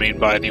know what you mean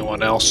by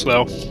anyone else,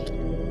 though.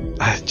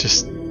 I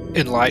just...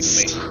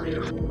 Enlighten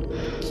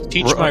me.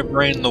 Teach my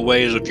brain the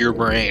ways of your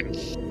brain.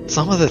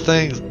 Some of the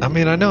things, I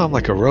mean, I know I'm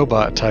like a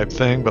robot type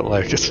thing, but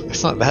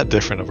it's not that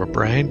different of a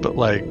brain, but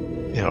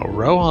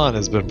Rohan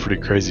has been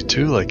pretty crazy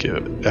too.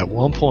 At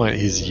one point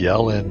he's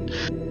yelling,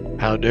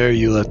 "How dare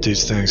you let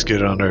these things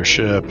get on our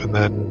ship?" And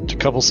then a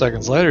couple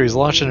seconds later he's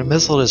launching a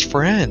missile at his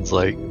friends.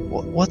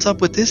 What's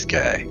up with this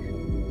guy?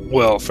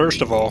 Well,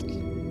 first of all,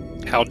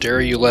 how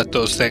dare you let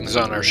those things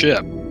on our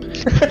ship?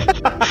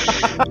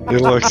 He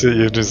looks at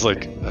you just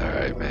like, all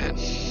right, man.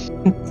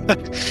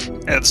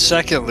 And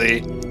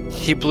secondly,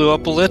 he blew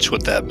up a lich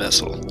with that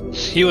missile.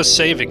 He was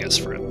saving his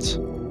friends.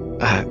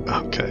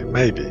 Okay,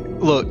 maybe.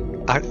 Look,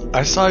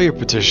 I saw your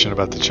petition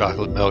about the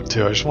chocolate milk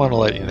too. I just want to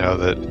let you know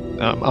that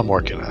I'm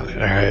working on it,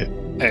 alright?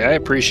 Hey, I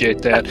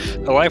appreciate that.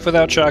 A life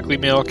without chocolate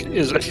milk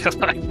is a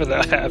life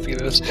without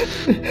happiness.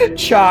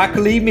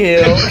 Chocolate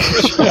milk.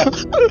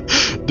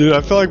 Dude,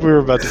 I feel like we were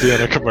about to be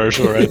on a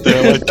commercial right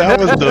there. That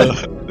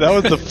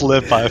was the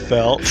flip I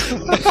felt.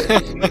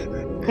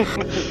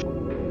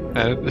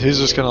 And he's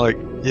just kind of like,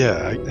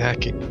 yeah, I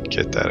can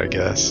get that, I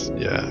guess.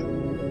 Yeah.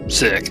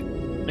 Sick.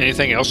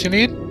 Anything else you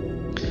need?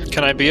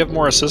 Can I be of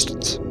more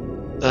assistance?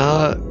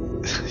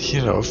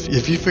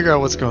 If you figure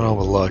out what's going on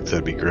with Luck,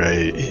 that'd be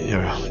great.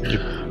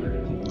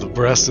 The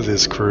rest of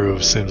this crew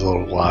seems a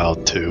little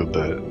wild too,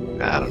 but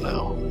I don't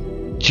know.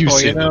 You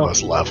seem the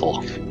most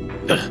level.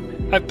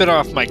 I've been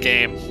off my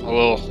game a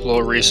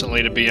little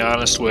recently, to be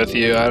honest with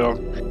you.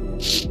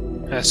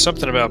 There's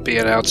something about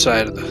being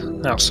outside of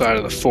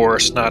the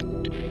force, not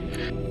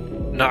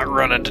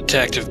running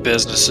detective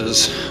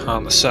businesses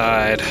on the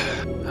side.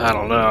 I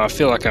don't know. I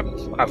feel like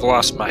I've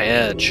lost my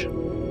edge.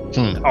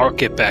 I'll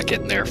get back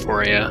in there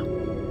for you.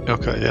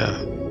 Okay,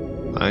 yeah.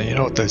 You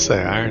know what they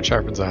say, iron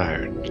sharpens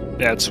iron.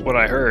 That's what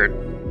I heard.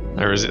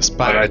 Or is it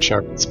spired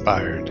sharpens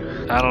spired?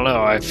 I don't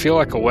know. I feel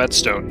like a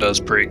whetstone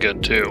does pretty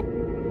good too.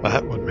 Well,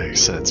 that would make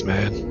sense,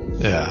 man.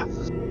 Yeah.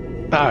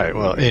 Alright,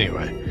 well,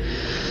 anyway.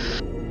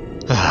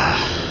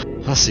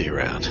 I'll see you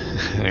around.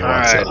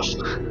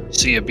 Alright.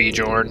 See you,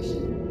 Bjorn.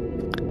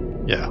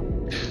 Yeah.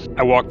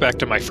 I walk back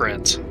to my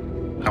friends.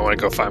 I want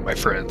to go find my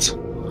friends.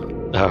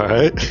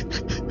 Alright.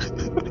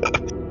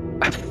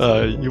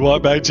 You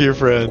walk back to your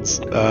friends.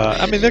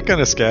 They're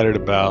kind of scattered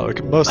about.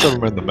 Like, most of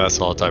them are in the mess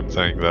hall type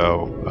thing,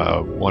 though.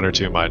 One or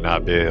two might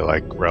not be.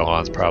 Like,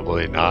 Rohan's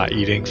probably not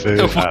eating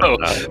food. Whoa,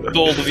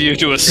 bold of you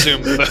to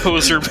assume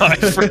those are my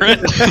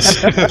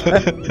friends.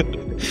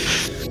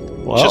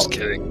 Well, just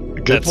kidding.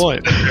 Good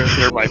point.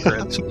 They're my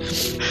friends.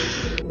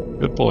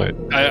 Good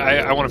point.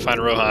 I want to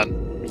find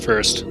Rohan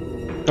first.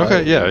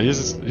 Okay, yeah. You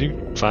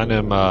can find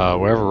him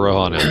wherever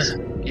Rohan is.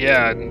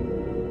 Yeah,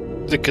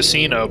 the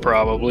casino,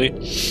 probably.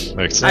 Makes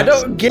sense. I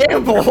don't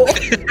gamble.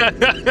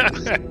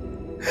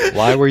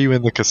 Why were you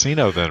in the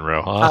casino then,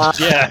 Rohan?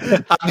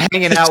 Yeah. I'm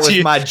hanging out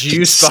with my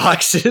juice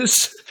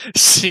boxes.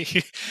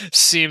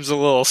 Seems a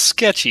little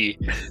sketchy.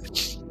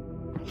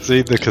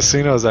 See, the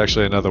casino is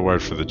actually another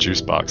word for the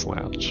juice box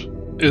lounge.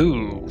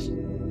 Ooh.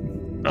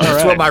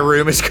 That's what my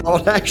room is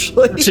called,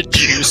 actually. The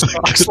juice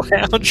box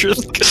lounge or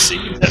the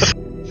casino?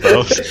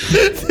 Both.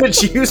 The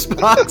juice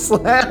box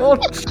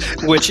lounge,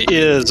 which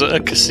is a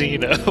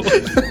casino.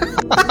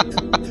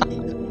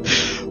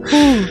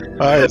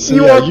 Alright, so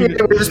you walk in,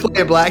 we're just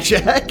playing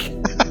blackjack.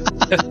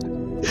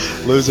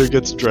 Loser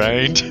gets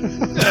drained.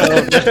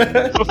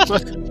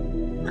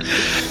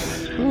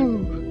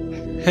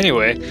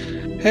 Anyway,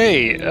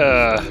 hey,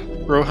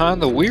 Rohan,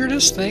 the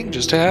weirdest thing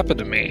just happened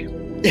to me.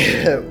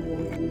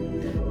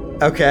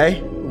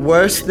 Okay,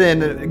 worse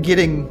than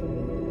getting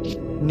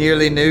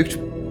nearly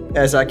nuked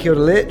as I killed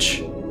a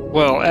lich?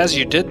 Well, as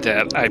you did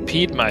that, I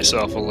peed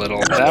myself a little.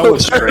 That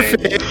was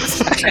strange.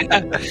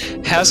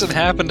 Hasn't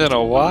happened in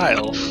a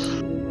while.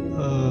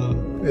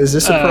 Is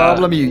this a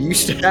problem you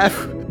used to have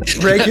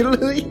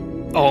regularly?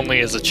 Only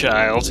as a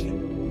child. So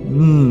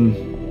anyway,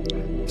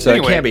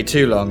 it can't be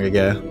too long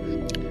ago.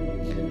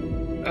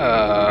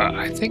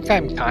 I think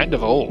I'm kind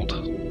of old.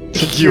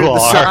 You're the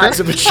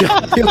size of a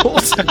child.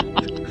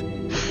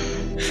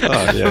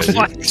 Oh, yeah, I'm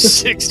like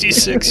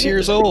 66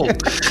 years old.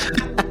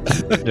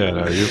 Yeah,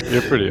 no,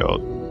 you're pretty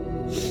old.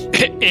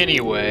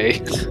 Anyway.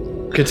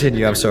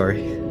 Continue, I'm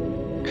sorry.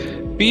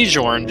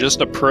 Bjorn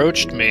just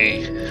approached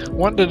me.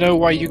 Wanted to know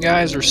why you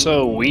guys are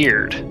so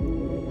weird.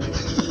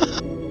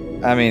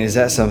 I mean, is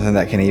that something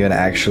that can even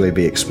actually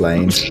be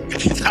explained?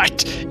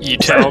 You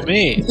tell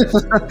me.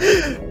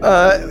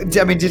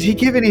 Did he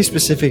give any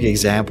specific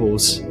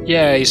examples?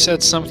 Yeah, he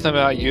said something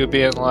about you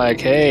being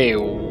like, hey,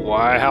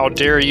 how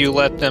dare you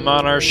let them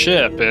on our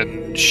ship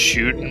and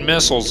shooting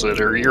missiles at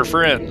your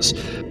friends.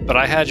 But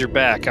I had your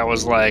back. I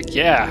was like,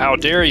 yeah, how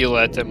dare you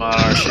let them on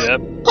our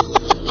ship?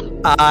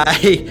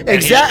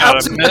 I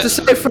was about to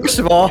say, first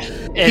of all,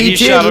 he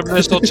shot a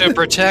missile to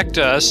protect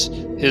us,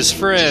 his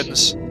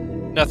friends.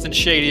 Nothing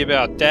shady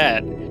about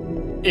that,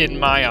 in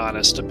my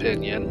honest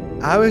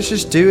opinion. I was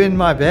just doing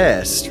my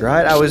best,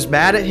 right? I was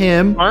mad at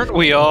him. Aren't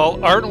we all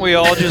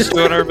just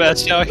doing our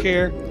best out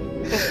here?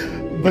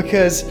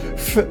 Because,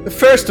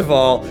 first of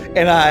all,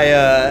 and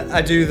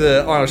I do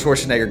the Arnold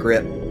Schwarzenegger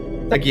grip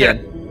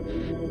again.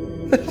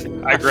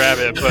 I grab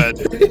it,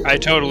 but I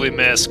totally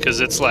miss because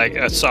it's like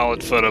a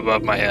solid foot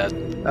above my head.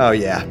 Oh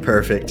yeah,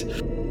 perfect.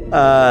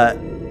 I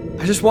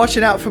was just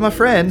watching out for my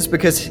friends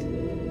because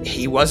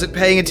he wasn't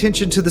paying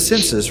attention to the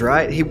sensors,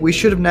 right? We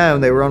should have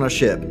known they were on a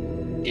ship.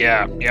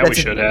 Yeah, we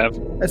should have.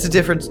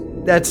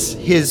 That's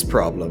his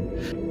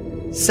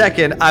problem.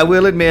 Second, I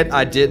will admit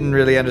I didn't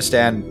really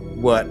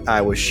understand what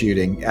I was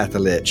shooting at the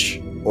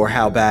Lich or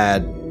how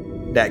bad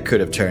that could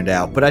have turned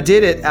out. But I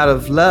did it out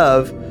of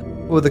love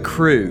for the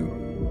crew.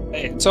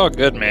 Hey, it's all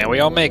good, man.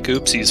 We all make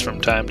oopsies from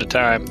time to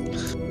time.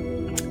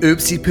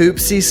 Oopsie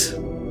poopsies?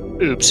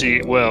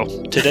 Oopsie. Well,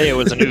 today it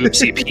was an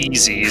oopsie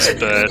peasies,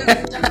 but...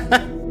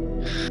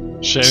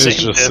 Shani's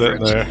just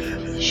sitting there.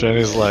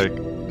 Shani's like,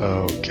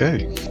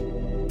 okay.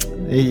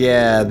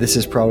 Yeah, this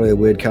is probably a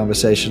weird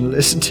conversation to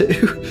listen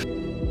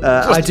to.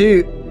 I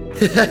do...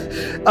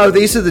 Oh,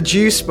 these are the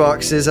juice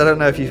boxes. I don't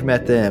know if you've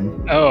met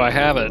them. Oh, I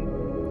haven't.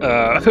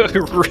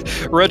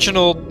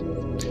 Reginald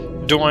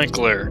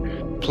Doinkler.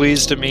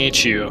 Pleased to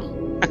meet you.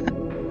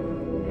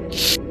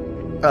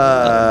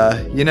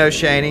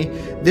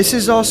 Shaney, this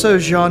is also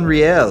Jean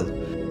Riel.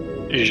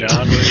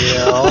 Jean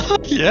Riel.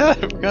 Yeah, I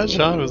forgot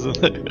Jean was in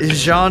there.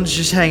 Jean's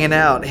just hanging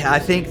out. I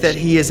think that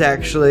he is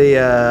actually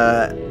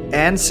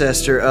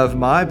ancestor of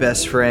my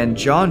best friend,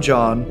 John,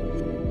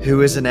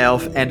 who is an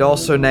elf and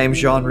also named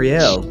Jean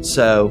Riel.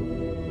 So,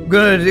 I'm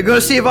gonna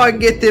see if I can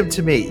get them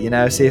to meet,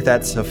 see if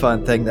that's a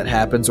fun thing that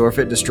happens or if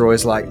it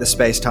destroys, like, the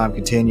space-time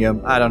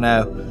continuum. I don't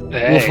know.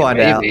 Hey, we'll find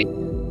out.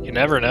 You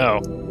never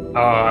know. Oh,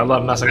 I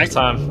love messing with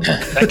time.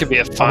 That could be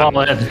a fun,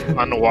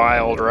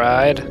 wild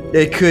ride.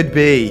 It could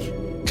be.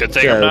 Good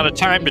thing I'm not a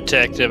time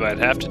detective. I'd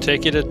have to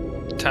take you to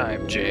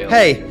time jail.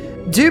 Hey,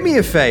 do me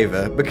a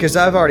favor, because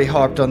I've already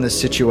harped on this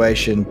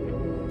situation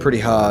pretty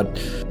hard.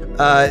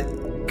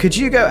 Could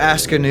you go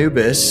ask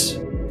Anubis,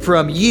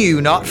 from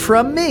you, not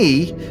from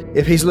me,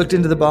 if he's looked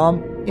into the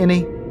bomb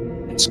any?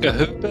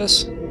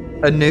 Skahubis?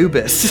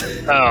 Anubis.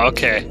 Oh,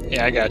 okay.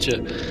 Yeah, I got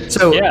you.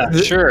 So yeah,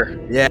 sure.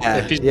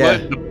 Yeah,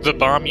 What, the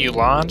bomb you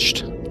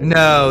launched?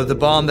 No, the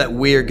bomb that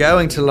we're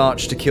going to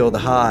launch to kill the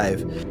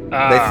hive.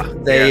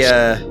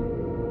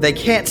 They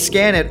can't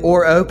scan it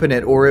or open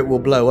it, or it will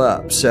blow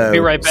up. So be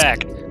right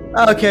back.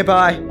 Okay,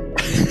 bye.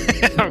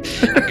 I'm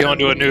going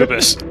to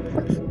Anubis.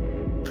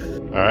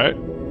 All right.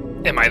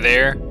 Am I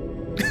there?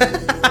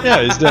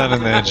 Yeah, he's down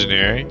in the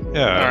engineering.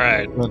 Yeah. All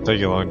right. It won't take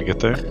you long to get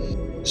there.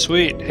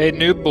 Sweet. Hey,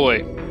 noob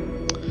boy.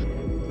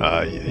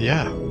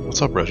 Yeah.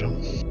 What's up,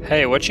 Reginald?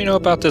 Hey, what you know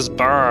about this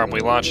bomb we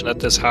launching at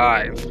this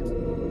hive?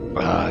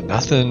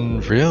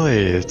 Nothing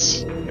really.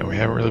 We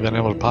haven't really been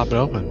able to pop it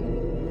open.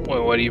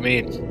 What do you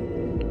mean?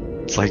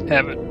 It's like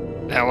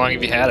how long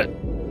have you had it?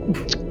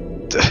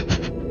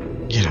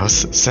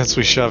 Since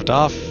we shoved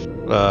off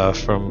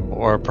from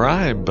Aura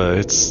Prime, but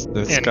it's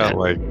got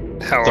like.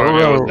 How long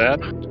ago was that?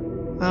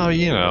 Oh,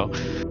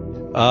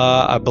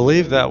 I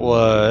believe that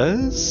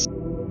was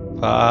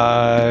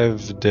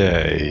 5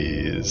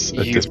 days.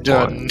 You've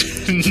done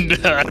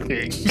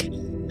nothing.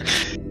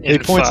 In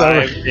points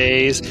 5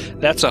 days,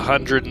 that's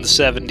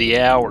 170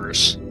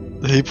 hours.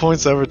 He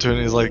points over to it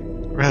and he's like,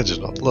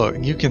 Reginald, look,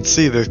 you can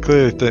see the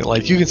clear thing.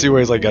 Like, you can see where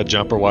he's like got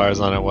jumper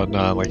wires on it and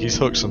whatnot. Like, he's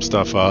hooked some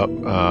stuff up.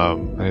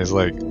 And he's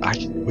like,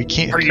 we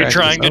can't. Are you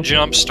trying to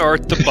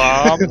jumpstart the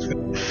bomb?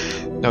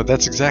 No,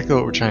 that's exactly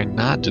what we're trying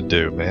not to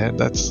do, man.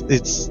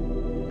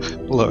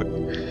 Look,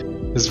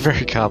 it's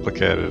very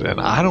complicated,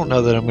 and I don't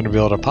know that I'm going to be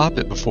able to pop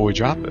it before we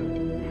drop it.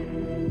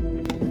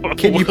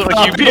 Can you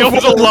be able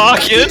to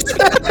lock it?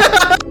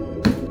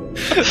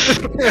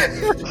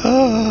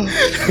 Oh,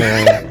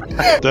 man.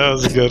 That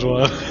was a good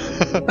one.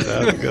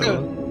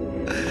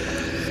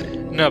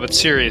 No, but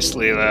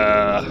seriously,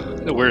 what's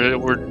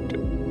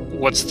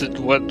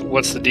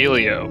the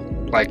dealio?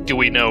 Like, do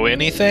we know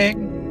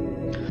anything?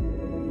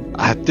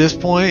 At this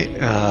point,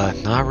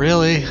 not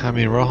really. I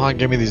mean, Rohan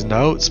gave me these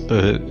notes,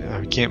 but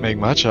I can't make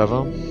much of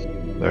them.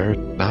 They're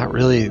not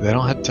really, they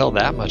don't have to tell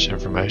that much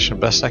information.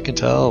 Best I can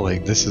tell,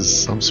 like, this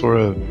is some sort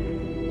of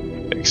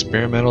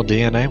experimental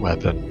DNA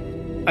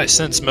weapon. I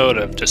sense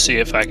motive to see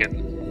if I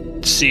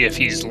can see if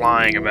he's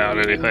lying about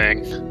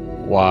anything.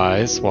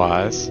 Wise.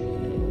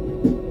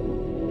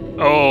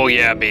 Oh,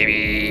 yeah,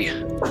 baby.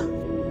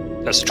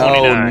 That's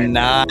 29. Oh,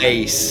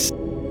 nice.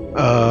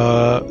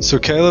 So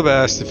Caleb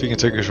asked if he can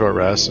take a short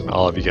rest, and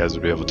all of you guys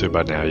would be able to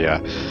by now, yeah.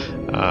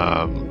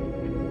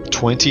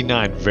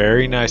 29,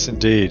 very nice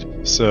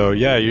indeed. So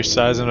yeah, you're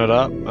sizing it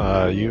up.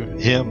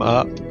 Him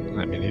up.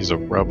 I mean, he's a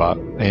robot,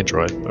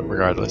 android, but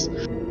regardless.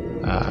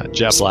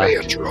 Jet black.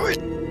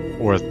 Android.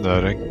 Worth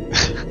noting.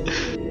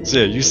 So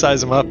yeah, you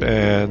size him up,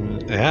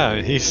 and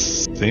yeah, he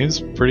seems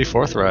pretty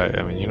forthright.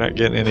 I mean, you're not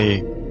getting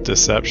any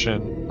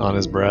deception on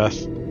his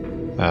breath.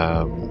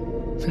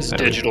 His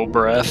digital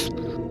breath.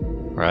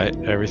 Right,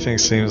 everything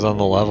seems on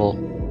the level,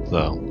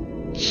 so.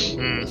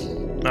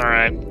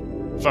 Alright,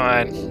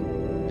 fine.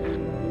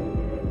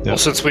 Yep. Well,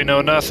 since we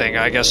know nothing,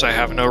 I guess I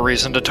have no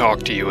reason to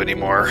talk to you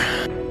anymore.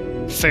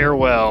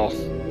 Farewell,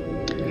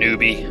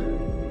 newbie.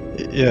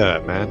 Yeah,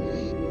 man.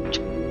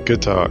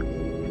 Good talk.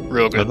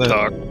 Real good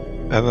talk.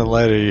 And then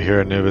later you hear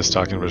Anubis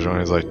talking to Bajon.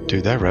 He's like,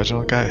 dude, that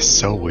Reginald guy is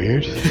so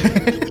weird.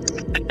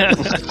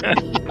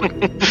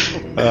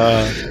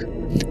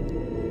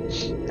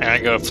 And I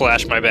go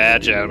flash my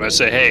badge at him. I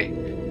say, hey,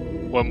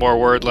 one more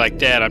word like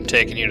that, I'm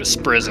taking you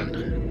to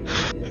prison. Do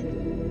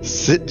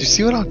you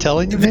see what I'm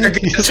telling you, man?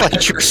 He's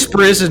like your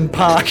prison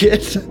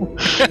pocket.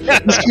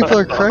 These people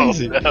are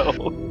crazy. Oh,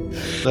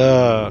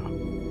 no.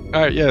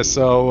 Alright, yeah,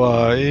 so,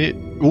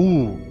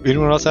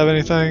 anyone else have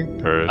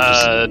anything? Or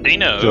just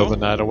Dino. fill the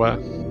night away?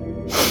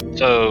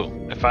 So,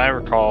 if I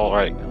recall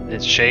right,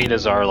 Shade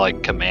is our,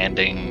 like,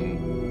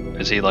 commanding...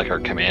 Is he, like, our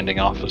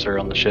commanding officer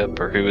on the ship?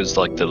 Or who is,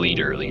 like, the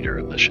leader of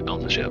the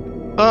on the ship?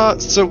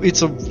 So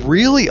it's a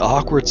really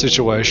awkward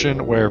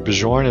situation where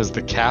Bjorn is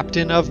the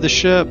captain of the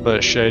ship,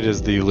 but Shade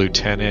is the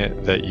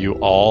lieutenant that you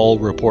all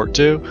report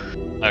to.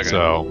 Okay.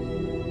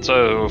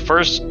 So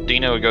first,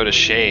 Dino would go to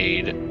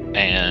Shade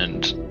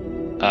and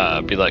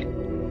be like,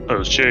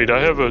 "Oh, Shade,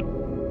 I have a.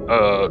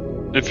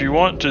 If you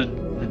want to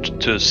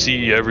to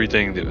see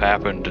everything that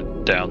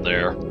happened down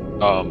there,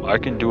 I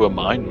can do a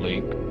mind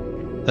link.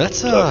 That's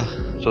So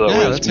that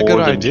way it's that's a more good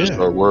than idea. just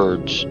our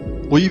words.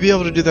 Will you be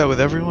able to do that with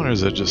everyone, or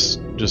is it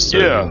just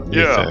Yeah, a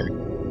yeah.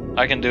 thing?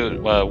 I can do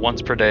it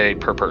once per day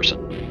per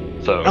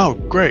person. So Oh,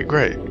 great.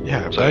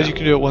 Yeah, I'm So, glad yeah. you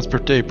can do it once per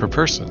day per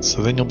person.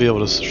 So then you'll be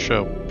able to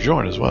show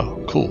Bjorn as well.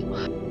 Cool.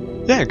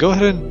 Yeah, go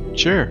ahead and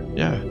share.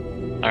 Yeah.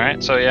 all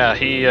right. So yeah,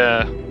 he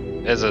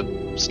as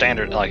a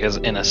standard, like as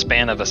in a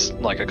span of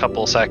a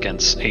couple of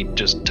seconds, he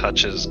just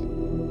touches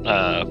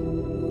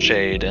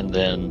Shade, and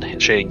then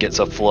Shade gets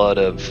a flood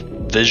of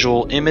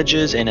visual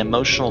images and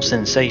emotional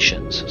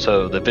sensations.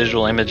 So the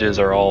visual images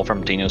are all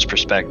from Dino's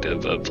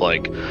perspective of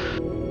like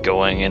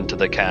going into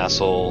the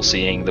castle,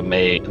 seeing the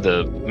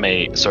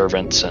maid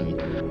servants,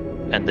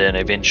 and then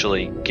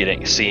eventually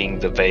seeing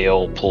the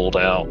veil pulled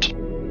out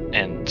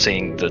and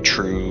seeing the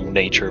true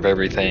nature of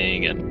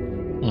everything.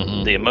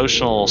 And the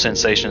emotional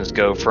sensations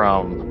go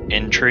from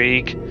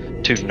intrigue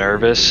to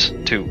nervous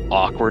to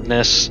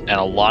awkwardness, and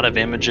a lot of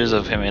images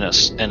of him in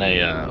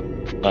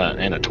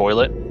a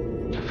toilet.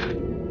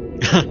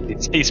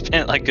 He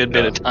spent like a good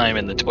bit of time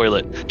in the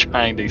toilet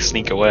trying to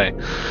sneak away.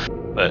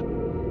 But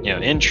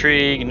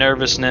intrigue,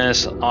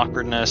 nervousness,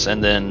 awkwardness,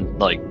 and then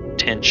like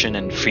tension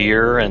and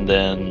fear, and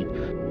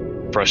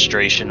then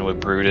frustration with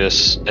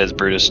Brutus as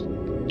Brutus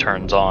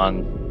turns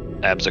on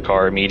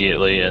Abzakar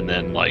immediately, and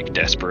then like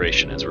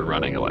desperation as we're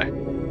running away.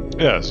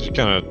 Yeah, so you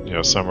kind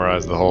of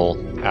summarize the whole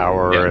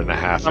hour and a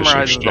half.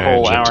 Summarizes the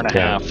whole hour and a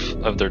half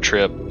of their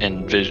trip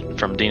in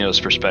from Dino's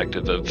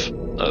perspective of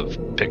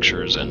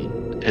pictures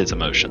and his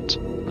emotions,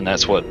 and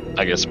that's what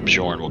I guess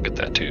Bjorn will get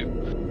that too.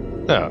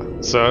 Yeah,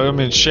 so I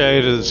mean,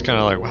 Shade is kind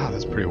of like, wow,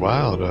 that's pretty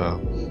wild.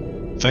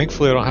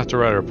 Thankfully, I don't have to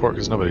write a report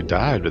because nobody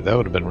died, but that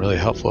would have been really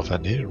helpful if I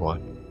needed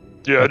one.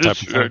 Yeah, That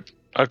type of thing.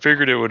 I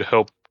figured it would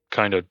help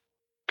kind of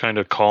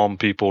calm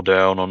people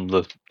down on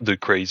the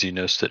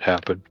craziness that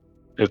happened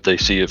if they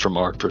see it from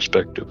our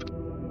perspective.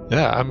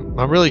 Yeah,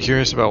 I'm really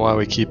curious about why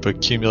we keep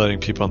accumulating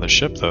people on the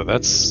ship, though.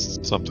 That's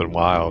something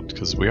wild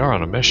because we are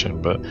on a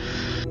mission, but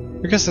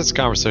I guess that's a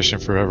conversation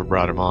for whoever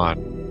brought him on.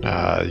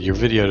 Your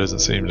video doesn't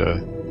seem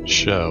to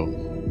show.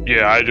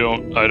 Yeah, I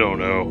don't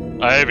know.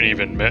 I haven't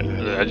even met.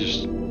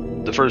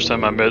 The first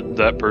time I met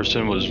that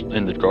person was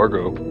in the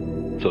cargo,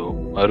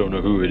 so I don't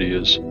know who it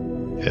is.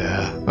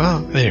 Yeah.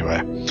 Well,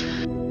 anyway.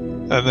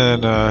 And then,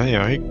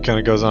 he kind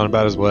of goes on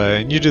about his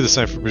way, and you do the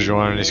same for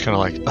Bjorn, and he's kind of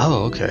like,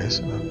 oh, okay,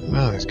 so,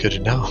 well, that's good to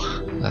know.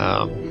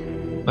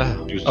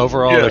 Wow.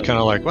 Overall, they're kind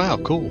of like, wow,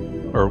 cool.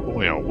 Or,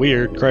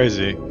 weird,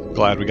 crazy,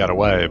 glad we got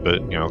away,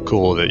 but,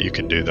 cool that you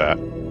can do that.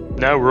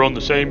 Now we're on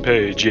the same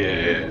page, yeah.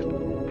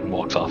 And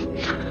walks off.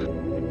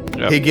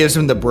 Yep. He gives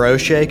him the bro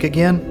shake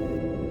again.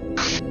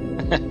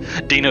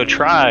 Dino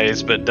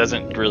tries, but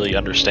doesn't really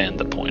understand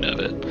the point of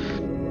it.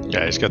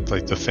 Yeah, he's got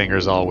like the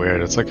fingers all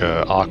weird. It's like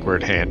a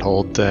awkward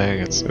handhold thing.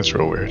 It's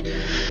real weird.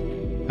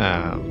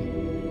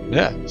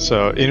 Yeah.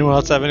 So anyone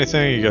else have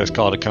anything? You guys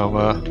call it a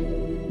coma?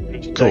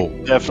 Cool.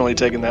 Definitely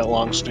taking that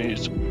long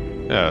snooze.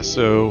 Yeah.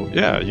 So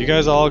yeah, you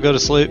guys all go to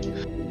sleep.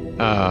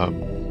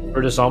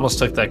 Brutus almost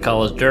took that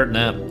college dirt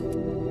nap.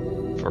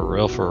 For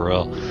real.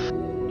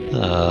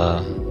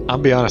 I'll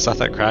be honest. I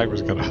thought Crag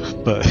was gonna,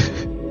 but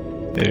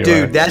anyway.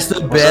 Dude, that's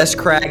the best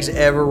Crag's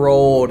ever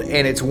rolled,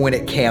 and it's when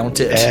it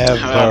counted.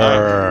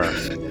 Ever.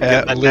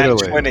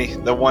 Literally. 20,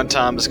 the one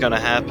time it's going to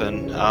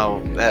happen. I'll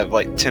have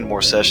like 10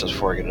 more sessions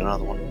before I get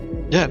another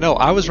one. Yeah, no,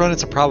 I was running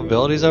some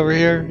probabilities over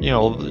here,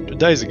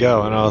 days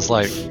ago, and I was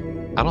like,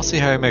 I don't see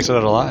how he makes it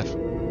out alive.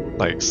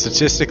 Like,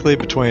 statistically,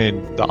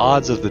 between the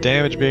odds of the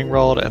damage being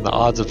rolled and the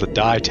odds of the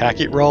die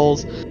tacky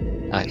rolls,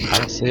 I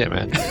don't see it,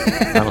 man.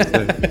 I don't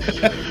see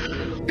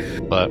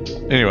it. But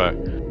anyway,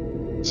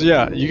 so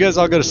yeah, you guys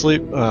all go to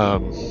sleep.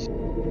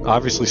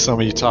 Obviously, some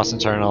of you toss and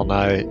turn all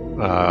night.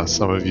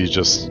 Some of you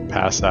just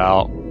pass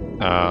out.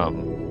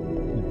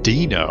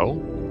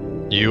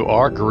 Dino, you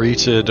are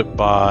greeted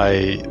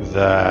by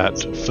that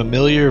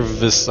familiar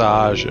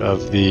visage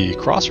of the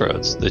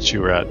crossroads that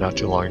you were at not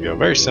too long ago.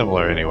 Very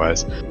similar,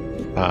 anyways.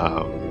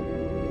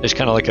 It's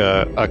kind of like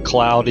a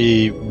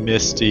cloudy,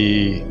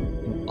 misty,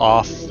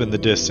 off in the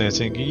distance,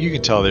 and you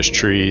can tell there's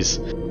trees.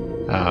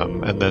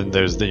 And then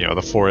there's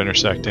the four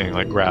intersecting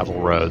like gravel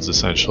roads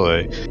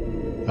essentially,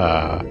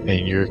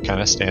 and you're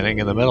kind of standing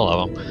in the middle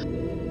of them.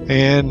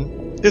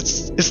 And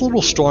it's a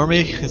little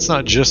stormy. It's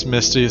not just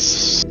misty.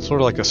 It's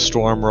sort of like a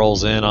storm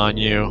rolls in on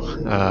you.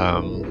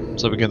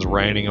 So it begins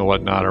raining and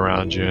whatnot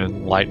around you,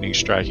 and lightning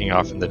striking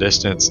off in the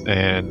distance.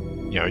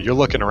 And you're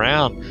looking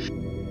around,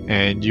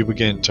 and you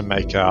begin to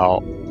make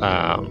out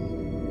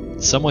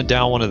someone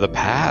down one of the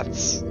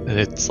paths, and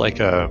it's like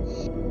kind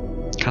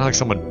of like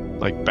someone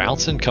like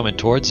bouncing coming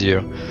towards you,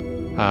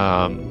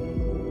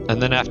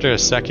 and then after a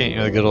second you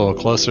get a little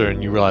closer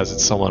and you realize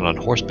it's someone on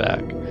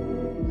horseback,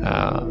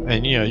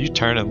 and you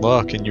turn and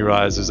look and you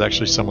realize there's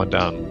actually someone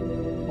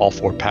down all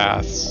four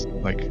paths,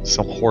 like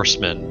some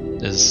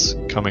horseman is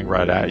coming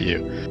right at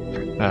you,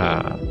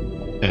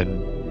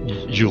 and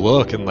you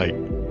look and like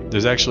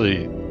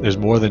there's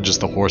more than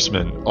just the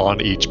horseman on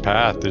each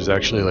path. There's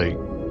actually like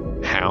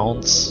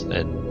hounds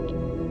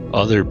and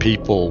other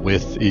people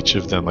with each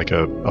of them, like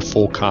a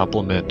full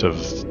complement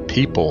of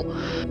people,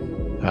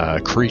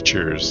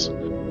 creatures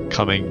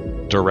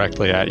coming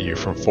directly at you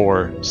from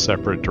 4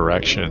 separate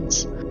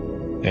directions.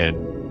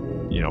 And,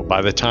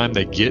 by the time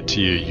they get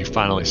to you, you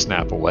finally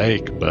snap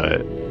awake,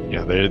 but,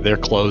 they're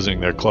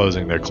closing,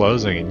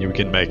 and you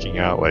begin making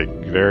out, like,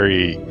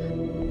 very,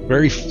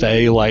 very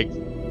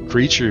Fey-like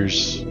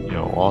creatures,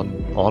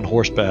 on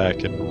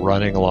horseback and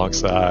running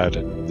alongside,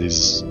 and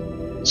these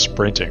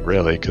sprinting,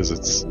 really, because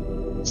it's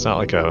not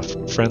like a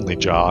friendly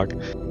jog.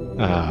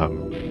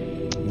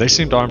 They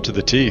seemed armed to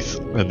the teeth,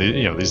 and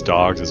these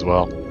dogs as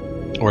well,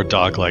 or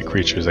dog-like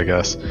creatures, I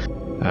guess.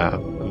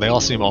 And they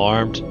all seem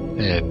armed,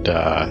 and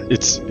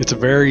it's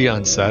very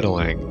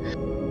unsettling.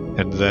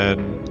 And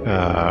then,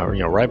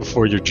 right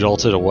before you're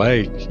jolted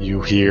awake,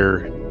 you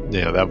hear,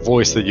 that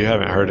voice that you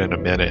haven't heard in a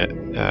minute.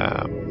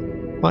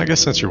 Well, I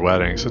guess since your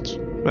wedding, so it's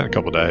been a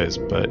couple days.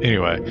 But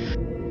anyway,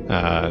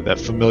 that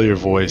familiar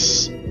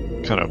voice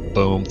kind of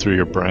boom through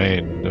your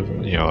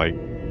brain,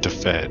 like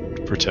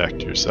defend,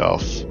 protect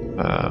yourself,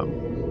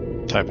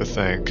 type of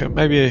thing.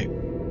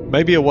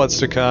 Maybe a what's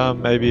to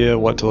come, maybe a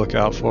what to look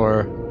out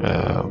for.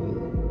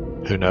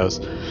 Who knows?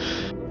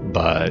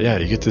 But yeah,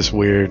 you get this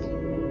weird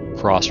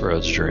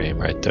crossroads dream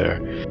right there.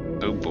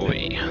 Oh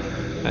boy.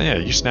 And yeah,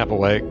 you snap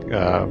awake.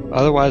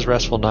 Otherwise,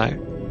 restful night.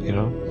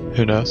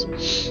 Who knows?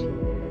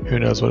 Who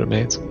knows what it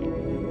means?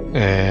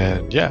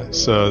 And yeah,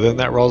 so then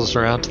that rolls us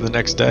around to the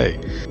next day.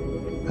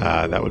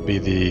 That would be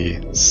the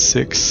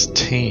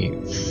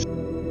 16th,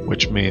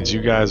 which means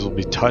you guys will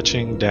be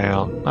touching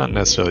down, not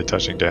necessarily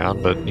touching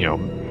down, but,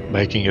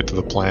 making it to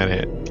the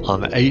planet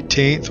on the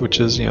 18th, which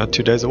is,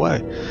 2 days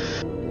away.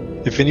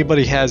 If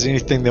anybody has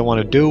anything they want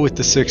to do with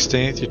the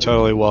 16th, you're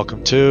totally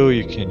welcome to.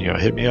 You can,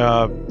 hit me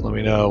up, let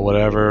me know,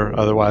 whatever.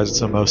 Otherwise,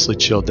 it's a mostly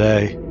chill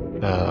day.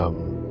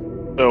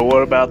 So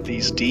what about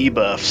these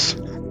debuffs?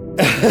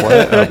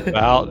 What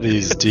about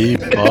these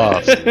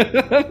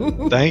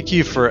debuffs? Thank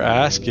you for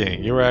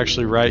asking. You were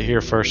actually right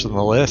here first on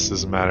the list,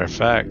 as a matter of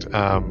fact.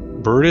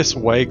 Brutus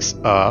wakes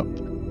up,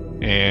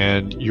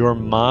 and your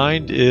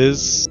mind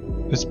is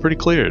pretty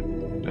cleared.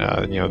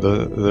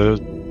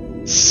 The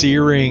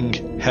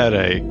searing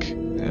headache,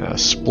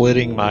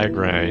 splitting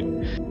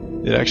migraine,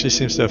 it actually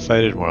seems to have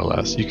faded more or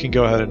less. You can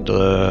go ahead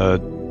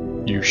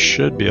and you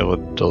should be able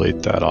to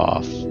delete that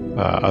off.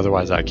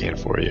 Otherwise, I can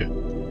for you.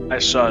 I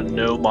saw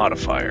no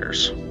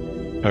modifiers.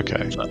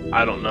 Okay. So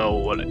I don't know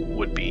what it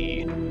would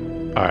be.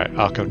 All right,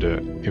 I'll come do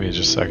it. Give me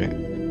just a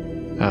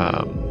second.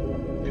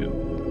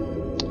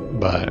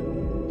 But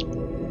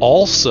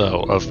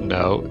also of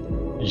note,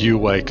 you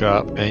wake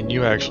up and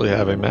you actually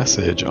have a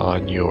message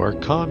on your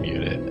comm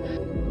unit.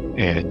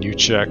 And you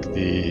check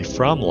the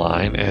from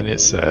line and it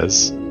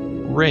says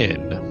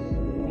Rin.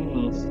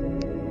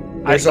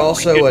 There's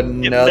also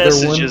another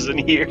messages one.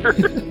 In here.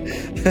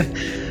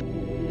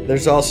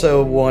 There's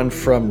also one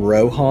from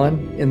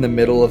Rohan in the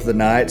middle of the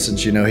night,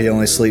 since he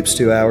only sleeps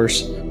 2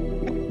 hours.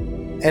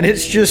 And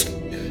it's just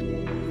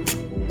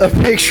a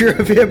picture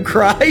of him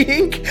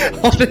crying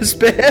on his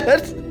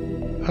bed.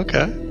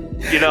 Okay.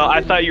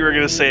 I thought you were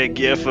going to say a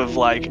gif of,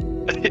 like,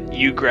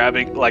 you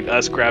grabbing, like,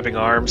 us grabbing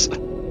arms.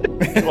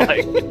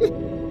 Like,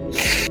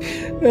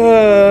 oh,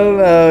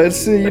 no.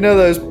 It's,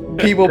 those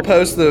people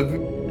post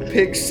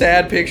the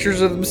sad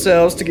pictures of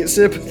themselves to get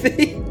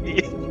sympathy.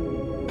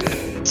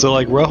 So,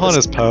 like, Rohan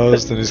is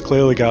posed, and he's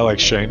clearly got, like,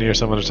 Shani or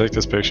someone to take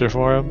this picture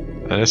for him.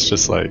 And it's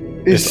just, like,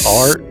 it's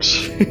art,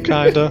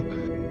 kinda.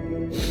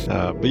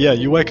 But yeah,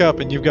 you wake up,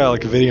 and you've got,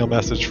 like, a video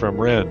message from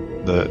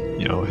Rin that,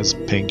 has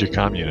pinged your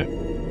comm unit.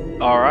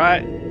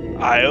 Alright,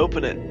 I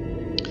open it.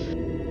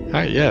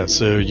 Alright, yeah,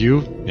 so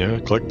you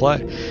click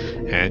play.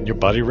 And your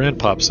buddy Rin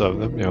pops up,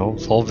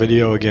 full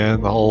video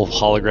again, the whole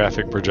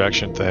holographic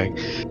projection thing.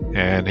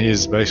 And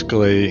he's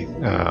basically,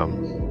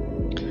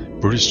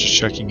 Brutus just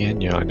checking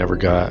in, I never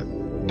got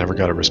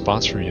a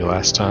response from you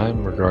last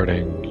time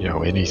regarding,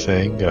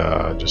 anything.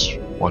 Just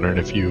wondering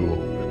if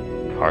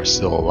you are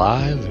still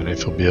alive and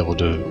if you'll be able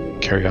to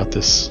carry out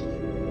this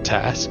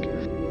task.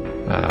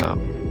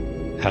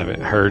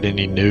 Haven't heard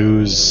any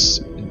news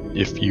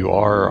if you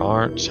are or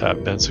aren't,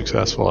 have been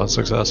successful,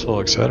 unsuccessful,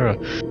 etc.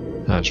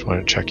 I just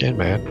wanted to check in,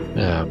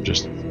 man.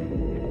 Just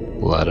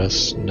let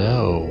us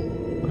know.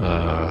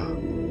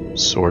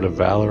 Sword of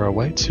Valor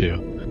awaits you.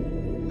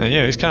 And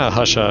he's kind of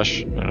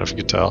hush-hush. I don't know if you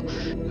could tell.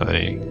 And then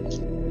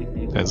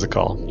he ends the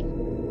call.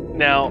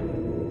 Now,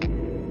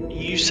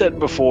 you said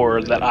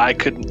before that I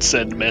couldn't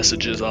send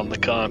messages on the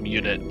comm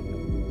unit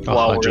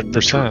while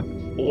 100%.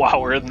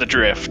 We're in the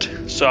drift.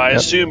 So I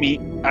assume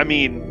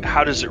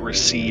how does it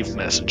receive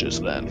messages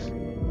then?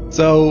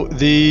 So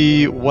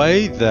the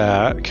way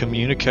that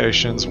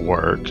communications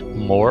work,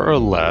 more or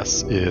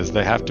less, is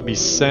they have to be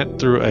sent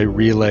through a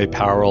relay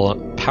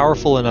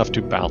powerful enough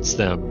to bounce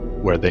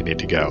them where they need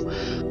to go.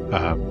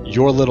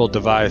 Your little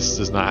device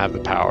does not have the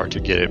power to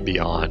get it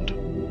beyond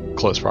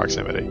close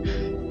proximity.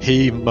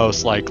 He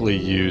most likely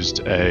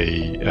used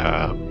a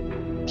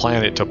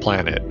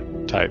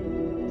planet-to-planet type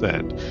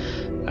thing.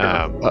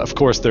 Of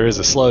course, there is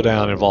a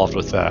slowdown involved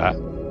with that,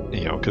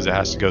 because it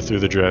has to go through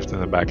the drift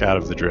and then back out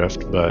of the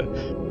drift. But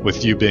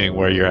with you being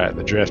where you're at in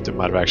the drift, it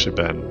might have actually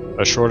been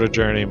a shorter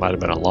journey, might have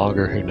been a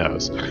longer, who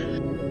knows.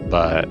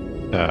 But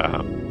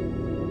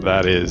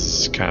that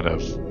is kind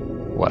of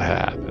what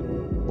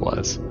happened.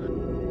 Was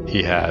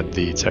he had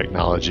the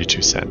technology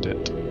to send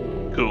it.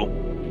 Cool.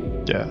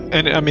 Yeah,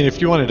 and I mean, if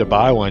you wanted to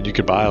buy one, you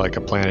could buy like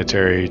a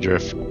planetary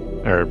drift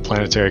or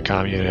planetary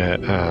comm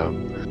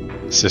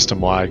unit,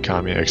 system-wide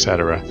comm unit,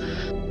 etc.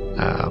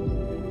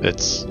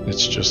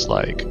 It's just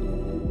like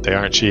they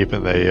aren't cheap,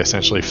 and they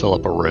essentially fill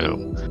up a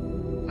room.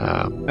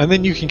 And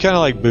then you can kind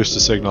of like boost a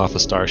signal off a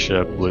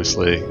starship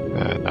loosely,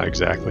 not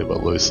exactly,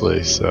 but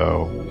loosely.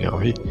 So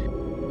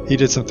he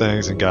did some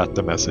things and got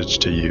the message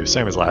to you,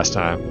 same as last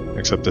time,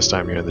 except this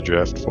time you're in the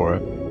drift for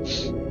it.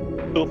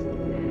 Cool.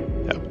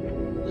 Yep.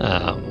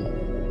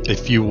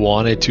 If you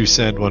wanted to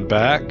send one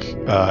back,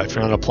 if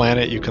you're on a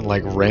planet, you can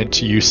like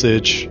rent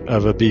usage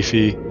of a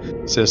beefy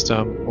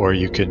system, or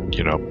you can,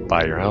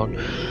 buy your own.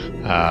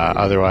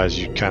 Otherwise,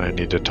 you kind of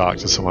need to talk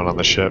to someone on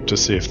the ship to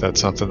see if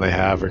that's something they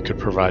have or could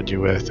provide you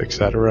with,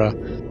 etc.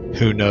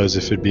 Who knows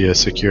if it'd be a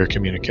secure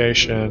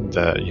communication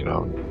that,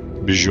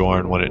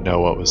 Bjorn wouldn't know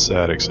what was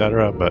said,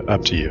 etc. But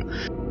up to you.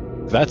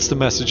 That's the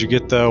message you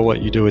get, though. What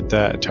you do with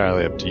that,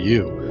 entirely up to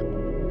you.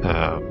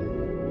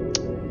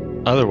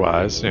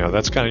 Otherwise,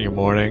 that's kind of your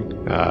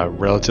morning.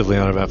 Relatively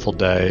uneventful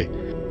day.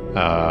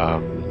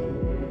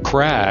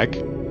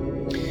 Crag.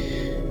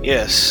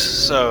 Yes,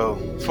 so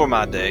for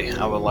my day,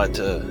 I would like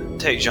to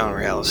take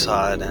Jean-Riel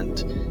aside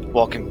and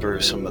walk him through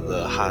some of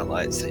the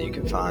highlights that you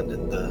can find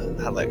in the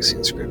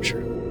Hylexian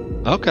scripture.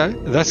 Okay,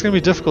 that's going to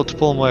be difficult to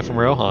pull him away from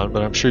Rohan,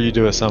 but I'm sure you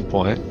do at some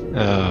point.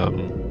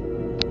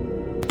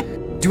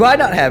 Do I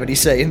not have any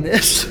say in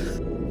this?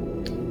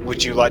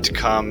 Would you like to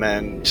come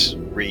and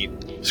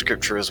read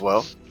scripture as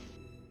well?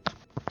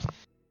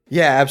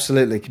 Yeah,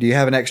 absolutely. Do you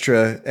have an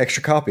extra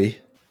copy?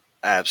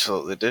 I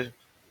absolutely do.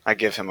 I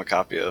give him a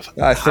copy of...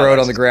 I throw it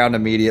on the ground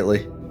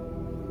immediately.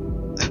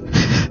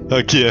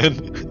 Again?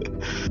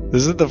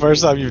 This isn't the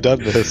first time you've done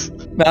this.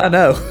 I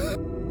know.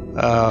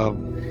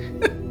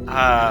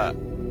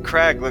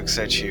 Crag looks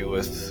at you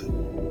with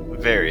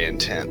very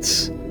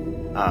intense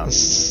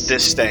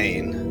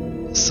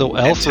disdain. So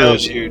and Alfred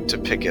tells you to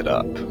pick it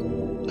up.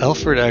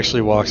 Alfred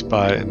actually walks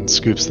by and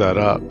scoops that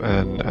up,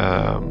 and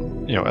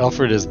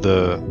Alfred is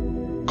the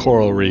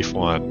coral reef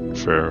one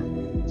for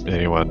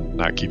anyone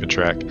not keeping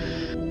track.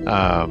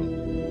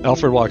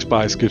 Alfred walks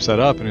by, scoops that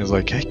up, and he's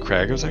like, "Hey,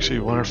 Crag, I was actually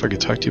wondering if I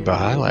could talk to you about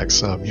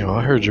Hylax.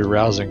 I heard your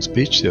rousing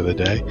speech the other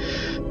day.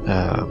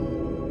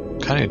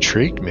 Kind of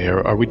intrigued me.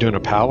 Are we doing a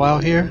powwow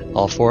here,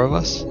 all four of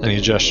us?" And he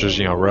gestures,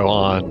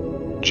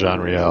 Rohan,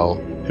 Jean-Riel,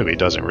 who he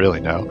doesn't really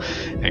know,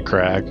 and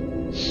Crag.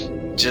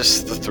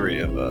 Just the three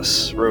of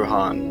us.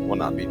 Rohan will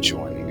not be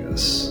joining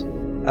us.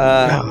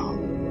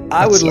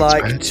 I would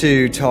like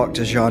to talk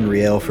to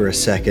Jean-Riel for a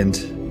second.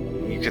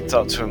 You can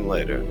talk to him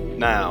later.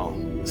 Now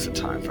is the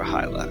time for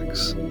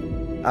Hylax.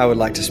 I would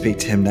like to speak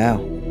to him now.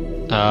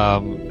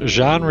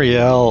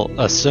 Jean-Riel,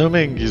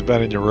 assuming he's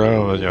been in your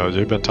room,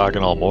 you've been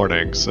talking all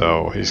morning,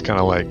 so he's kind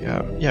of like,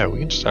 yeah, we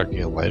can just talk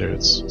again later.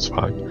 It's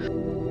fine.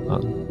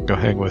 Go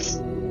hang with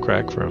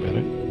Crag for a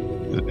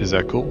minute. Is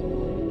that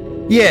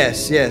cool?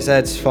 Yes,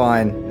 that's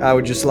fine. I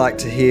would just like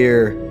to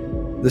hear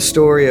the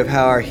story of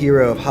how our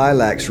hero of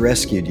Hylax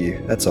rescued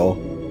you. That's all.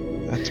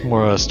 That's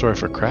more a story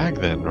for Crag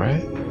then,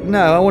 right?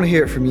 No, I want to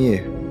hear it from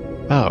you.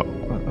 Oh,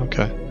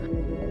 okay.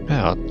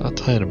 Yeah, I'll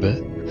tell you in a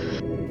bit.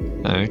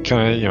 And he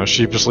kind of,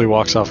 sheepishly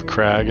walks off of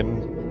Crag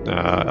and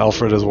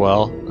Alfred as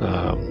well.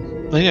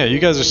 And yeah, you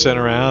guys are sitting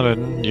around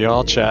and you're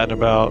all chatting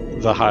about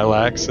the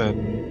Hylax,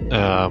 and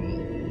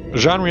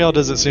Jean-Riel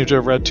doesn't seem to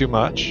have read too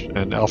much,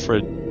 and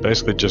Alfred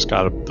basically just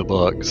got the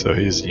book, so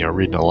he's,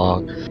 reading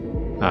along.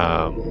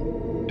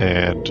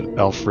 And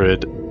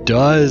Alfred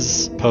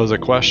does pose a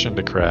question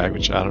to Crag,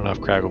 which I don't know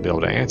if Crag will be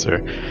able to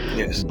answer.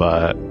 Yes.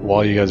 But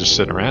while you guys are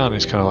sitting around,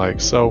 he's kind of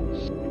like, so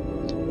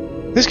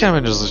this kind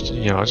of just,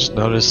 I just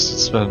noticed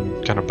it's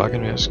been kind of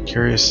bugging me. I was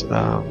curious,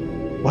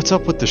 what's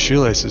up with the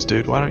shoelaces,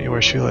 dude? Why don't you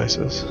wear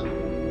shoelaces?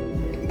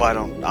 Why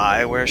don't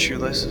I wear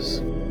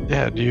shoelaces?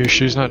 Yeah, do your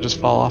shoes not just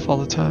fall off all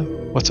the time?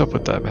 What's up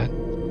with that, man?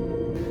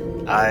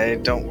 I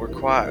don't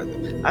require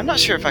them. I'm not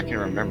sure if I can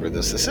remember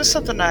this. Is this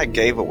something I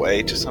gave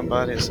away to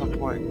somebody at some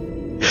point?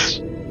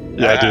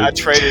 Yeah, I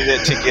traded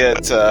it to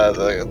get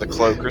the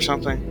cloak or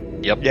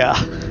something. Yep. Yeah.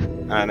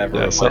 I never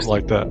replaced something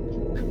like that.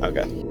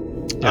 Okay.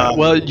 Yeah,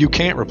 well, you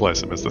can't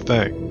replace them is the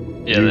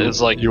thing. Yeah, it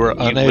was like you were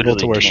unable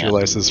to wear can't.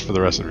 shoelaces for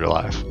the rest of your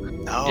life.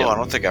 Oh, Yep. I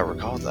don't think I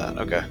recalled that.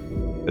 Okay.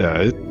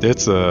 Yeah,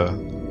 it's a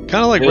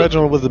kind of like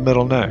Reginald with the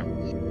middle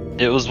name.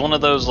 It was one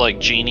of those like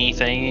genie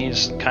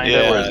thingies, kind of.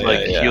 Yeah, Where it's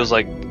like yeah. he was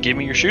like, "Give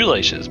me your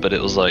shoelaces," but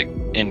it was like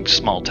in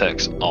small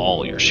text,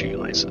 "All your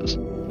shoelaces."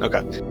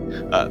 Okay.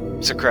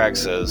 So Crag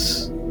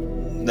says,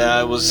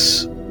 I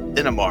was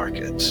in a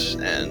market,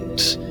 and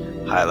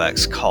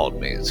Hylax called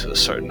me to a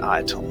certain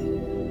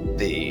item.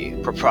 The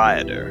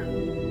proprietor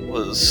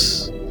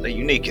was a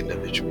unique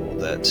individual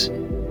that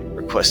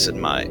requested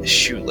my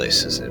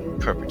shoelaces in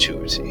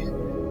perpetuity,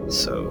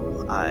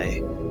 so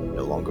I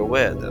no longer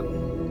wear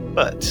them.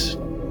 But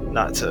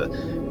not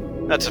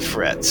to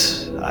fret,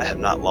 I have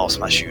not lost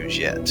my shoes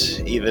yet,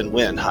 even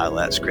when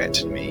Hylat's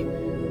granted me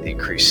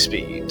increased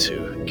speed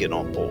to get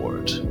on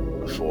board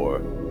before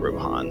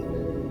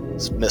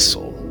Rohan's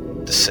missile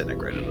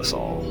disintegrated us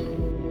all.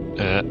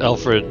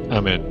 Alfred,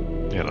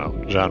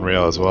 John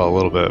Riel as well a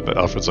little bit, but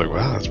Alfred's like,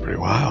 wow, that's pretty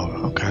wild.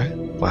 Okay.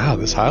 Wow,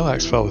 this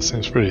Hylax fella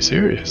seems pretty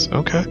serious.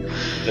 Okay.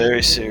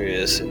 Very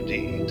serious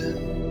indeed.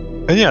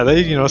 And yeah,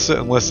 they, sit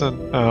and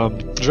listen.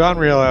 John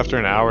Riel, after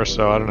an hour or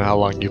so, I don't know how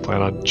long you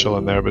plan on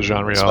chilling there, but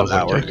John Riel is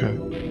like,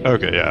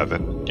 okay, yeah,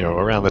 then,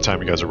 around the time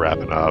you guys are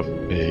wrapping up,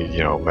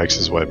 he, makes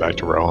his way back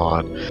to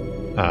Rohan.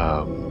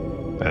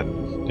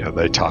 And,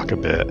 they talk a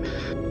bit.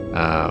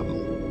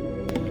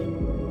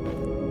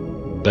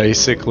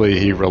 Basically,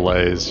 he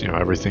relays,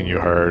 everything you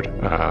heard.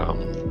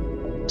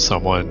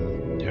 Someone,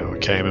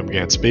 came and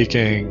began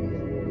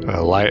speaking.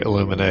 A light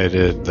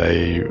illuminated.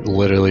 They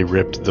literally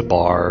ripped the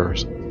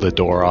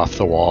door off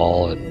the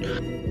wall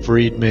and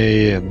freed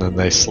me, and then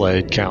they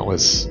slayed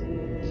countless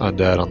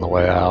undead on the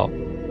way out.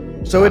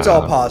 So it's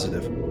all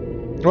positive.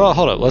 Well,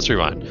 hold up. Let's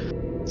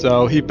rewind.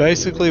 So he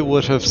basically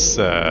would have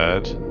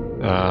said,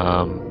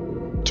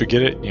 to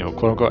get it,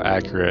 quote unquote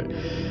accurate.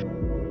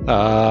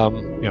 I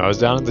was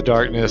down in the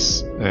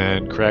darkness,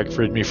 and Craig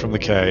freed me from the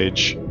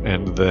cage,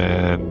 and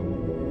then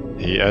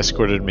he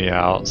escorted me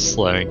out,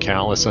 slaying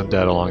countless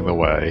undead along the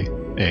way,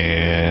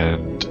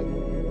 and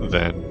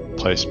then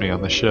placed me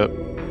on the ship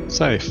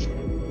safe.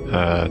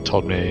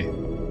 Told me,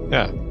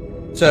 yeah.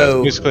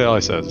 So that's basically all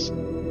he says.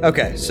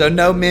 Okay, so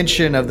no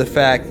mention of the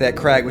fact that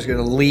Craig was going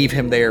to leave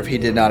him there if he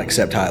did not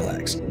accept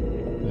Hylax.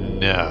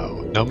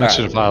 No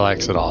mention of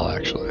Hylax at all,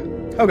 actually.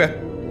 Okay.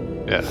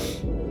 Yeah.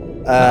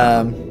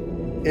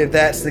 If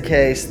that's the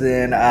case,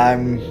 then I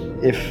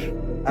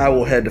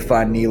will head to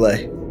find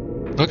Nile.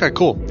 Okay,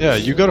 cool. Yeah,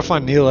 you go to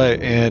find Nile,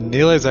 and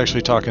Nile's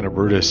actually talking to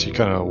Brutus. You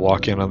kind of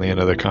walk in on the end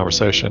of their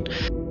conversation.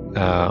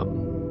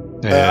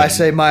 I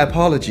say my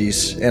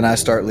apologies, and I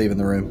start leaving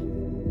the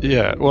room.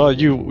 Yeah, well,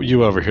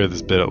 you overhear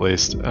this bit at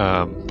least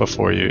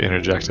before you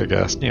interject, I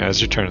guess. As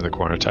you turn in the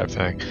corner type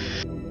thing.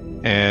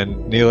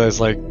 And Nile's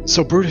like,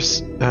 so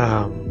Brutus,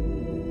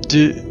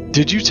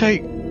 did you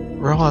take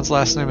Rohan's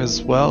last name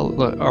as well?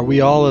 Are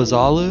we all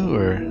Ozalu,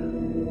 or?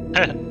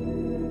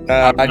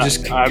 I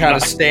just kind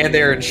of stand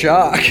there in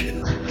shock.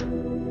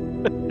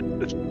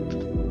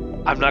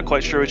 I'm not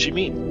quite sure what you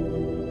mean.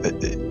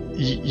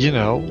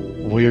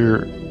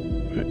 We're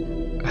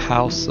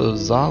House of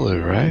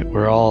Zalu, right?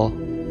 We're all,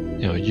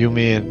 you,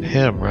 me, and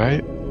him,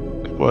 right?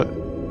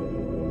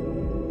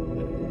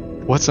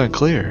 What's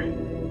unclear?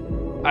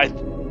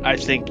 I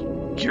think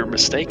you're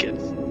mistaken.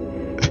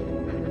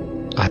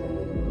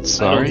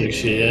 Sorry? I don't think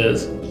she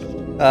is.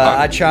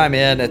 I chime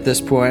in at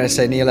this point. I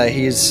say, Nile,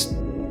 he's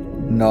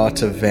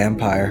not a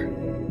vampire.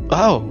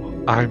 Oh,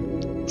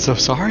 I'm so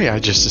sorry. I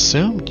just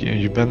assumed.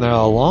 You've been there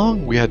all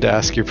along. We had to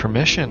ask your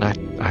permission. I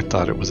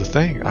thought it was a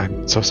thing.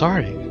 I'm so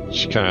sorry.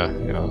 She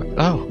kind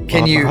of,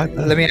 Can you,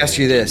 let me ask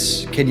you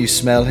this. Can you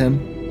smell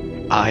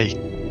him? I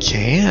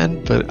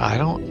can, but I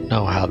don't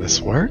know how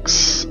this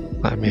works.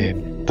 I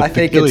mean, the I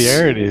think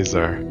peculiarities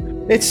are...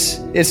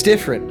 It's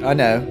different, I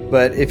know.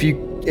 But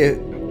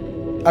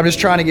I'm just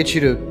trying to get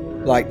you to,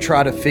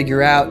 try to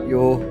figure out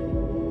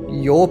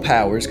your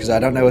powers, because I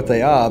don't know what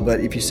they are.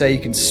 But if you say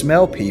you can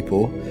smell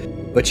people,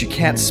 but you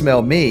can't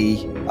smell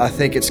me, I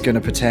think it's going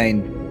to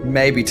pertain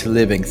maybe to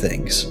living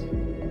things.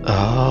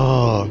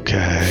 Oh,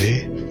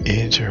 okay.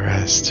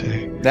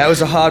 Interesting. That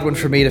was a hard one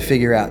for me to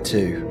figure out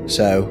too.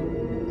 So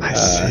I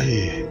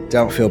see.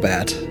 Don't feel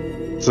bad.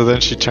 So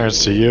then she turns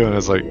to you and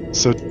is like,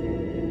 so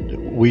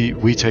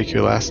we take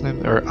your last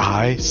name? Or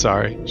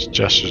sorry. She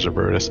gestures to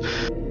Brutus.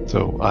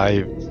 So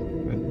Nile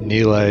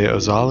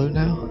Ozalu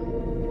now?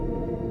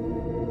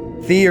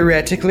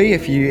 Theoretically,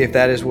 if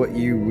that is what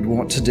you would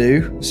want to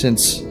do,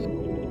 since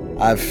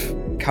I've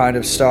kind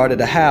of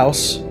started a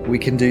house, we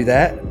can do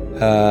that.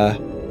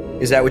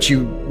 Is that what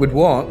you would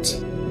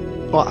want?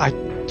 Well, I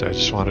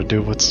just want to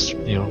do what's,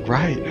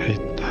 right.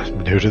 I'm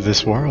new to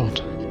this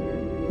world.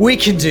 We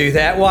can do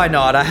that. Why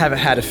not? I haven't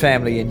had a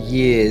family in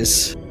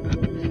years.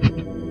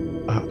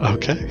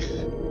 Okay.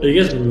 Are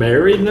you guys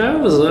married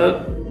now? Is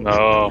that?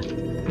 No.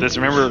 Just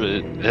remember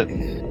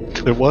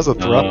it was a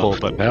throuple,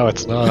 but now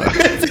it's not.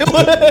 It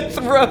was a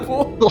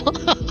throuple.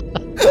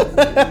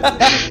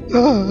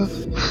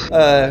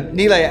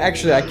 Nile,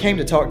 actually, I came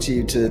to talk to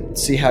you to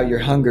see how your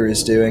hunger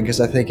is doing, because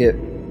I think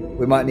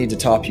we might need to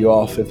top you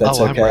off, if that's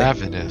okay. I'm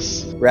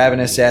ravenous.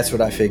 Ravenous, that's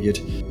what I figured.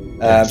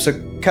 So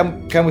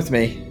come with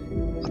me.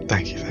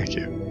 Thank you.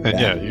 And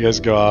yeah, you guys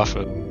go off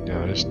and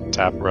just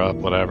tap her up,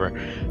 whatever.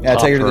 Yeah,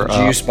 take her to the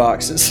juice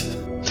boxes.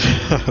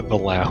 The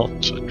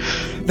lounge.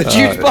 The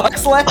juice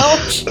box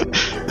lounge?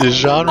 Is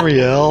Jean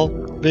Riel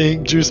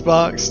being juice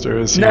boxed, or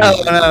is he? No.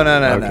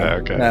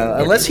 Okay. No,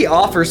 unless he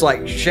offers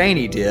like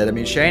Shaney did. I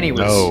mean, Shaney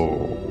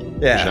was.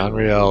 Yeah.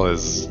 Jean-Riel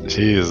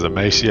he is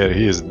emaciated.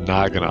 He is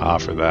not going to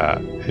offer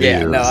that.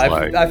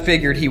 I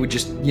figured he would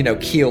just,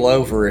 keel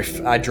over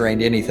if I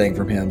drained anything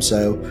from him,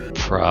 so.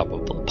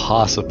 Probably,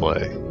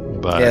 possibly.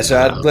 But, yeah,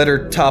 so I'd let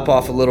her top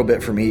off a little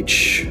bit from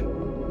each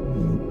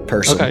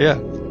person. Okay, yeah.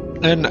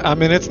 And, I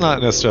mean, it's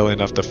not necessarily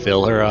enough to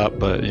fill her up,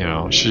 but,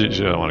 she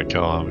don't want to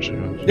kill him.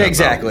 Yeah,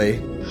 exactly.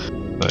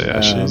 But,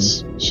 yeah,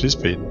 she's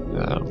beaten.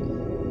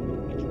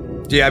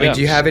 Do you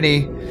have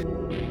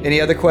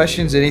any other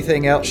questions?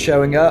 Anything else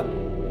showing up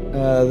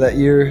that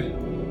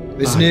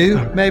is new,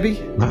 maybe?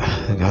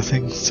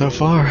 Nothing so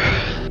far.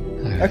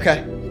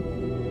 Okay.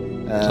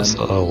 Just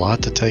a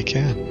lot to take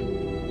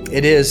in.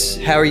 It is.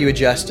 How are you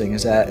adjusting?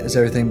 Has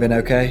everything been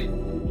okay?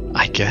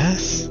 I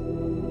guess.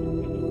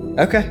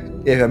 Okay.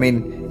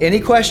 Any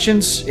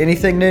questions,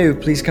 anything new,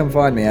 please come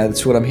find me.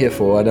 That's what I'm here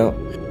for.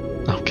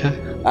 Okay.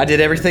 I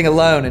did everything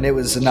alone, and it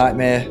was a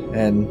nightmare,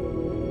 and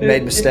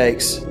made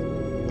mistakes.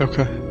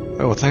 Okay.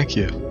 Oh, well, thank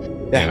you.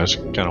 Yeah. She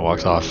kind of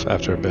walks off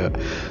after a bit.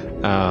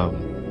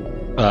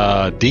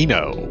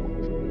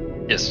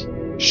 Dino. Yes.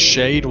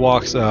 Shade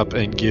walks up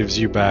and gives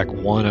you back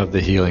one of the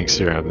healing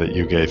serum that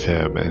you gave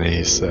him, and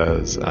he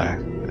says, I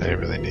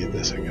really need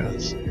this, I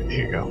guess.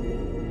 Here you go.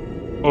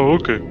 Oh,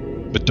 okay.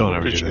 But don't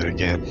ever do that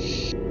again.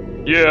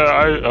 Yeah,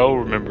 I'll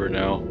remember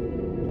now.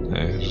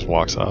 And he just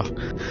walks off.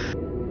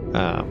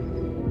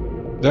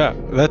 Yeah,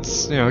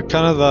 that's kind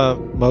of the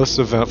most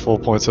eventful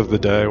points of the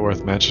day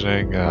worth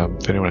mentioning.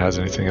 If anyone has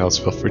anything else,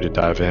 feel free to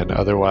dive in.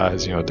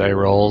 Otherwise, day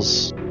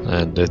rolls,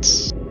 and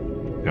it's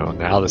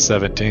now the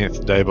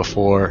 17th, day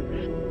before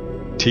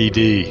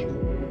TD.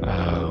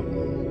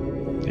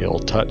 The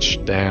old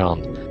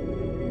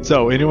touchdown.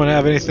 So, anyone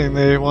have anything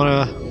they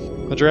want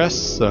to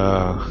address?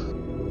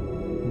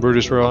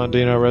 Brutus, Rowan,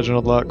 Dino,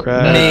 Reginald, Locke,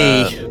 Crab.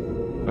 Me.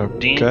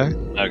 Okay.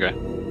 Okay.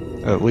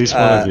 At least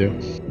one of you.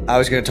 I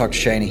was going to talk to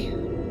Shani.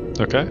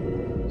 Okay.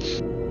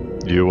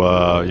 You,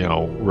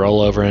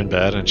 roll over in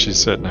bed and she's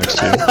sitting next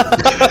to you.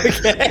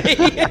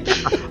 Okay.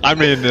 I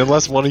mean,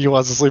 unless one of you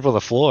wants to sleep on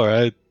the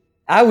floor,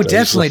 I would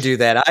definitely do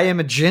that. I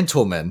am a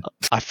gentleman.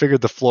 I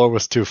figured the floor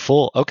was too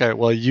full. Okay,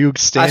 well, you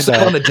stand I sleep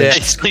up. on the He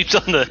desk. sleeps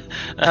on the.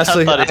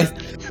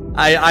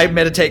 I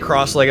meditate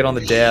cross-legged on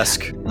the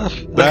desk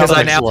because That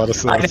I makes a lot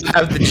of now sense.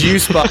 have the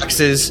juice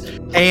boxes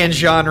and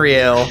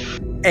Jean-Riel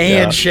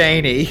and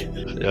Shani.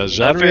 Yeah,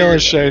 Jean-Riel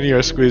and Shani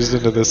are squeezed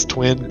into this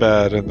twin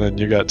bed, and then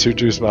you got 2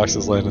 juice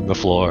boxes laying on the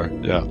floor.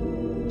 Yeah.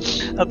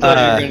 I thought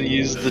you were going to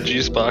use the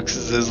juice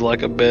boxes as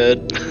like a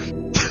bed.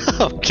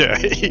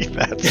 Okay,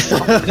 that's.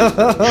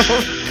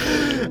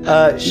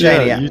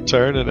 Shani, yeah, you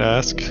turn and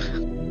ask.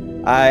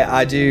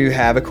 I do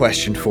have a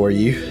question for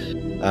you.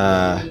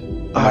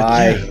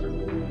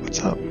 What's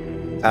up?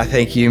 I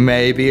think you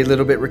may be a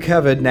little bit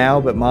recovered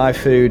now, but my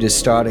food is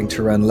starting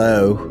to run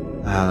low.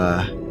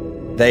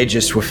 They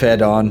just were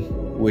fed on.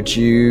 Would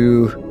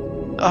you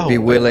be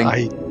willing?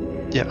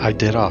 I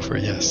did offer,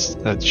 yes.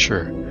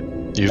 Sure.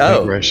 You've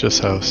been gracious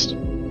host.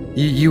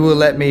 You will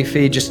let me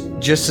feed just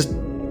a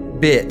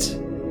bit.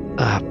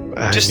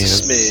 Just a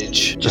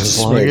smidge. As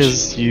long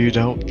as you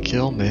don't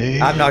kill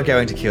me. I'm not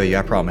going to kill you,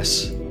 I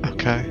promise.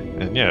 Okay.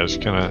 And she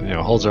kind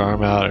of, holds her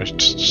arm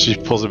out. She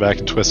pulls it back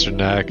and twists her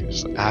neck.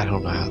 She's like, I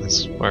don't know how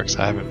this works.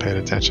 I haven't paid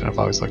attention. I've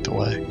always looked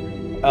away.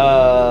 Do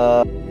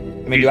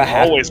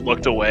I always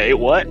looked away?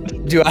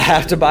 What? Do I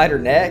have to bite her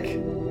neck?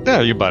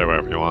 Yeah, you can bite her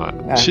wherever you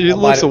want. She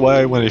looks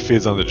away when he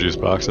feeds on the juice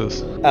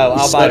boxes. Oh,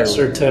 I'll bite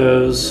her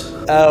toes.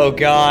 Oh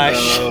gosh.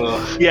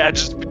 Yeah,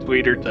 just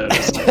between her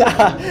toes.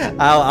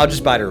 I'll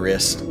just bite her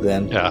wrist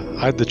then. Yeah,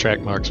 hide the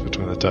track marks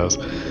between the toes.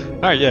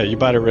 All right, yeah, you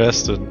bite her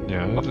wrist, and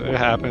it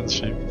happens.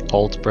 She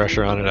holds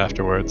pressure on it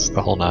afterwards,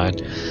 the whole 9.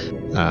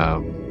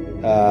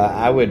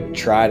 I would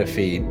try to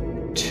feed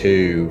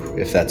 2,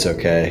 if that's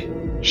okay.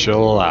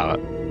 She'll allow it.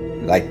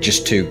 Like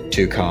just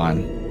two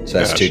con. So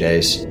that's 2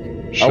 days.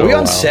 Are we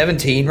on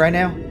 17 right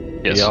now?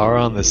 Yes. We are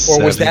on the 17th.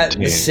 Or was that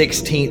the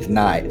 16th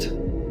night?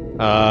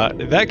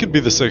 That could be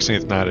the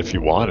 16th night if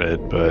you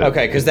wanted, but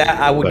okay, because that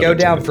I would go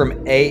down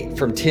from 10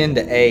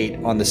 to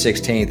 8 on the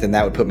 16th, and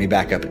that would put me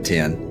back up at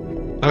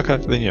 10. Okay,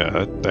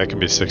 then that can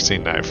be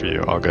 16th night for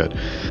you. All good.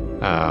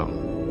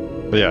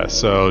 But yeah,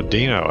 so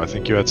Dino, I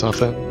think you had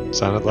something.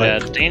 Sounded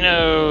like. Yeah,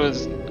 Dino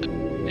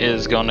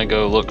is going to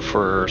go look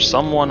for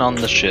someone on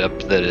the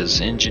ship that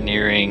is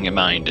engineering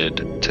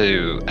minded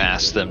to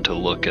ask them to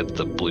look at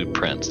the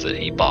blueprints that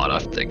he bought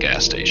off the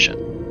gas station.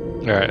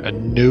 All right,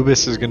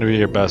 Anubis is going to be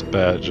your best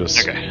bet.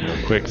 Just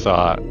quick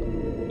thought.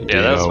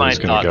 Yeah, that's my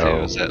thought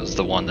too. That was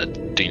the one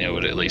that Dino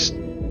would, at least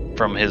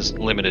from his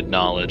limited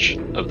knowledge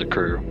of the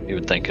crew, he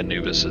would think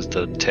Anubis is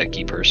the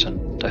techie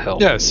person to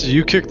help. Yeah, so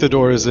you kick the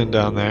doors in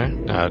down there.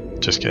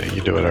 Just kidding.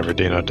 You do whatever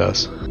Dino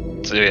does.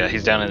 So yeah,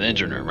 he's down in the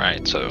engine room,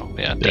 right? So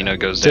yeah, Dino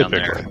goes down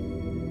there,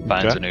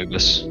 finds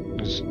Anubis.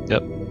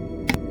 Yep.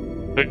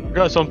 Hey, I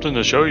got something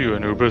to show you,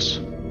 Anubis.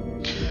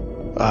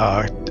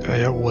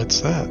 Yeah,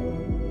 what's that?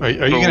 Are you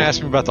going to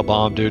ask me about the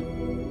bomb, dude?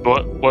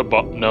 What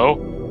bomb? No.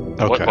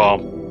 Okay. What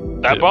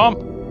bomb? That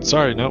bomb?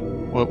 Sorry, no.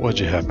 What'd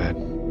you have, man?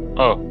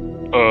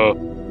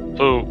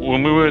 So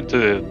when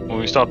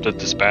we stopped at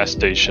this gas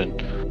station,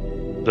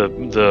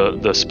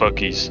 the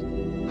Spuckies,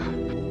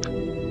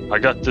 I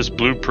got this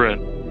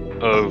blueprint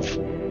of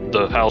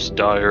the House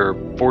Dyer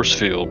force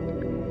field.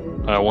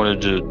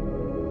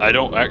 I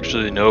don't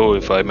actually know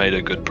if I made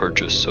a good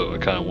purchase, so I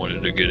kind of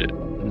wanted to get it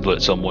and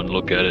let someone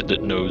look at it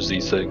that knows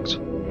these things.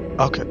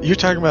 Okay, you're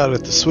talking about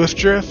at the Swift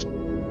Drift?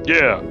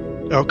 Yeah.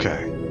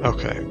 Okay.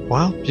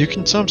 Well, you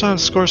can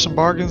sometimes score some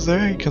bargains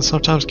there. You can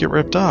sometimes get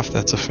ripped off.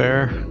 That's a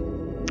fair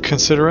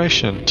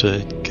consideration to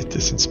get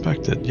this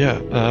inspected. Yeah.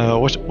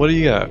 What do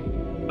you got?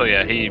 Oh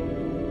yeah, he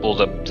pulled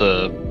up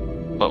the.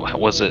 What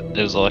was it?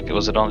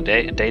 Was it on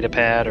a data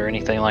pad or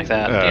anything like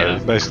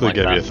that? Basically like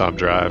gave that. you a thumb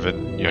drive,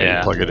 and you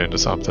plug it into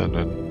something,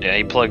 and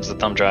he plugs the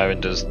thumb drive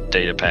into his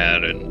data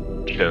pad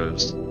and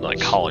shows like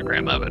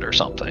hologram of it or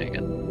something,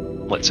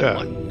 and lets it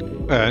look.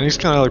 Yeah, and he's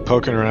kind of like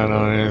poking around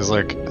on it, and he's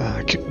like,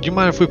 do you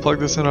mind if we plug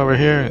this in over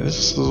here? This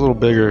is a little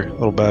bigger, a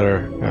little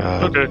better.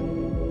 Okay.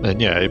 And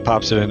he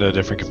pops it into a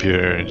different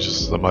computer, and it's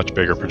just a much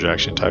bigger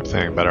projection type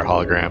thing, better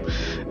hologram.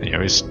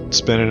 And he's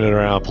spinning it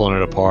around, pulling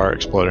it apart,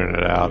 exploding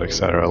it out,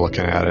 etc.,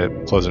 looking at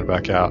it, closing it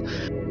back out.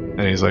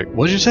 And he's like,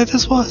 what did you say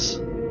this was?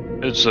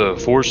 It's a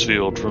force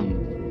field from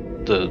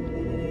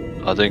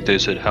I think they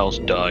said House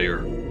Dyer.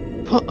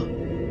 Huh.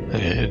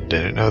 I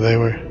didn't know they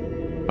were.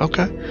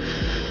 Okay.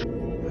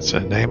 That's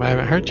a name I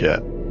haven't heard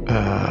yet.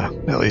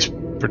 At least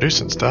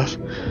producing stuff.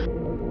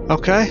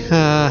 Okay,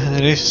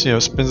 and he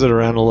spins it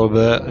around a little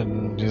bit,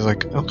 and he's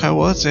like, okay,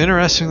 well, it's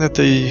interesting that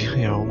they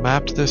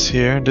mapped this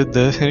here and did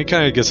this, and he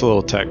kind of gets a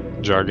little tech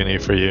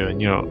jargony for you,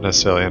 and you don't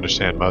necessarily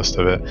understand most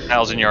of it.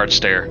 Thousand yard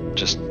stare,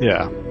 just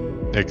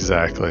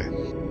exactly.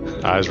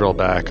 Eyes roll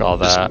back, all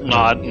that.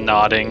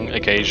 Nodding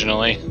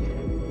occasionally,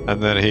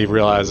 and then he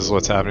realizes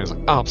what's happening. He's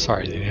like, oh, I'm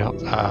sorry, Danielle.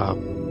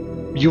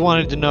 You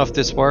wanted to know if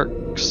this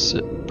works?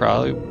 It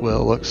probably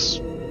will.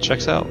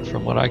 Checks out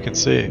from what I can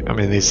see. I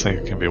mean, these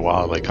things can be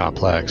wildly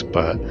complex,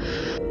 but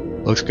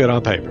looks good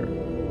on paper.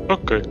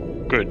 Okay,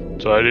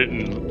 good. So I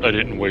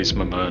didn't waste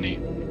my money.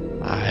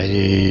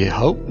 I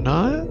hope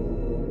not.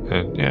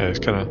 And it's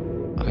kind of,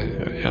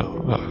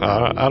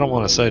 I don't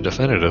want to say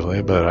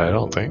definitively, but I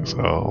don't think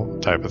so,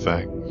 type of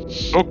thing.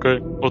 Okay.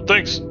 Well,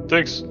 thanks,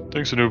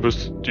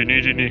 Anubis. Do you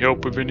need any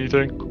help with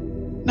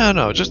anything?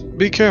 No. Just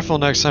be careful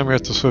next time you're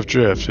at the Swift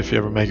Drift. If you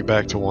ever make it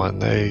back to one,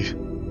 they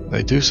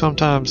do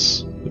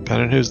sometimes.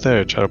 Depending who's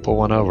there, try to pull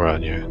one over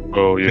on you.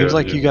 Oh, yeah. Seems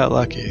like you got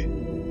lucky.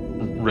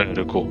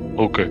 Radical.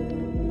 Okay.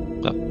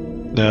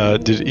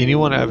 Did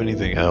anyone have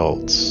anything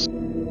else?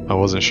 I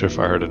wasn't sure if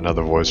I heard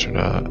another voice or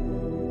not.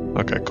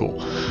 Okay,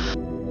 cool.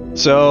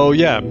 So,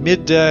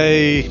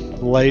 midday,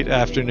 early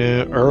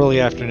afternoon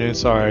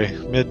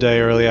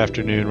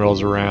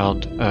rolls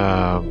around.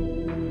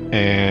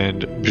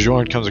 And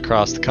Bjorn comes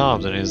across the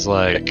comms and he's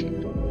like,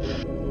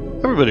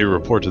 everybody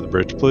report to the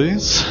bridge,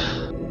 please.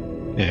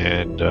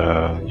 And,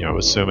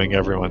 assuming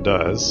everyone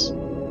does.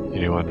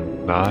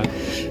 Anyone not?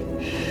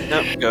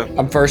 Nope, go.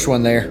 I'm first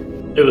one there.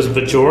 It was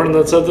Bjorn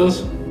that said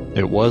this?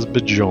 It was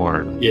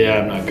Bjorn. Yeah,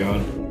 I'm not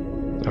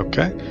going.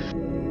 Okay.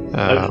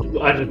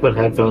 I just put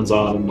headphones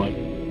on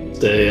and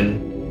stay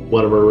in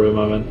whatever room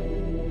I'm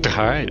in.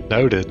 Alright,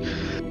 noted.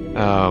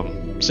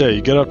 So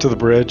you get up to the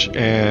bridge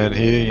and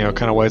he,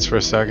 kind of waits for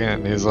a second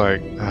and he's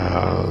like,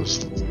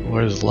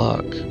 where's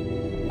Luck?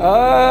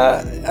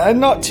 I'm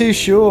not too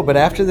sure, but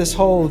after this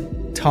whole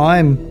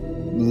time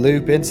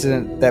loop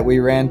incident that we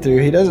ran through,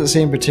 he doesn't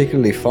seem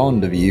particularly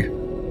fond of you.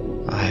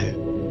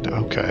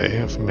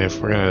 Okay. If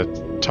we're gonna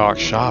talk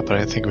shop, I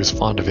didn't think he was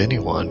fond of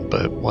anyone,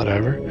 but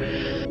whatever.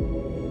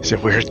 He's a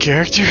weird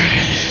character.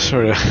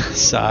 Sort of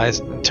sighs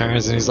and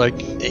turns, and he's like,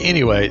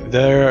 anyway,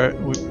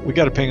 we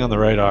got a ping on the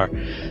radar.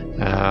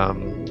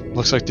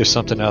 Looks like there's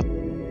something out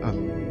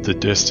in the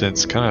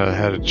distance, kind of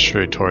headed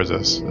straight towards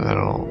us. I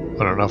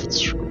don't know if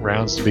it's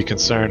rounds to be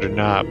concerned or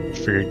not.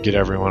 Figured get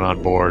everyone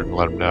on board and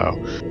let them know.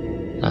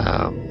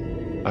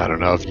 I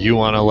don't know if you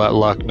want to let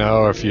Luck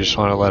know or if you just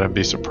want to let him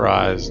be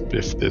surprised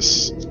if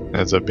this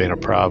ends up being a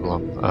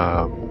problem.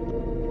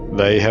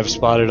 They have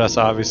spotted us,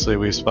 obviously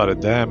we've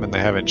spotted them, and they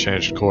haven't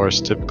changed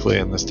course. Typically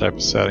in this type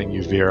of setting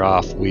you veer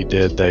off. We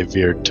did, they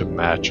veered to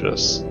match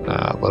us.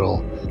 A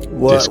little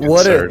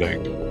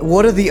disconcerting.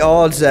 What are the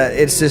odds that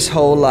it's this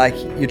whole, like,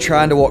 you're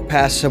trying to walk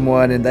past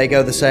someone and they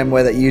go the same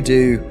way that you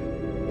do,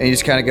 and you're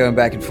just kind of going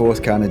back and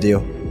forth kind of deal?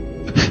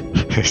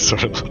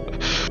 Sort of.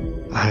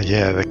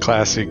 The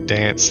classic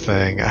dance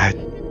thing.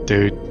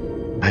 Dude,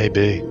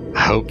 maybe.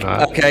 I hope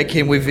not. Okay,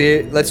 can we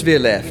veer? Let's veer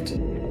left.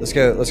 Let's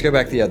go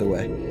back the other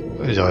way.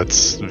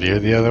 Let's veer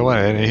the other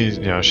way. And he,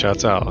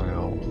 shouts out,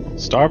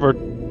 starboard.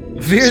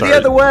 Veer the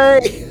other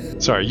way!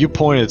 Sorry, you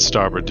pointed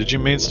starboard. Did you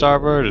mean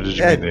starboard, or did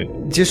you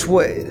mean just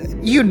what?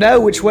 You know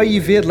which way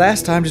you veered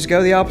last time. Just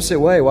go the opposite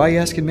way. Why are you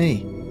asking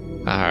me?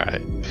 All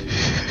right.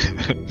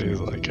 He's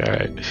like, all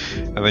right.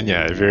 And then,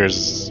 it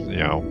veers,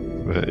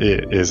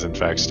 it is in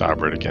fact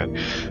starboard again.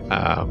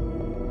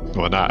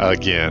 Well, not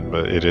again,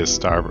 but it is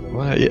starboard.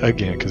 Well,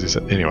 again, because he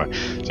said, anyway.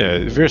 So,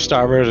 it veers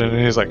starboard, and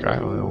he's like, all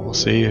right, we'll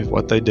see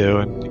what they do.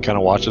 And he kind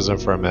of watches them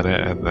for a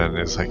minute, and then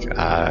it's like,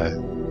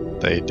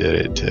 they did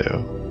it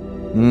to.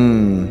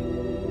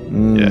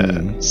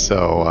 Yeah.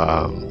 So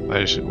I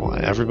just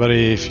want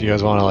everybody, if you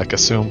guys want to like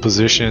assume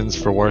positions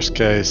for worst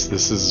case,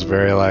 this is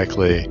very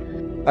likely.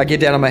 I get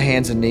down on my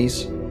hands and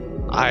knees.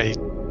 I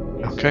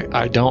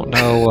don't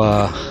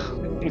know.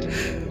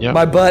 Yep.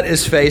 My butt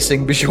is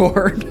facing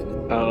Bjorn.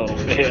 Oh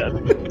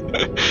man.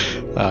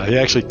 He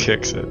actually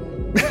kicks it.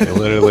 He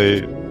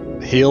literally,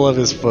 heel of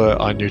his foot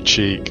on your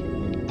cheek,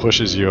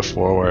 pushes you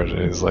forward,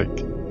 and is like,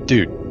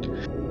 "Dude,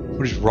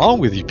 what is wrong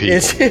with you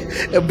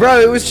people?" Bro,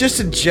 it was just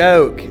a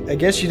joke. I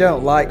guess you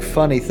don't like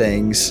funny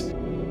things.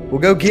 We'll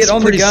go get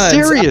on the guns.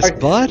 It's pretty serious,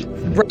 bud.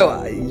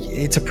 Bro,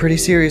 it's a pretty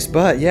serious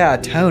butt. Yeah, I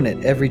tone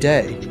it every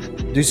day.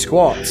 Do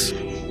squats.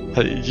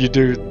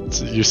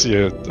 You see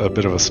a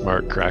bit of a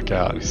smirk crack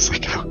out. He's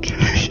like,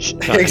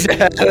 "Okay."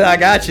 Exactly. I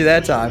got you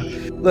that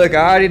time. Look,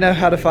 I already know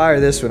how to fire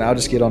this one. I'll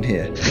just get on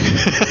here.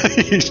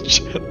 He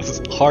just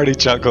Hardy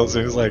chuckles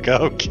and he's like,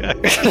 "Okay."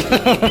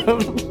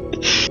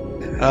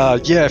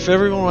 Yeah, if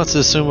everyone wants to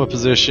assume a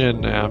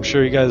position, I'm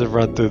sure you guys have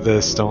run through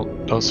this.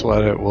 Don't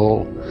sweat it.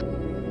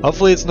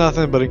 Hopefully it's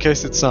nothing, but in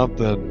case it's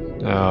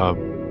something,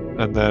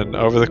 and then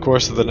over the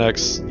course of the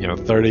next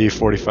 30,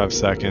 45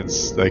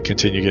 seconds, they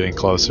continue getting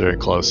closer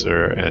and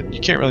closer, and you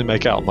can't really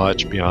make out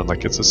much beyond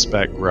like it's a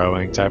speck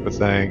growing type of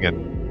thing,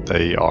 and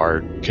they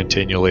are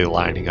continually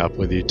lining up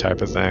with you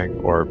type of thing,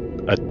 or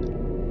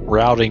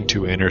routing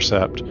to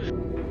intercept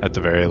at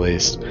the very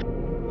least.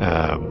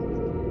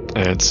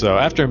 And so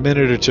after a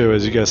minute or two,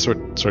 as you guys sort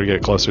of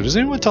get closer, does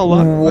anyone tell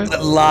luck?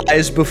 What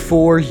lies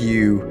before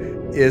you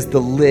is the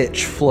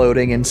Lich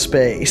floating in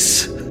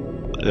space.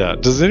 Yeah.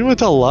 Does anyone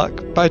tell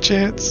luck by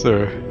chance,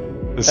 or?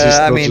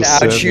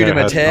 I'd shoot him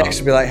a text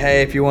and be like,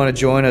 "Hey, if you want to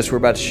join us, we're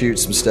about to shoot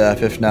some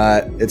stuff. If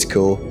not, it's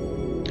cool."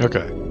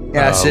 Okay.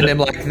 Yeah, I send him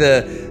like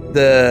the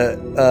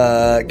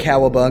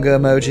cowabunga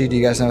emoji. Do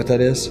you guys know what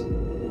that is?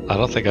 I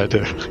don't think I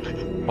do.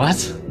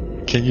 What?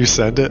 Can you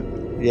send it?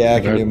 Yeah,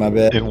 I can do my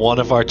best. In one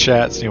of our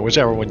chats,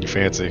 whichever one you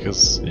fancy,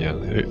 because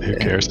who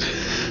cares?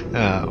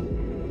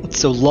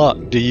 So luck,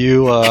 do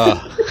you? Oh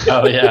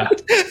yeah.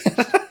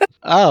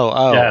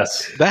 Oh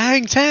yes. The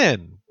Hang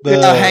 10.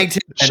 Hang 10.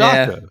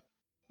 Shaka.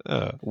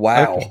 Yeah.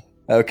 Wow.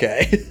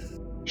 Okay.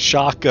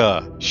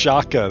 Shaka.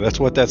 That's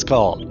what that's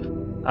called.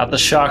 Not the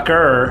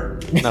shocker.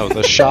 No,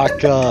 the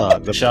Shaka.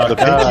 The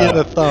pinky and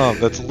the thumb.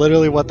 That's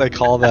literally what they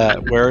call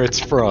that, where it's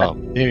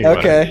from. Anyway.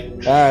 Okay.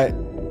 All right.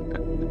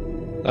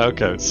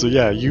 Okay, so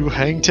yeah, you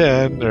hang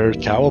 10 or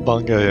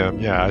cowabunga him.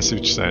 Yeah, I see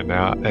what you're saying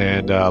now.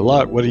 And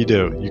Luck, what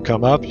do? You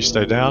come up, you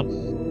stay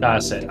down? I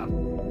stay down.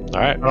 All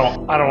right. I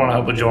don't want to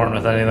help with Jordan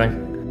with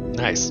anything.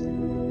 Nice.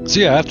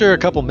 So yeah, after a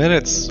couple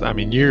minutes, I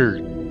mean,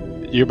 you're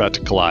about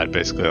to collide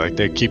basically. Like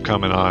they keep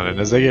coming on, and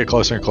as they get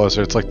closer and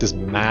closer, it's like this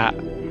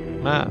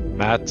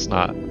matt's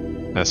not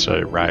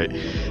necessarily right.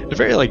 It's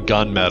very like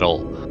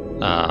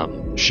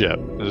gunmetal ship.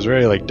 It's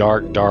very like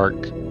dark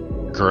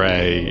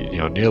gray,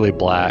 nearly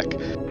black.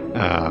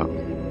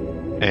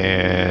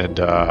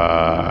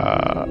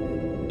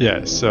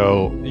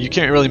 So you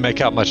can't really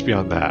make out much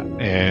beyond that.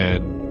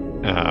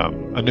 And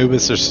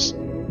Anubis,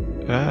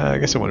 I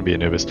guess it wouldn't be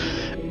Anubis.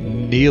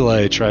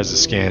 Nile tries to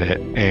scan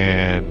it,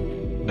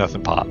 and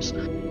nothing pops.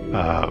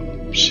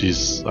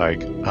 She's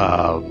like,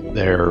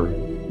 they're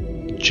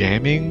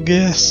jamming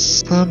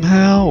this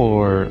somehow,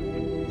 or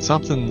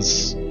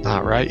something's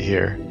not right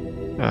here.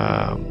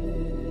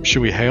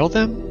 Should we hail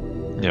them?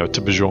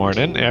 To Bjorn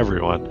and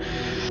everyone.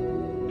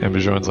 And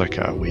Bjorn's like,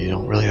 we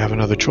don't really have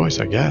another choice,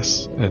 I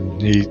guess.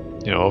 And he,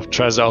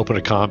 tries to open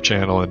a comm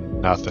channel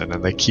and nothing.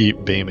 And they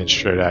keep beaming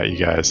straight at you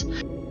guys.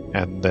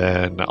 And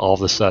then all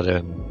of a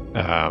sudden,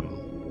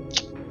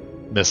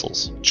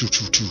 missiles. Choo,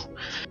 choo, choo.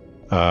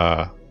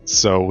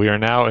 So we are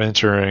now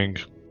entering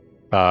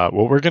what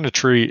we're going to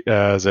treat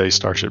as a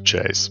starship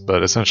chase,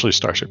 but essentially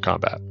starship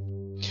combat.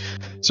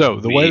 So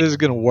the way this is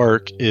going to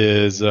work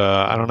is,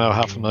 I don't know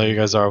how familiar you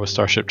guys are with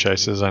starship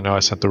chases. I know I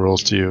sent the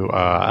rules to you,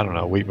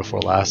 a week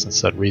before last and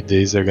said, read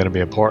these, they're going to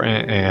be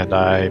important, and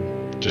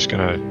I'm just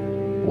going to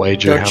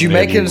wager. Don't you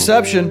make an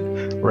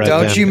assumption.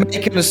 Don't you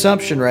make an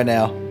assumption right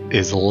now.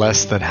 Is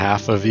less than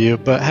half of you,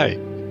 but hey,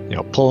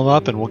 pull them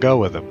up and we'll go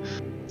with them.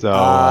 So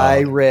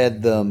I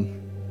read them.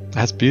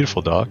 That's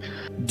beautiful, dog.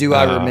 Do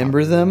I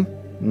remember them?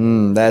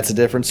 That's a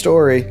different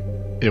story.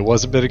 It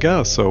was a bit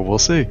ago, so we'll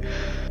see.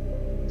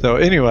 So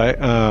anyway,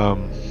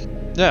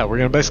 we're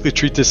going to basically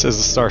treat this as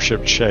a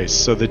starship chase.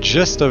 So the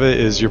gist of it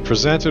is you're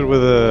presented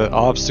with an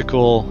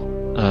obstacle,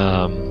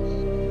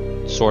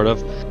 sort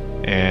of,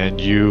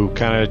 and you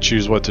kind of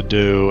choose what to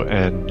do,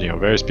 and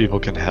various people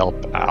can help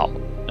out.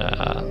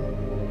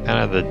 Kind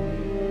of the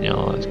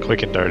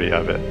quick and dirty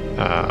of it.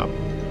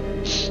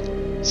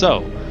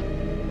 So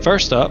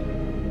first up,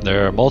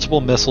 there are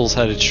multiple missiles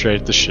headed straight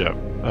at the ship.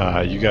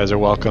 You guys are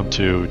welcome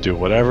to do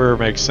whatever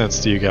makes sense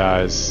to you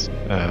guys.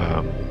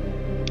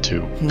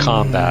 To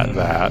combat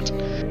that,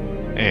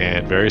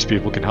 and various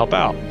people can help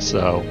out.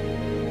 So,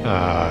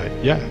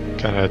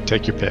 kind of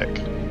take your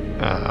pick.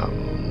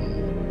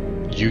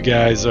 You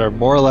guys are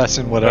more or less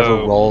in whatever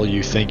role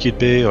you think you'd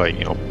be. Like,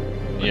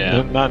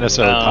 Yeah. Not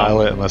necessarily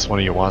pilot unless one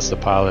of you wants to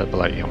pilot, but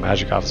like,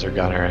 magic officer,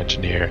 gunner,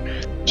 engineer.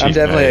 I'm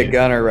definitely mate. a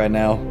gunner right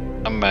now.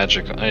 I'm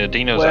magic.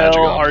 Dino's magic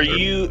Well,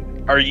 officer.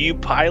 are you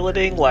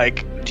piloting?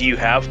 Like, do you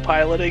have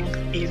piloting,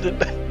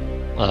 Ethan?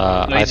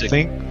 I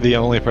think the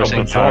only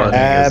person piloting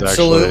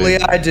Absolutely,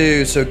 is actually, I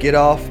do. So get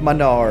off my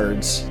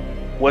nards.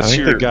 What's I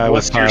think your the guy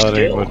what's with your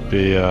piloting skill? would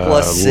be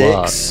Plus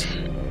Luck. 6.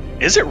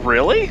 Is it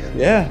really?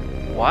 Yeah.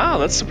 Wow,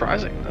 that's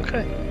surprising.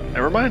 Okay,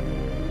 never mind.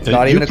 It's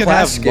not even you a can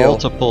class have skill.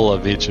 multiple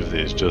of each of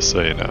these, just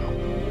so you know.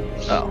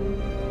 Oh,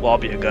 well, I'll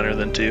be a gunner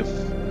then too.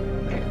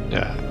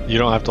 Yeah, you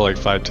don't have to like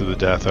fight to the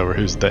death over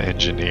who's the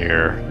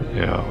engineer.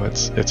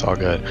 It's all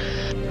good.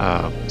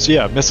 So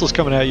yeah, missiles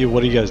coming at you.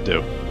 What do you guys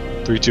do?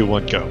 3, 2,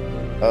 1,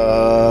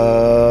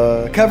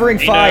 go. Covering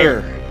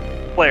fire.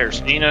 Players.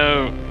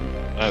 Dino.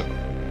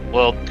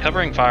 Well,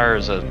 covering fire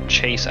is a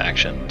chase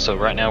action. So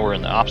right now we're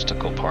in the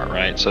obstacle part,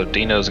 right? So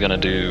Dino's gonna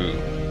do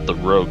the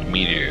rogue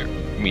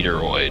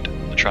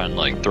meteoroid, try and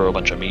like throw a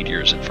bunch of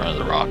meteors in front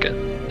of the rocket.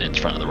 In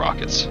front of the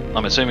rockets.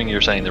 I'm assuming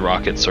you're saying the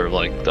rockets are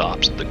like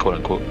the quote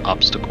unquote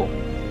obstacle.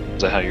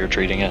 Is that how you're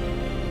treating it?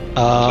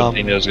 So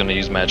Dino's gonna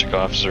use Magic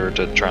Officer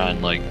to try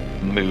and like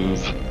move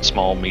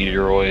small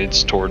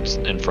meteoroids towards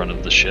in front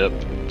of the ship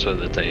so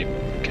that they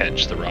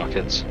catch the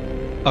rockets.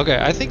 Okay,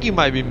 I think you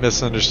might be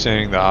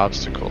misunderstanding the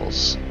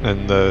obstacles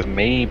and the.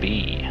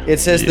 Maybe. It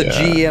says the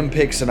GM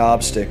picks an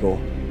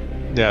obstacle.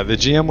 Yeah, the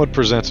GM would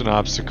present an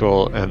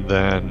obstacle and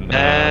then.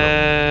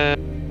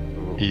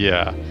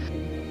 Yeah.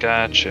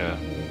 Gotcha.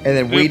 And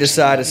then we Oops.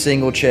 decide a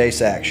single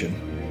chase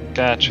action.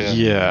 Gotcha.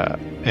 Yeah,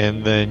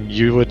 and then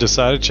you would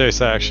decide a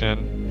chase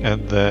action,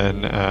 and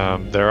then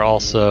they're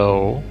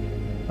also.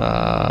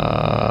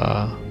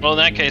 Well, in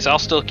that case, I'll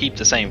still keep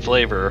the same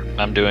flavor.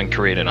 I'm doing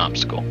create an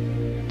obstacle.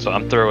 So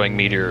I'm throwing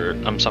meteor.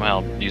 I'm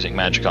somehow using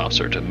Magic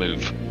Officer to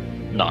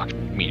knock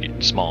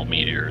small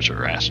meteors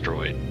or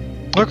asteroid.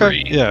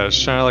 Okay. Debris. Yeah,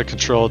 it's trying to like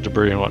control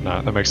debris and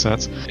whatnot. That makes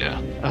sense.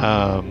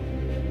 Yeah.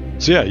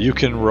 So yeah, you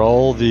can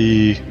roll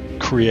the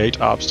create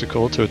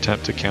obstacle to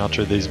attempt to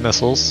counter these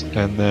missiles,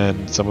 and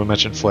then someone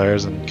mentioned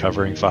flares and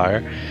covering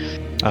fire.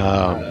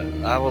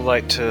 I would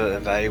like to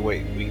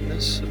evaluate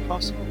weakness if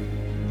possible.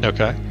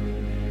 Okay.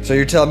 So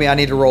you're telling me I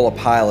need to roll a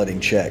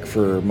piloting check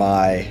for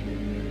my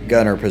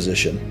gunner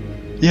position?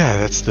 Yeah,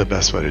 that's the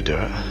best way to do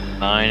it.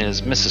 9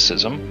 is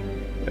mysticism.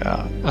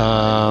 Yeah.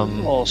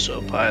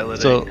 Also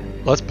piloting. So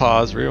let's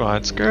pause,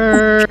 rewind,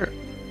 skirt.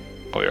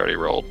 We already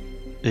rolled.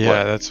 Yeah,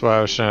 What? that's why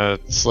I was trying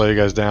to slow you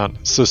guys down.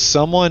 So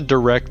someone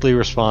directly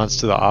responds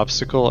to the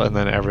obstacle, and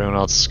then everyone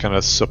else kind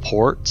of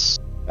supports.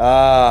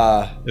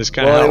 Is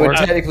kind of well, how it it would works.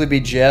 technically be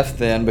Jeff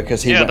then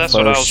because he went that's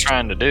first. what I was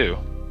trying to do.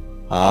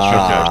 I was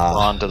trying to Ah.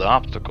 respond to the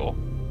obstacle.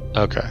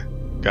 Okay,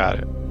 got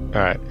it.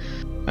 All right.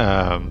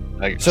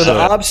 So the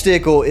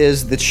obstacle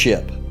is the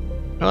ship.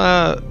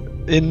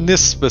 In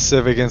this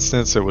specific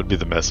instance, it would be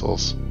the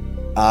missiles.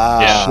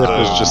 Ah. Ship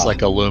is just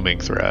like a looming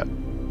threat.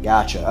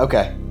 Gotcha.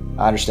 Okay,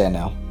 I understand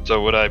now. So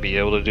would I be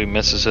able to do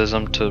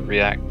mysticism to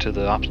react to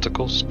the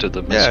obstacles, to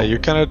the Yeah, missile? you're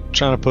kind of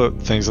trying to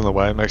put things in the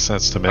way. Makes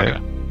sense to me. Okay. To Yeah,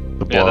 blow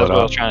that's it what I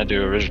up. was trying to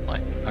do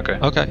originally. Okay.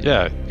 Okay,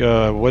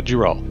 yeah. What'd you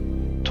roll?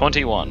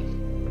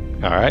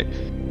 21. All right.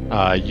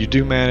 You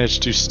do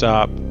manage to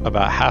stop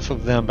about half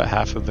of them, but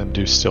half of them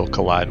do still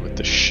collide with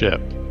the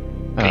ship.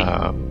 Okay.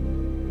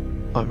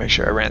 Let me make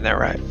sure I ran that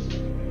right.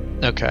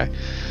 Okay.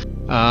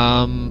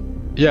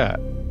 Yeah.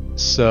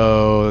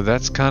 So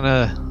that's kind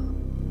of.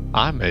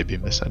 I may be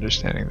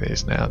misunderstanding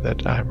these now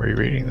that I'm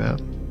rereading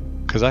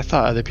them, because I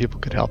thought other people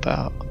could help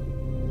out.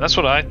 That's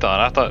what I thought.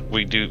 I thought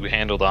we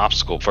handle the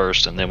obstacle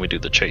first, and then we do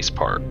the chase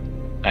part.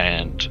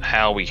 And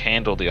how we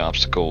handle the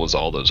obstacle was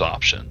all those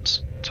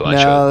options. So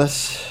I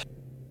chose.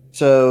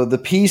 So the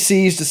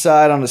PCs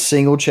decide on a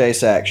single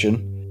chase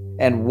action,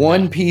 and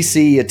one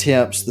PC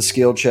attempts the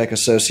skill check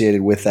associated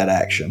with that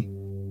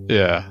action.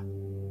 Yeah.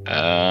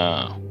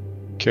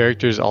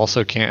 Characters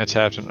also can't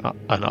attempt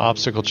an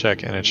obstacle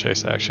check and a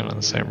chase action in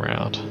the same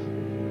round.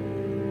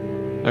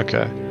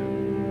 Okay.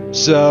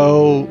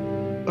 So,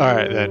 all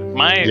right then.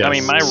 My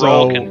Yes,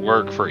 role so- can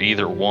work for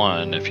either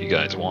one if you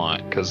guys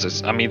want,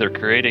 because I'm either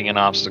creating an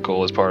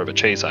obstacle as part of a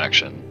chase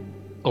action,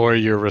 Or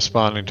you're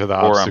responding to the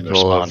or I'm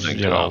obstacle of, responding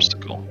you to the know,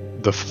 obstacle.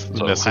 the So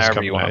missiles however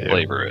coming you want at to you.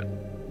 flavor it.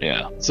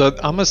 Yeah. So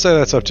I'm gonna say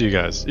that's up to you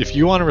guys. If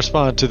you want to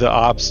respond to the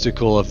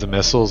obstacle of the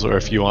missiles, or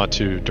if you want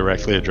to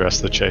directly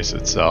address the chase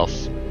itself,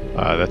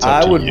 that's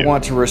up I to would you.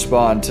 want to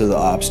respond to the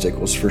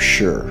obstacles for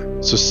sure.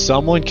 So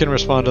someone can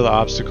respond to the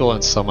obstacle,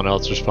 and someone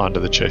else respond to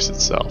the chase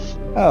itself.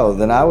 Oh,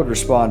 then I would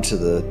respond to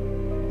the.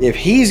 If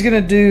he's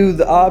gonna do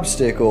the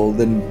obstacle,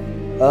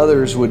 then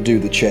others would do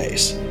the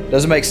chase.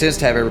 Doesn't make sense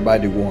to have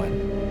everybody do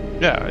one.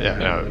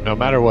 Yeah. No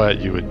matter what,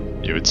 you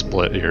would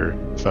split your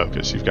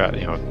focus. You've got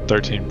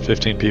 13,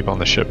 15 people on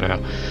the ship now.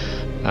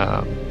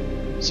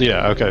 So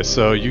yeah, okay.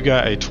 So you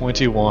got a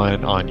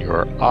 21 on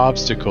your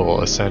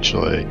obstacle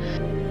essentially.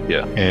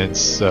 Yeah. And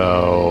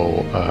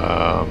so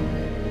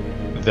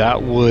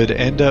that would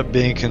end up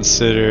being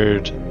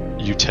considered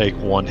you take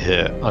one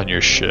hit on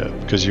your ship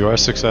because you are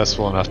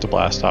successful enough to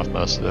blast off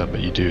most of them,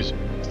 but you do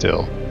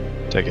still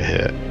take a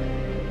hit.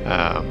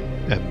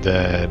 And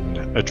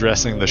then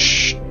addressing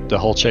the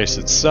whole chase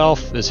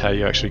itself is how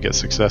you actually get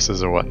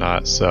successes or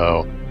whatnot.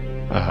 So,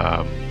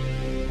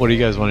 what do you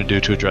guys want to do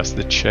to address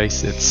the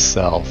chase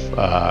itself?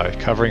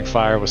 Covering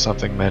fire was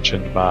something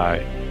mentioned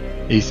by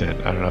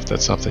Ethan. I don't know if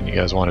that's something you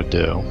guys want to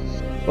do.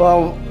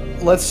 Well,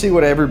 let's see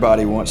what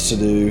everybody wants to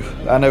do.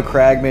 I know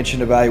Crag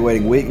mentioned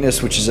evaluating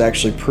weakness, which is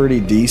actually pretty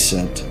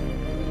decent.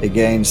 It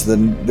gains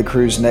the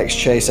crew's next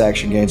chase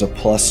action gains a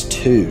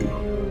 +2.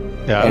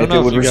 Yeah, I don't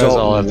know if you guys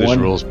all have these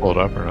rules pulled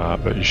up or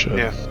not, but you should.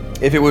 Yeah.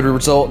 If it would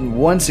result in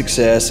 1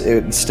 success,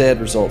 it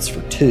instead results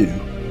for 2.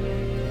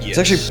 Yes. It's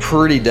actually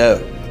pretty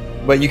dope.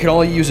 But you can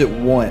only use it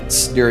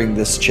once during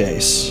this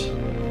chase.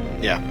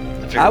 Yeah.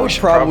 I would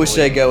probably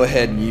say go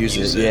ahead and use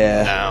it.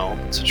 Yeah. Now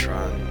to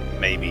try and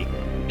maybe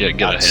get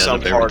ahead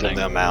some of part everything.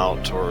 of them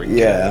out or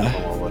Yeah. get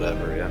them or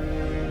whatever. Yeah.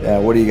 Yeah.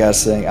 What do you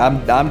guys think?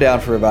 I'm down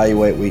for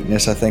evaluate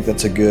weakness. I think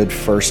that's a good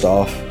first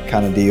off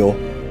kind of deal.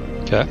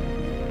 Okay.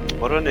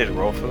 What do I need to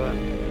roll for that?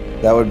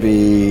 That would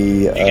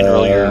be. You can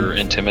roll your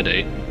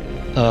intimidate.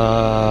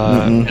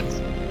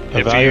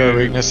 Evaluate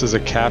weakness as a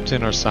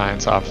captain or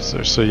science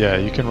officer. So yeah,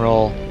 you can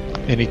roll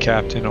any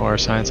captain or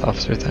science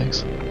officer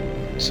things.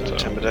 So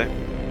intimidate.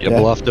 Yeah,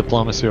 bluff,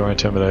 diplomacy, or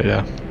intimidate.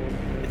 Yeah.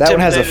 That one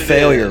has a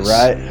failure,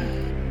 right?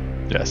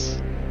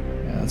 Yes.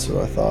 Yeah, that's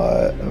what I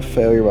thought. A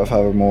failure by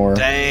 5 or more.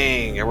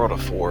 Dang, I rolled a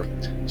 4.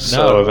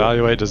 No,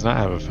 evaluate does not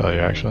have a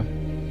failure actually.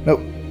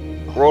 Nope.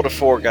 Rolled a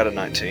 4, got a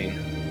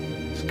 19.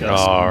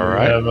 All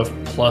right. I have a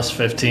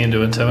 +15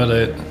 to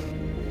intimidate.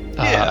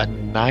 A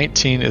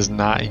 19 is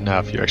not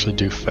enough. You actually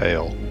do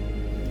fail.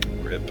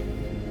 Rip.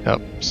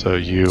 Yep. So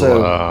you.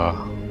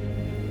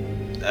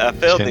 I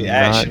failed the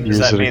action. Does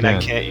that mean I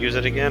again. can't use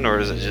it again, or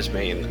does it just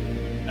mean?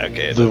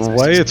 Okay. The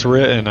way it's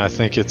written, I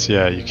think it's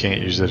you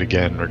can't use it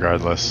again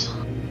regardless.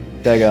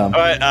 Daggum. All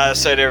right, I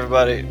say to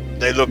everybody,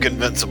 they look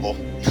invincible.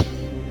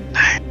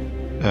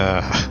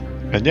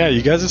 And yeah,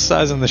 you guys are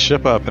sizing the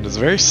ship up, and it's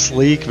very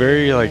sleek,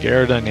 very like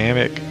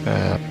aerodynamic.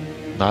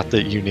 Not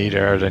that you need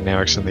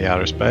aerodynamics in the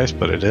outer space,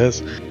 but it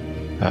is.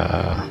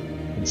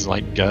 It's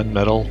like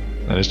gunmetal,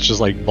 and it's just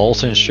like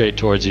bolting straight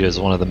towards you as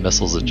one of the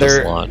missiles that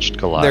just launched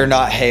collides. They're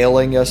not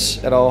hailing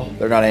us at all?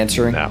 They're not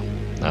answering? No,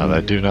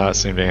 they do not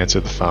seem to answer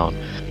the phone.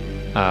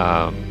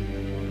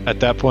 At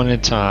that point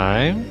in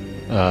time,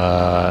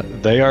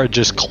 they are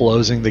just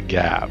closing the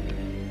gap.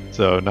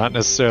 So not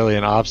necessarily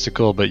an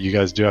obstacle, but you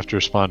guys do have to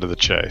respond to the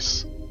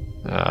chase.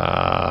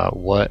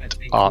 What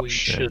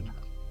option?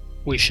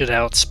 We should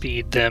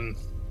outspeed them.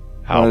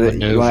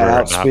 Outmaneuver, you want to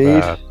not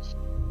outspeed? bad.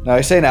 No,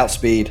 he's saying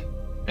outspeed.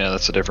 Yeah,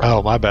 that's a different.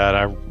 Oh, my bad.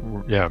 I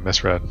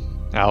misread.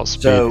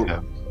 Outspeed So,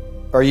 him.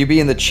 Are you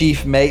being the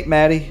chief mate,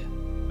 Maddie?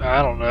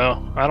 I don't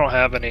know. I don't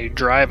have any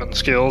driving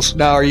skills.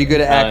 No, are you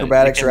good at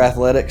acrobatics or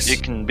athletics? You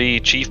can be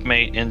chief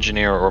mate,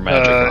 engineer, or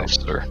magic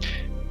officer.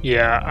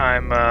 Yeah,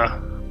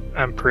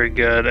 I'm pretty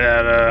good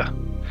at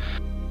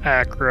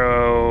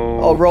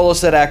acro. Oh, roll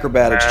us that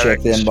acrobatics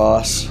check then,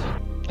 boss.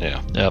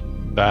 Yeah. Yep.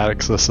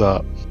 Badix this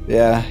up.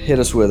 Yeah, hit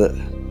us with it.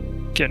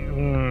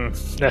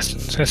 That's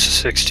a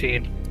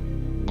 16.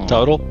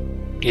 Total?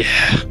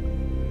 Yeah.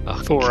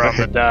 4 on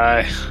the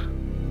die.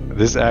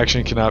 This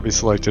action cannot be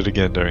selected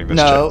again during this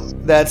chase.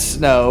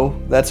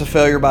 That's a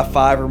failure by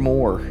 5 or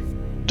more.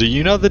 Do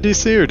you know the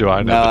DC or do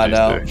I know the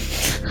No,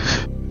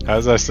 DC?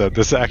 As I said,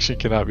 this action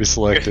cannot be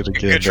selected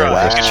again. Good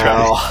try.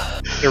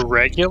 The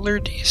regular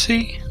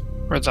DC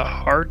or the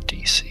hard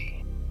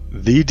DC?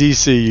 The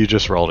DC you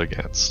just rolled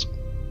against.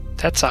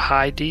 That's a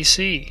high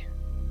DC.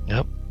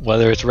 Yep.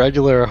 Whether it's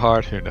regular or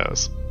hard, who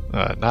knows?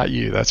 Not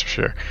you, that's for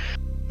sure.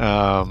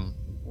 Well,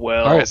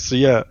 all right. So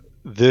yeah,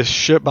 this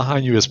ship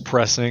behind you is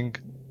pressing.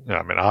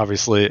 I mean,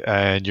 obviously,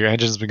 and your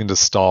engines begin to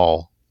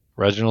stall.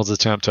 Reginald's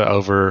attempt to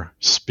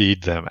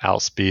outspeed them,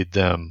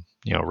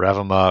 rev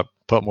them up,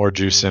 put more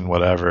juice in,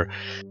 whatever,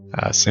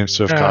 seems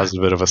to have caused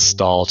a bit of a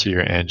stall to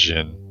your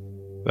engine.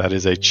 That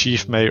is a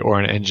chief mate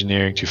or an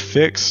engineering to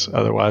fix.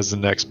 Otherwise, the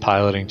next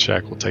piloting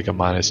check will take a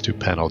 -2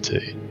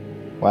 penalty.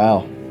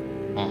 Wow.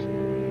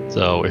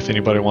 So if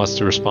anybody wants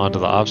to respond to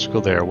the obstacle,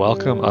 they are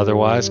welcome.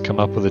 Otherwise, come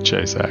up with a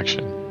chase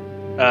action.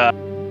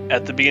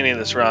 at the beginning of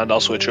this round,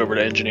 I'll switch over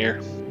to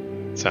engineer.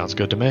 Sounds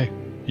good to me.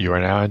 You are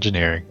now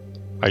engineering.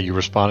 Are you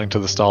responding to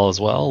the stall as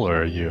well,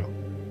 or are you?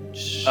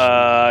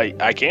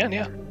 I can,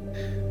 yeah.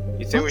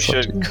 You think we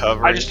should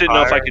cover? I just didn't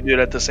know if I could do it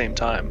at the same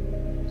time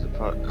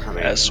I mean,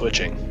 as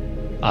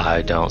switching.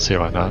 I don't see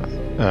why not.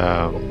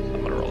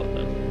 I'm gonna roll it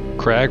then.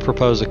 Crag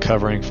proposed a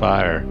covering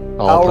fire.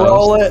 I'll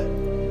roll it.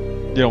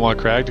 You don't want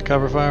Crag to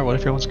cover fire? What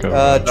if he wants to cover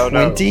fire?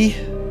 20.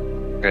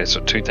 Okay, so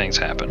 2 things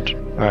happened.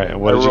 All right, and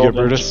what did you get,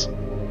 Brutus?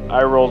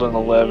 I rolled an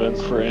 11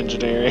 for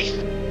engineering.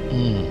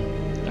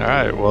 All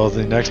right, well,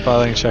 the next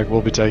piloting check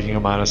will be taking a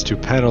 -2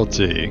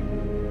 penalty.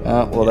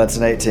 Well, that's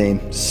an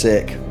 18.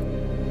 Sick.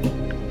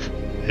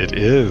 It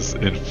is,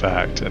 in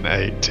fact, an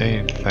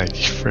 18.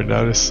 Thank you for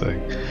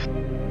noticing.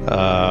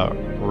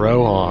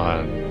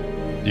 Rohan,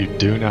 you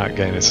do not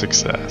gain a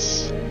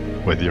success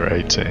with your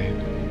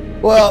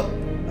 18. Well,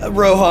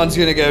 Rohan's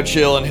gonna go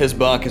chill in his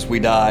bunk as we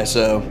die,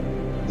 so.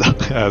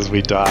 as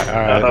we die. All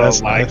right, Oh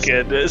that's my nice.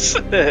 goodness.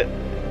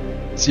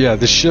 So yeah,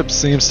 the ship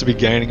seems to be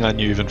gaining on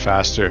you even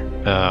faster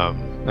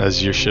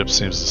as your ship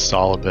seems to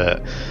stall a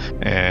bit,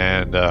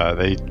 and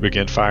they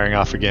begin firing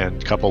off again.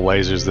 A couple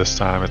lasers this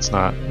time. It's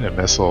not a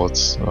missile;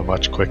 it's a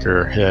much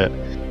quicker hit,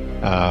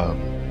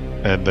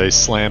 and they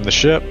slam the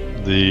ship.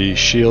 The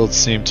shields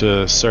seem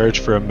to surge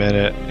for a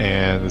minute,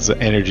 and there's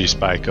an energy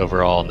spike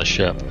overall on the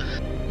ship.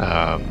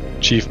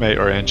 Chief mate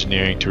or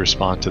engineering to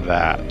respond to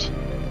that.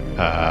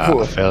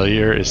 A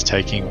failure is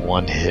taking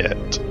 1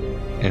 hit.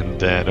 And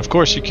then, of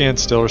course, you can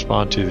still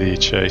respond to the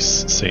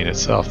chase scene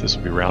itself. This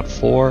will be round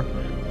 4.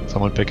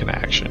 Someone pick an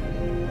action.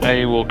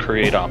 I will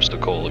create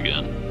obstacle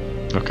again.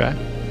 Okay.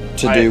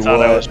 To I do thought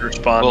what? I was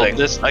responding.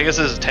 Well, I guess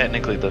this is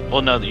technically the.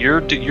 Well, no,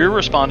 you're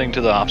responding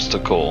to the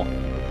obstacle.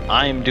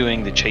 I am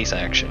doing the chase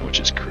action, which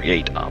is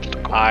create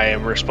obstacle. I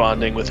am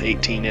responding with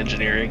 18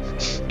 engineering.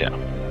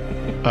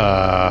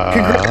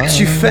 Congrats,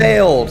 you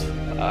failed.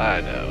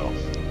 I know.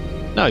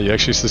 No, you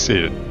actually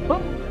succeeded.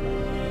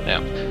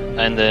 Yeah.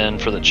 And then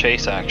for the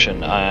chase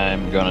action,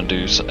 I'm going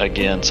to do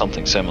again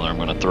something similar. I'm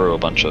going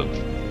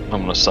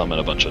to summon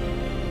a bunch of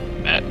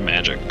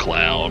magic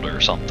cloud or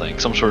something,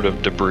 some sort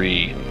of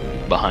debris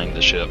behind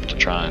the ship to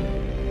try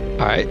and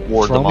All right.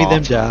 ward Throw them me off.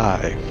 them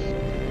die.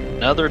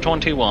 Another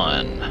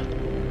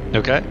 21.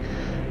 Okay.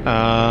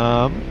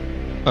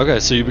 Okay,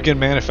 so you begin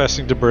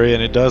manifesting debris,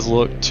 and it does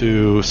look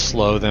to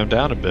slow them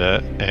down a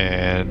bit,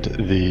 and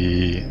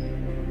the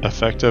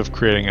effect of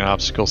creating an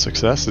obstacle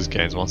success is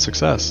gains 1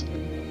 success.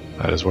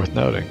 That is worth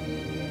noting.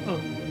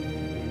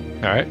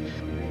 Alright.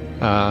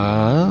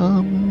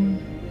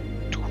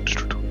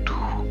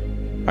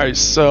 Alright,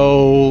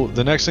 so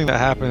the next thing that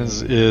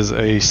happens is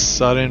a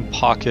sudden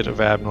pocket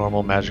of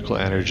abnormal magical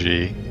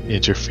energy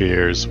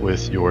interferes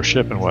with your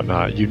ship and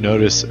whatnot. You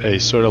notice a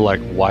sort of like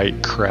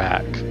white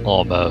crack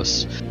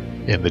almost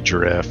in the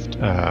drift.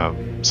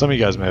 Some of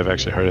you guys may have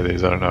actually heard of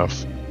these. I don't know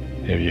if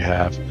any of you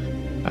have.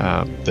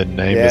 The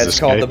name is it's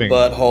escaping.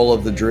 called the butthole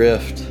of the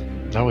drift.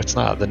 No, it's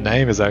not. The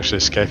name is actually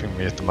escaping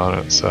me at the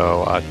moment,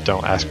 so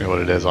don't ask me what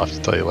it is. I'll have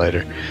to tell you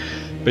later.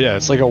 But yeah,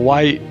 it's like a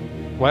white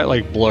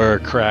like blur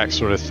crack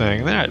sort of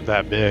thing. They're not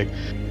that big.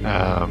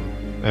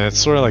 And it's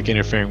sort of like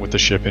interfering with the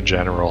ship in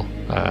general,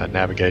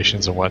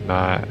 navigations and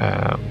whatnot.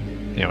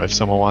 If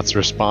someone wants to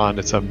respond,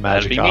 it's a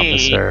magic That'd be me.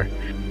 officer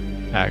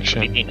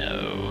action.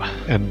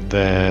 And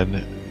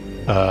then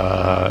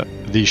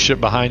the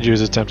ship behind you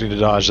is attempting to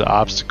dodge the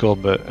obstacle,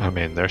 but I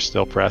mean, they're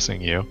still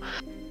pressing you.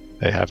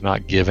 They have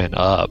not given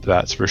up,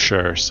 that's for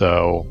sure.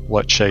 So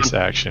what chase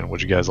action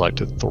would you guys like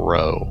to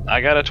throw?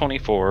 I got a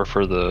 24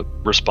 for the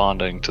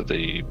responding to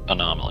the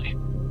anomaly.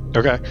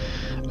 Okay.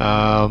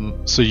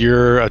 So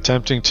you're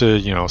attempting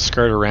to,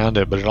 skirt around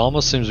it, but it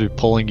almost seems to be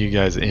pulling you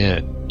guys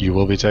in. You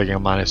will be taking a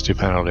 -2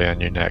 penalty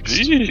on your next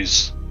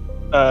Jeez.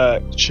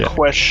 check.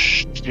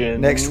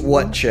 Question. Next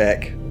what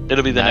check?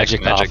 It'll be the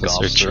Magic next magic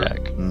officer officer.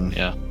 check.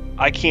 Yeah.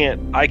 I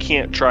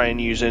can't try and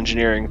use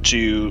engineering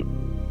to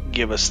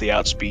give us the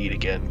outspeed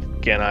again.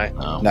 Can I?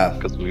 No.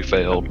 Because we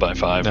failed by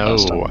 5 No,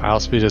 last time.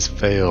 outspeed has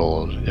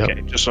failed. Yep.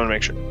 Okay, just want to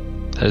make sure.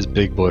 That is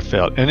big boy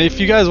failed. And if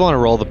you guys want to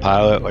roll the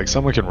pilot, like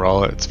someone can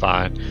roll it, it's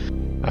fine.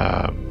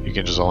 You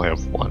can just only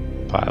have 1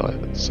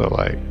 pilot. So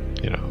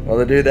Well,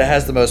 the dude that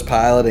has the most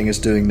piloting is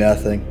doing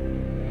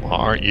nothing. well,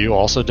 aren't you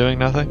also doing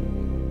nothing?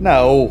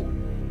 No.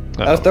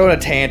 I was Oh. throwing a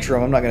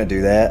tantrum. I'm not going to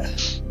do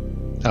that.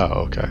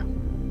 Oh, okay.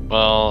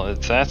 Well,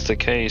 if that's the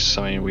case,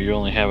 I mean, we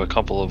only have a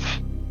couple of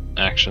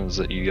actions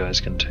that you guys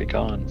can take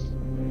on.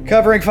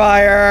 Covering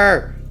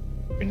fire!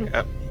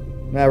 Yep.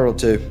 I rolled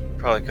 2.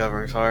 Probably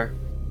covering fire.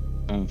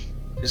 Mm.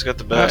 He's got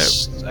the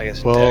best, I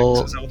guess, Well-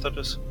 dex. Is that what that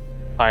is?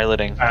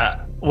 Piloting.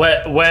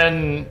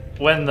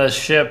 When the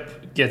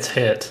ship gets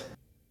hit,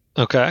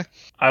 Okay.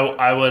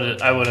 I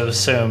would have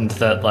assumed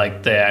that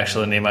like they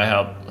actually need my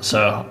help.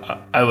 So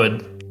I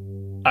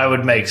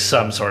would make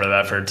some sort of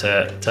effort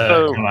to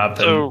come up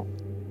and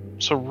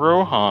So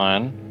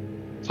Rohan,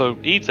 so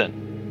Ethan,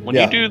 when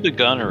Yeah. you do the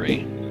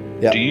gunnery,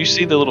 Yeah. do you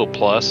see the little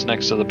plus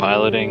next to the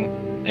piloting,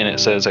 and it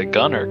says a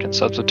gunner can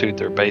substitute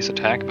their base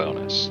attack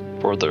bonus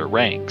for their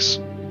ranks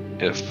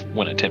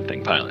when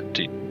attempting pilot?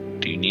 Do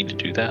you need to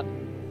do that?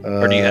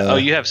 Or do you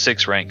you have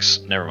 6 ranks.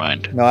 Never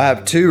mind. No, I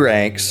have 2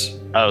 ranks.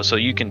 Oh, so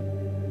you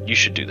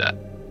should do that.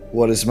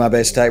 What is my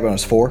base attack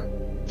bonus? 4?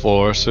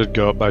 4 should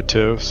go up by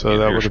 2, so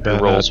that would have been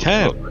a rolls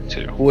 10.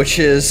 too. Which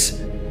is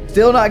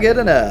still not good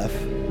enough.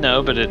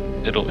 No, but it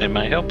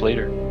might help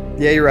later.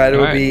 Yeah, you're right. It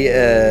would Alright. be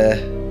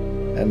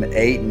an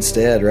 8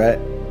 instead, right?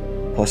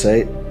 Plus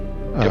 8.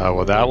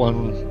 Well, that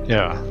one,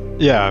 yeah.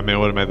 Yeah, I mean, it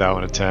would have made that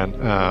one a 10.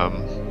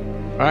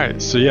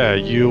 Alright, so yeah,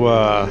 you,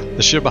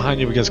 the ship behind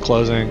you begins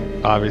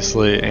closing,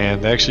 obviously,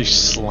 and they actually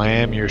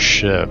slam your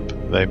ship.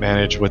 They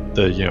manage with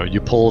the, you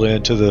pulled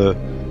into the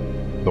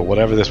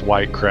whatever this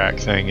white crack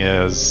thing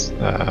is,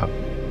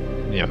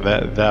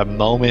 that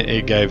moment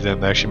it gave them,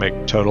 they actually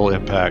make total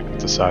impact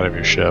with the side of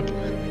your ship.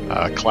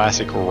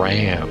 Classic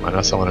ram. I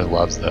know someone who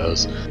loves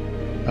those.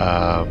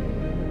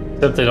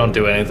 except they don't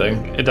do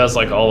anything. It does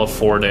like all of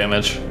 4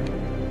 damage.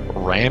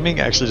 ramming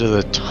actually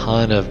does a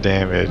ton of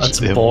damage. That's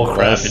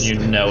bullcrap, and you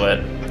know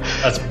it.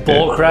 That's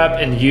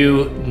bullcrap, and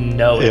you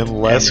know it.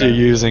 Unless you're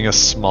using a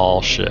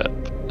small ship.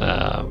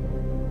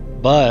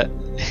 But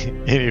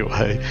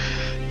anyway,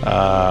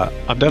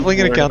 I'm definitely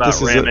going to count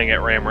this as ramming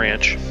at Ram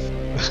Ranch.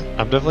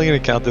 I'm definitely going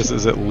to count this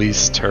as at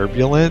least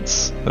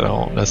turbulence. I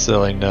don't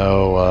necessarily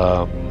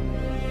know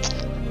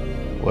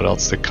what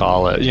else to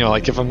call it. You know,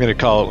 like if I'm going to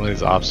call it one of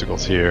these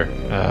obstacles here.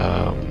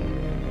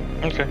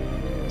 Okay.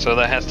 So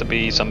that has to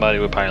be somebody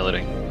with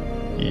piloting.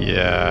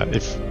 Yeah,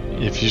 if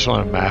you just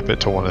want to map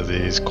it to one of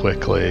these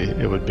quickly,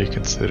 it would be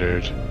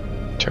considered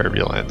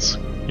turbulence.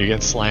 You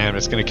get slammed,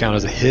 it's going to count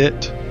as a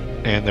hit,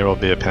 and there will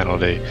be a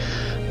penalty.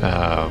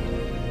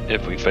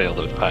 If we fail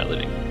the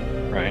piloting,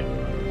 right?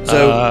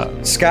 So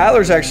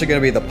Skylar's actually going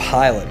to be the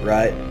pilot,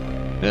 right?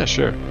 Yeah,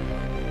 sure.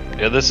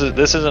 Yeah, this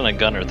isn't a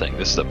gunner thing.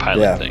 This is a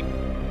pilot thing.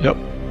 Yep.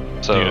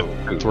 So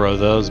throw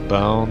those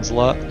bones,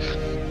 Luck.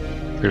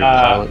 For your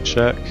pilot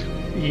check.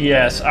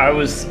 Yes, I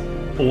was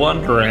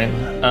wondering.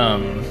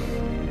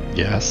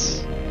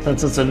 Yes.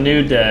 Since it's a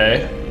new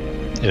day,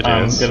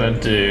 I'm gonna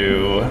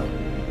do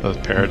those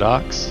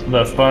paradox.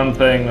 The fun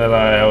thing that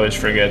I always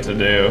forget to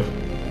do.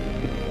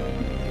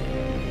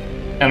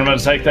 And I'm gonna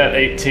take that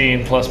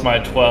 18 plus my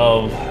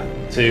 12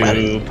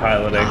 to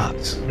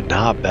piloting.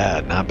 Not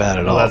bad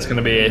at all. That's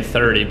gonna be a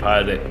 30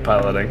 piloting.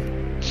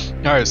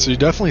 All right, so you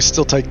definitely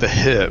still take the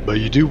hit, but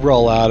you do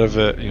roll out of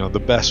it, the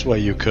best way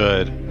you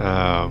could.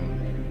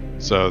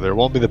 So there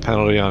won't be the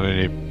penalty on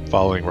any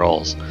following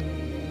rolls.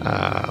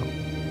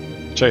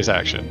 Chase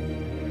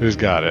action. Who's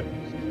got it?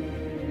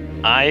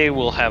 I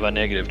will have a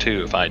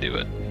 -2 if I do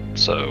it.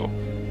 So.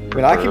 I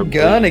mean, I can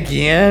gun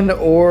again,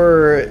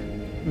 or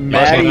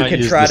Maddie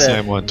can try the to.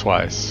 Same one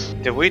twice.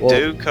 Did we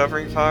do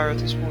covering fire at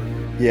this point?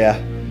 Yeah.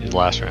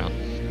 Last round.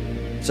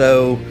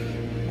 So,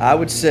 I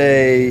would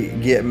say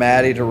get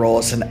Maddie to roll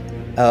us an.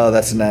 Oh,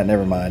 that's a net.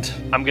 Never mind.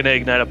 I'm gonna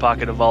ignite a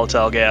pocket of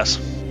volatile gas.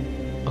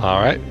 All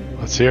right,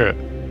 let's hear it.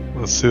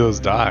 Let's see those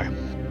die.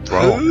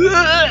 Roll.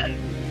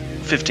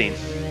 15.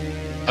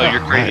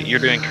 Oh, you're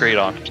doing create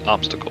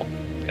obstacle.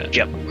 Okay.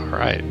 Yep. All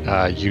right.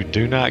 You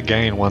do not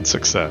gain one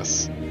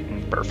success.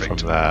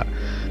 Perfect. From that.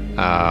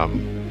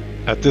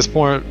 At this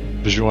point,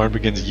 Bjorn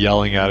begins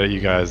yelling out at you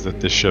guys that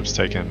this ship's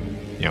taken,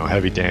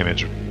 heavy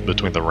damage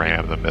between the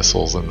ram, the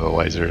missiles, and the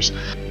lasers.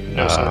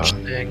 No such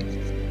thing.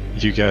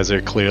 You guys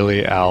are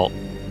clearly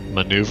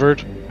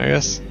outmaneuvered, I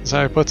guess is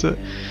how he puts it.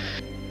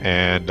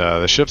 And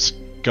the ship's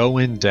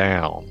going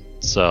down.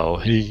 So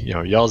he,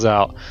 yells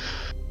out,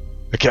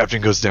 "The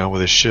captain goes down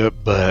with his ship,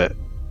 but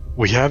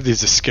we have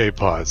these escape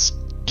pods.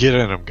 Get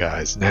in them,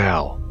 guys,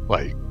 now.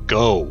 Like,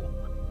 go."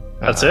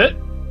 That's it?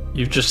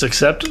 You've just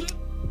accepted it?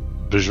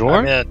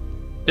 Bjorn?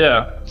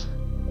 Yeah.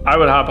 I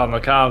would hop on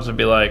the comms and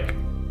be like,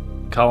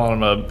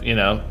 calling him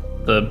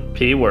the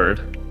P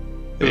word.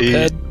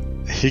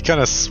 He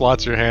kind of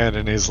swats your hand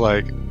and he's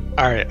like,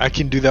 "All right, I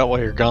can do that while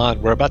you're gone.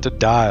 We're about to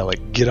die.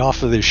 Like, get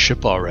off of this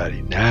ship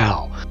already,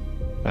 now."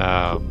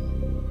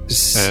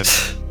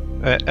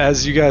 And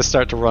as you guys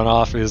start to run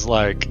off, he's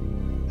like,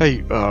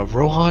 "Hey,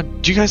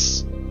 Rohan,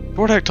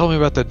 Vordak told me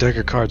about that deck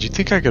of cards. You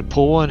think I could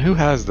pull one? Who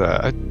has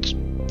that? I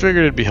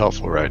figured it'd be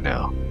helpful right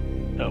now."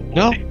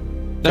 No?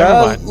 Never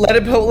mind. Let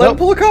him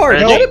pull a card.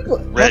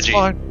 That's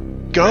fine.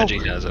 Go.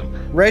 Reggie has it.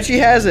 Reggie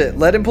has it.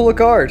 Let him pull a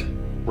card.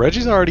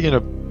 Reggie's already in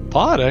a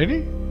pod, ain't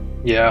he?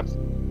 Yeah.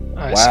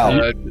 Wow.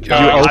 You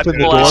open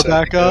the door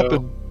back up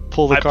and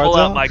pull the cards out? I pull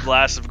out my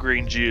glass of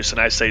green juice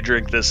and I say,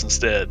 "Drink this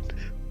instead."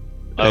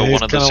 Oh, he's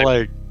one of the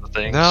like,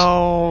 things.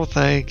 "No,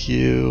 thank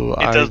you."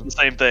 It does the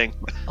same thing.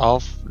 I'll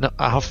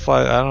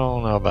fight. I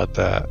don't know about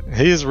that.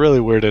 He's really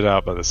weirded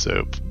out by the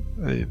soup.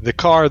 The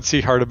cards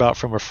he heard about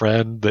from a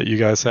friend that you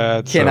guys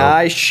had. Can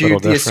I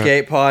shoot the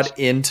escape pod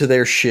into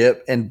their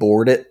ship and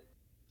board it?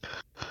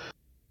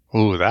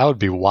 Ooh, that would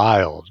be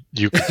wild.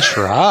 You could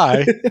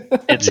try.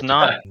 It's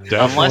not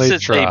unless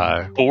it's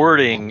a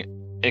boarding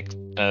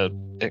pod.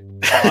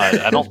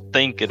 I don't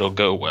think it'll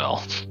go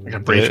well. Like a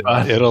breach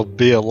pod. It'll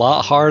be a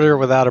lot harder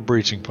without a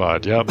breaching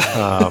pod. Yep.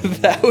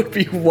 That would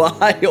be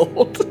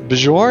wild.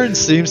 Bjorn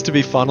seems to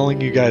be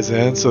funneling you guys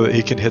in so that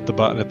he can hit the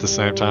button at the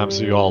same time,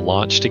 so you all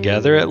launch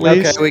together at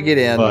least. Okay, we get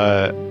in.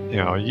 But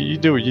you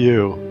do what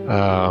you.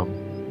 So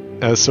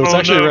it's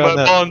actually around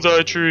that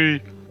bonsai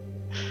tree.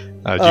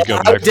 You go I back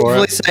would for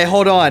definitely it? say,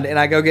 hold on, and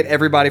I go get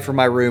everybody from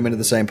my room into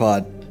the same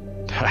pod.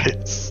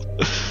 Nice.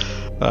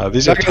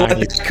 These I'm are not gonna tiny.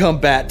 let this come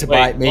back to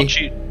bite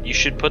me. You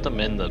should put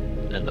them in the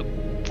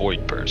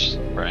void purse,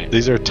 right?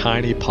 These are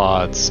tiny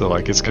pods, so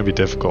like it's gonna be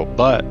difficult,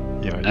 but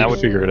you can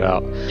figure it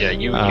out. Yeah,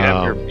 you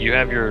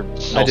have your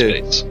null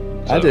space.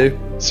 I do.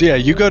 So yeah,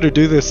 you go to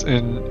do this,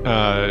 and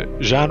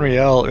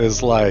Jean-Riel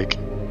is like,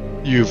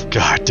 "You've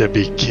got to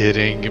be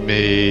kidding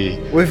me!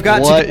 We've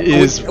got what to.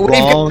 is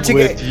wrong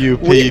with you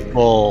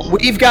people?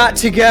 We've got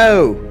to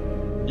go.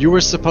 You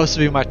were supposed to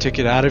be my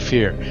ticket out of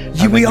here.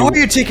 We are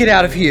your ticket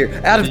out of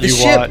here, out of the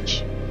ship.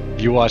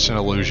 You watch an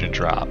illusion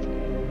drop,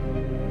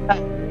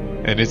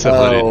 and it's a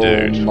hooded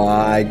dude. Oh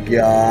my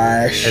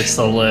gosh! It's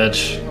the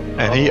Lich.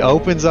 And he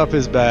opens up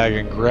his bag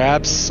and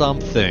grabs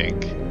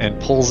something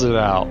and pulls it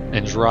out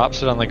and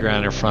drops it on the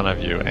ground in front of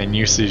you. And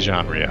you see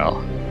Jean-Riel.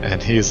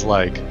 And he's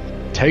like,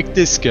 take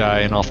this guy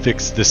and I'll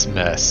fix this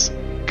mess.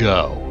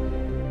 Go.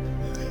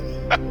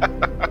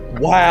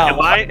 Wow.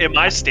 Am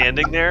I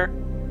standing there?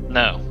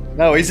 No.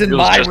 No, he's in It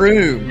was my just-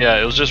 room.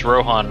 Yeah, it was just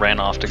Rohan ran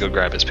off to go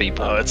grab his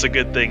people. Oh, it's a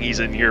good thing he's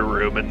in your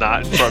room and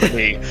not in front of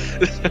me.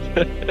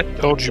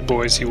 Told you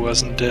boys he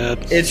wasn't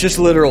dead. It's just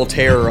literal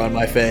terror on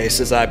my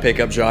face as I pick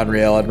up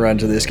Jean-Riel and run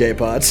to the escape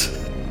pods.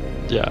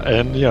 Yeah,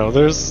 and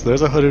there's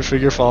a hooded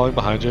figure following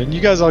behind you, and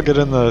you guys all get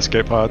in the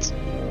escape pods.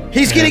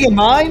 He's getting in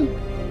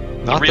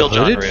mine? Not real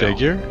the hooded Jean-Riel.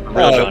 figure.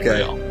 Real Oh, John okay.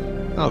 Real.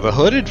 No, the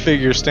hooded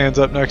figure stands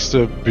up next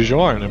to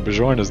Bjorn, and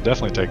Bjorn is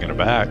definitely taken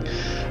aback.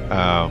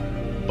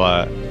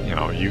 But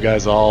you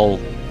guys all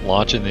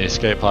launch in the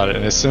escape pod,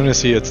 and as soon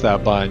as he hits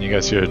that button, you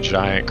guys hear a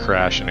giant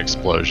crash and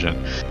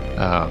explosion.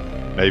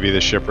 Maybe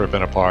the ship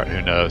ripping apart,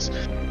 who knows?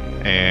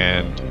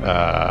 And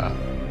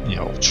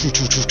choo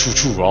choo choo choo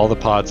choo, all the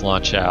pods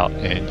launch out,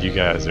 and you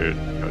guys are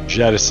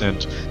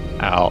jettisoned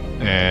out,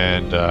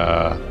 and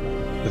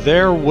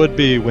there would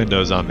be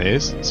windows on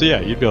these, so yeah,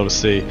 you'd be able to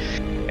see.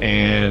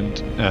 And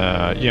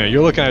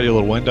you're looking at your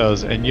little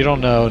windows, and you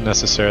don't know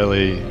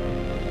necessarily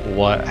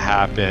what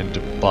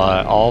happened,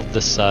 but all of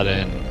a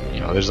sudden,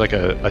 there's like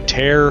a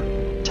tear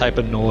type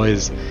of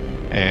noise,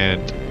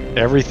 and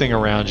everything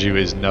around you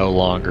is no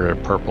longer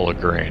purple or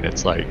green.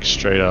 It's like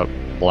straight up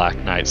black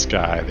night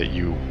sky that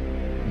you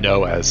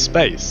know as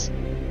space,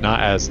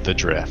 not as the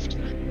drift.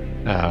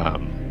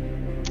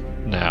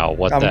 Now,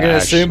 what I'm that going to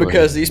assume actually-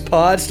 because these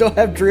pods don't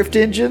have drift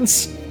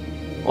engines.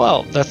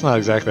 Well, that's not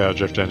exactly how a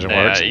drift engine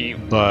works,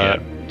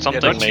 but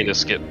something don't made you-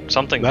 us get.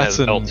 Something That's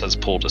else has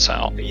pulled us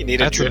out. You need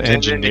that's a an drift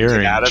engine to get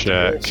engineering out of the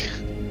check. rift.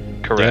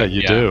 Correct. Yeah,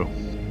 you do.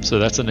 So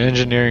that's an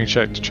engineering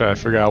check to try to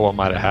figure out what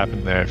might have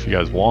happened there if you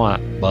guys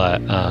want. But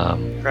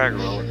Crag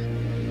roller.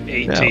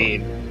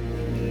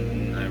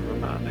 18. Never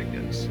mind, I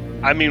guess.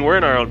 I mean, we're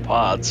in our own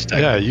pods.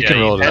 yeah, you can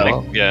roll it as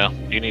well. Yeah,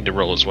 you need to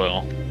roll as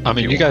well. I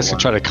mean, you you guys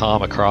want can try to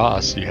calm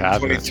across. You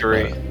have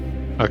 23.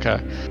 Okay.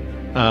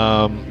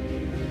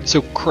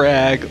 So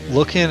Crag,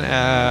 looking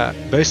at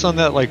based on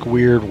that like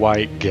weird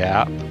white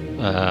gap,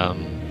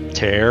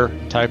 tear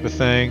type of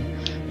thing,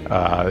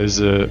 is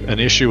an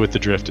issue with the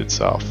drift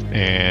itself,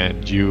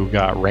 and you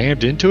got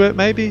rammed into it,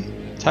 maybe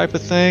type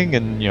of thing,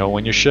 and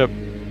when your ship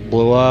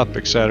blew up,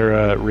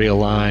 etc.,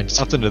 realigned,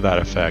 something to that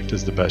effect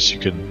is the best you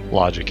can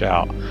logic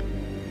out.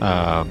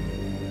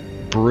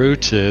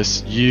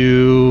 Brutus,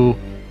 you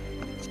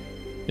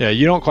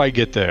don't quite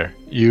get there.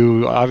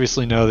 You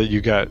obviously know that you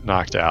got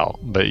knocked out,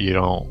 but you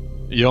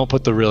don't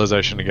put the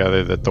realization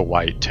together that the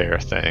white tear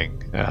thing,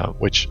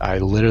 which I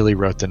literally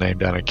wrote the name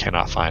down and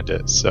cannot find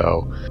it,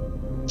 so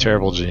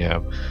terrible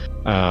GM.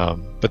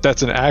 But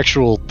that's an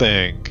actual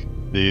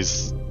thing,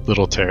 these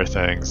little tear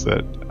things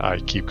that I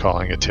keep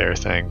calling a tear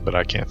thing, but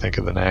I can't think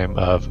of the name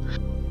of.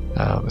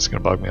 It's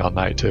going to bug me all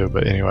night too,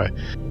 but anyway.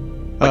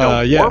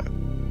 Yeah.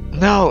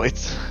 No,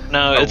 it's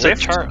a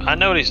rift? term. I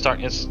know what he's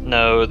talking.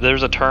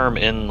 There's a term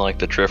in like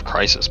the Drift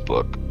Crisis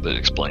book that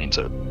explains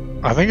it.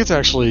 I think it's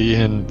actually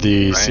in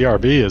the Right.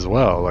 CRB as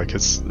well. Like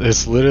it's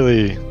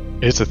literally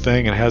a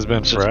thing and has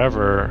been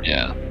forever.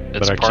 Yeah,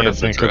 but it's I part can't of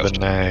the think of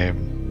drift. the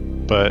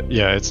name. But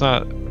yeah, it's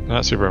not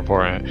super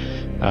important.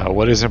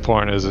 What is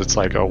important is it's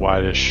like a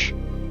whitish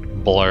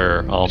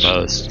blur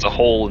almost. It's a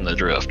hole in the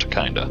drift,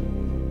 kinda.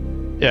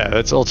 Yeah,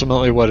 that's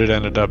ultimately what it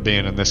ended up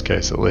being in this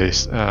case, at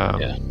least.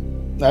 Yeah.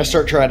 I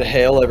start trying to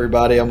hail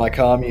everybody on my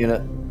comm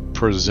unit.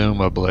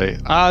 Presumably,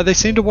 they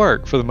seem to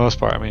work for the most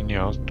part. I mean,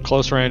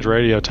 close range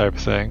radio type of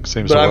thing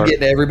seems But to I'm work.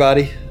 getting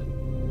everybody.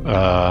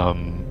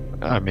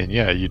 I mean,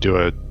 yeah, you do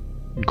a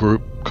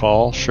group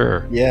call,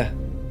 sure. Yeah.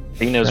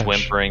 Dino's Gosh.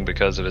 whimpering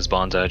because of his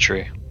bonsai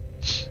tree.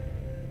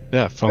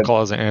 Yeah, phone call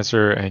doesn't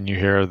answer, and you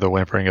hear the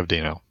whimpering of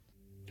Dino.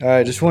 All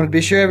right, just wanted to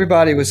be sure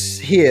everybody was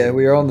here.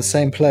 We are on the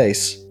same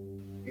place.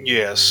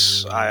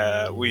 Yes,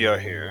 we are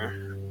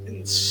here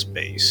in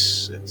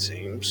space, it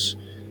seems.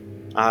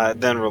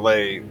 Then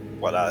relay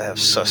what I have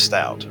sussed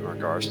out in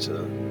regards to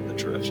the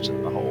drift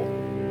and the hole.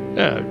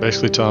 Yeah,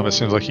 basically tell him it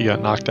seems like he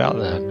got knocked out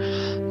then.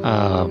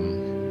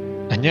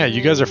 And yeah,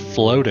 you guys are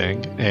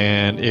floating,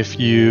 and if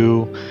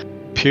you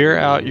peer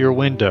out your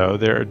window,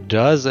 there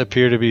does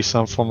appear to be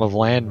some form of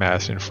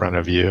landmass in front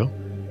of you.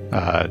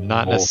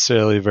 Not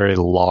necessarily very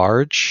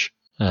large,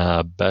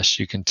 best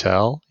you can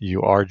tell.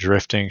 You are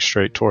drifting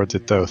straight towards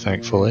it, though,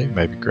 thankfully.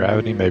 Maybe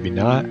gravity, maybe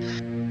not.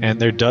 And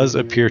there does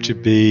appear to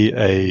be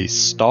a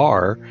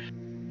star,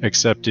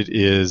 except it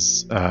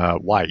is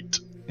white.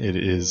 It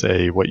is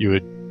what you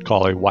would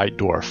call a white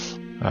dwarf,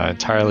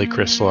 entirely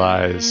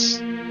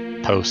crystallized,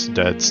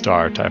 post-dead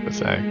star type of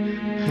thing.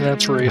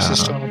 That's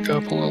racist on a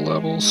couple of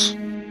levels.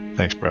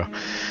 Thanks, bro.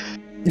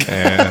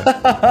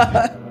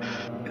 And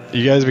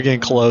you guys begin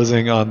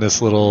closing on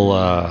this little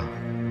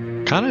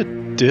kind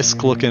of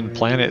disc-looking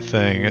planet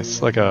thing.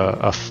 It's like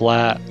a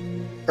flat...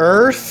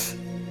 Earth?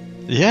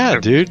 Yeah,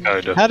 dude.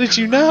 Kinda. How did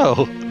you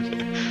know?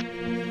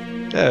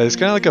 Yeah, it's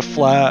kind of like a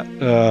flat...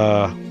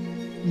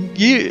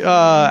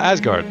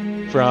 Asgard.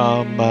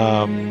 from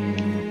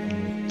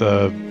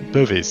the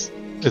movies.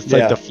 It's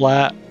like the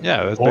flat.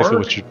 Yeah, that's basically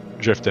what you're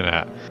drifting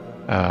at.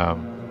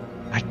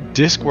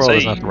 Discworld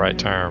is not the right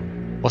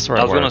term. What's the right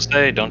word? I was going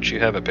to say, don't you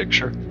have a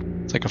picture?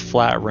 It's like a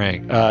flat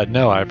ring.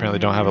 No, I apparently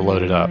don't have it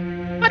loaded up.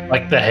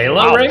 Like the Halo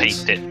I'll rings?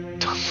 paste it.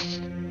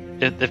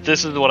 If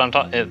this is what I'm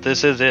talking, if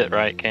this is it,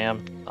 right,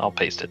 Cam? I'll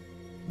paste it.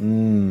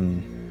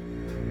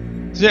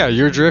 So yeah,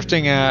 you're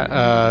drifting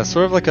at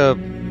sort of like a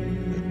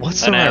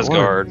what's An the right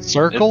Asgard. word?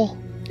 Circle?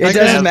 It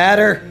doesn't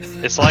matter.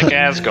 It's like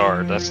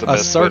Asgard. That's the A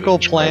best way to circle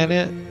describe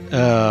it. planet.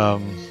 A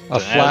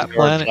It's an flat Asgard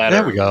planet. flat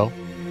There Earth. we go.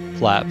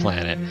 Flat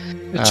planet.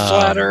 It's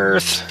flat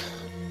Earth.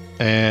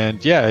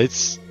 And yeah,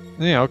 it's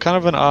kind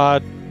of an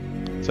odd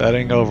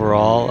setting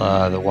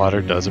overall. The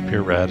water does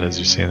appear red, as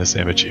you see in this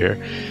image here.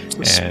 It's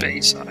a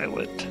space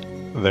island.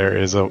 There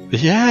is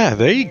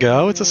there you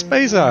go. It's a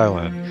space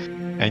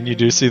island, and you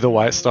do see the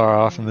white star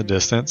off in the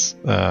distance.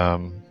 A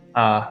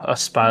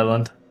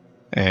spyland.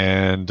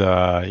 And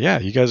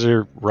you guys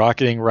are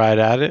rocketing right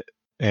at it,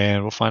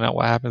 and we'll find out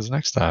what happens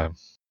next time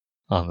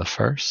on The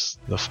First,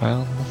 The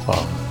Found, The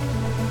Fallen.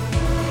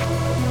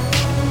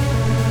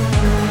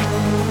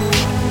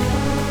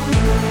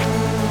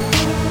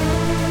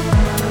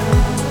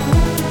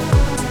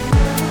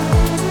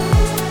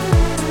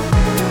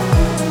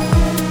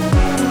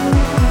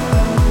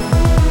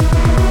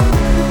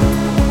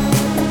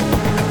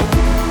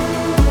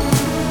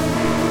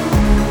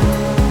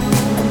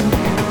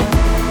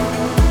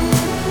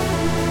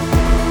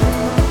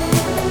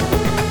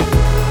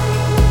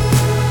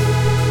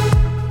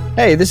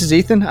 Hey, this is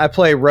Ethan. I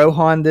play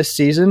Rohan this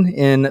season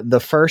in The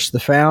First,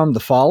 The Found, The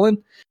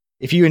Fallen.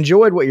 If you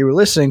enjoyed what you were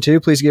listening to,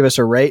 please give us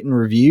a rate and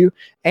review,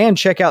 and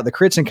check out the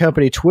Crits and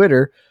Company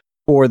Twitter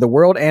for the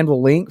World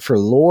Anvil link for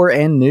lore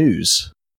and news.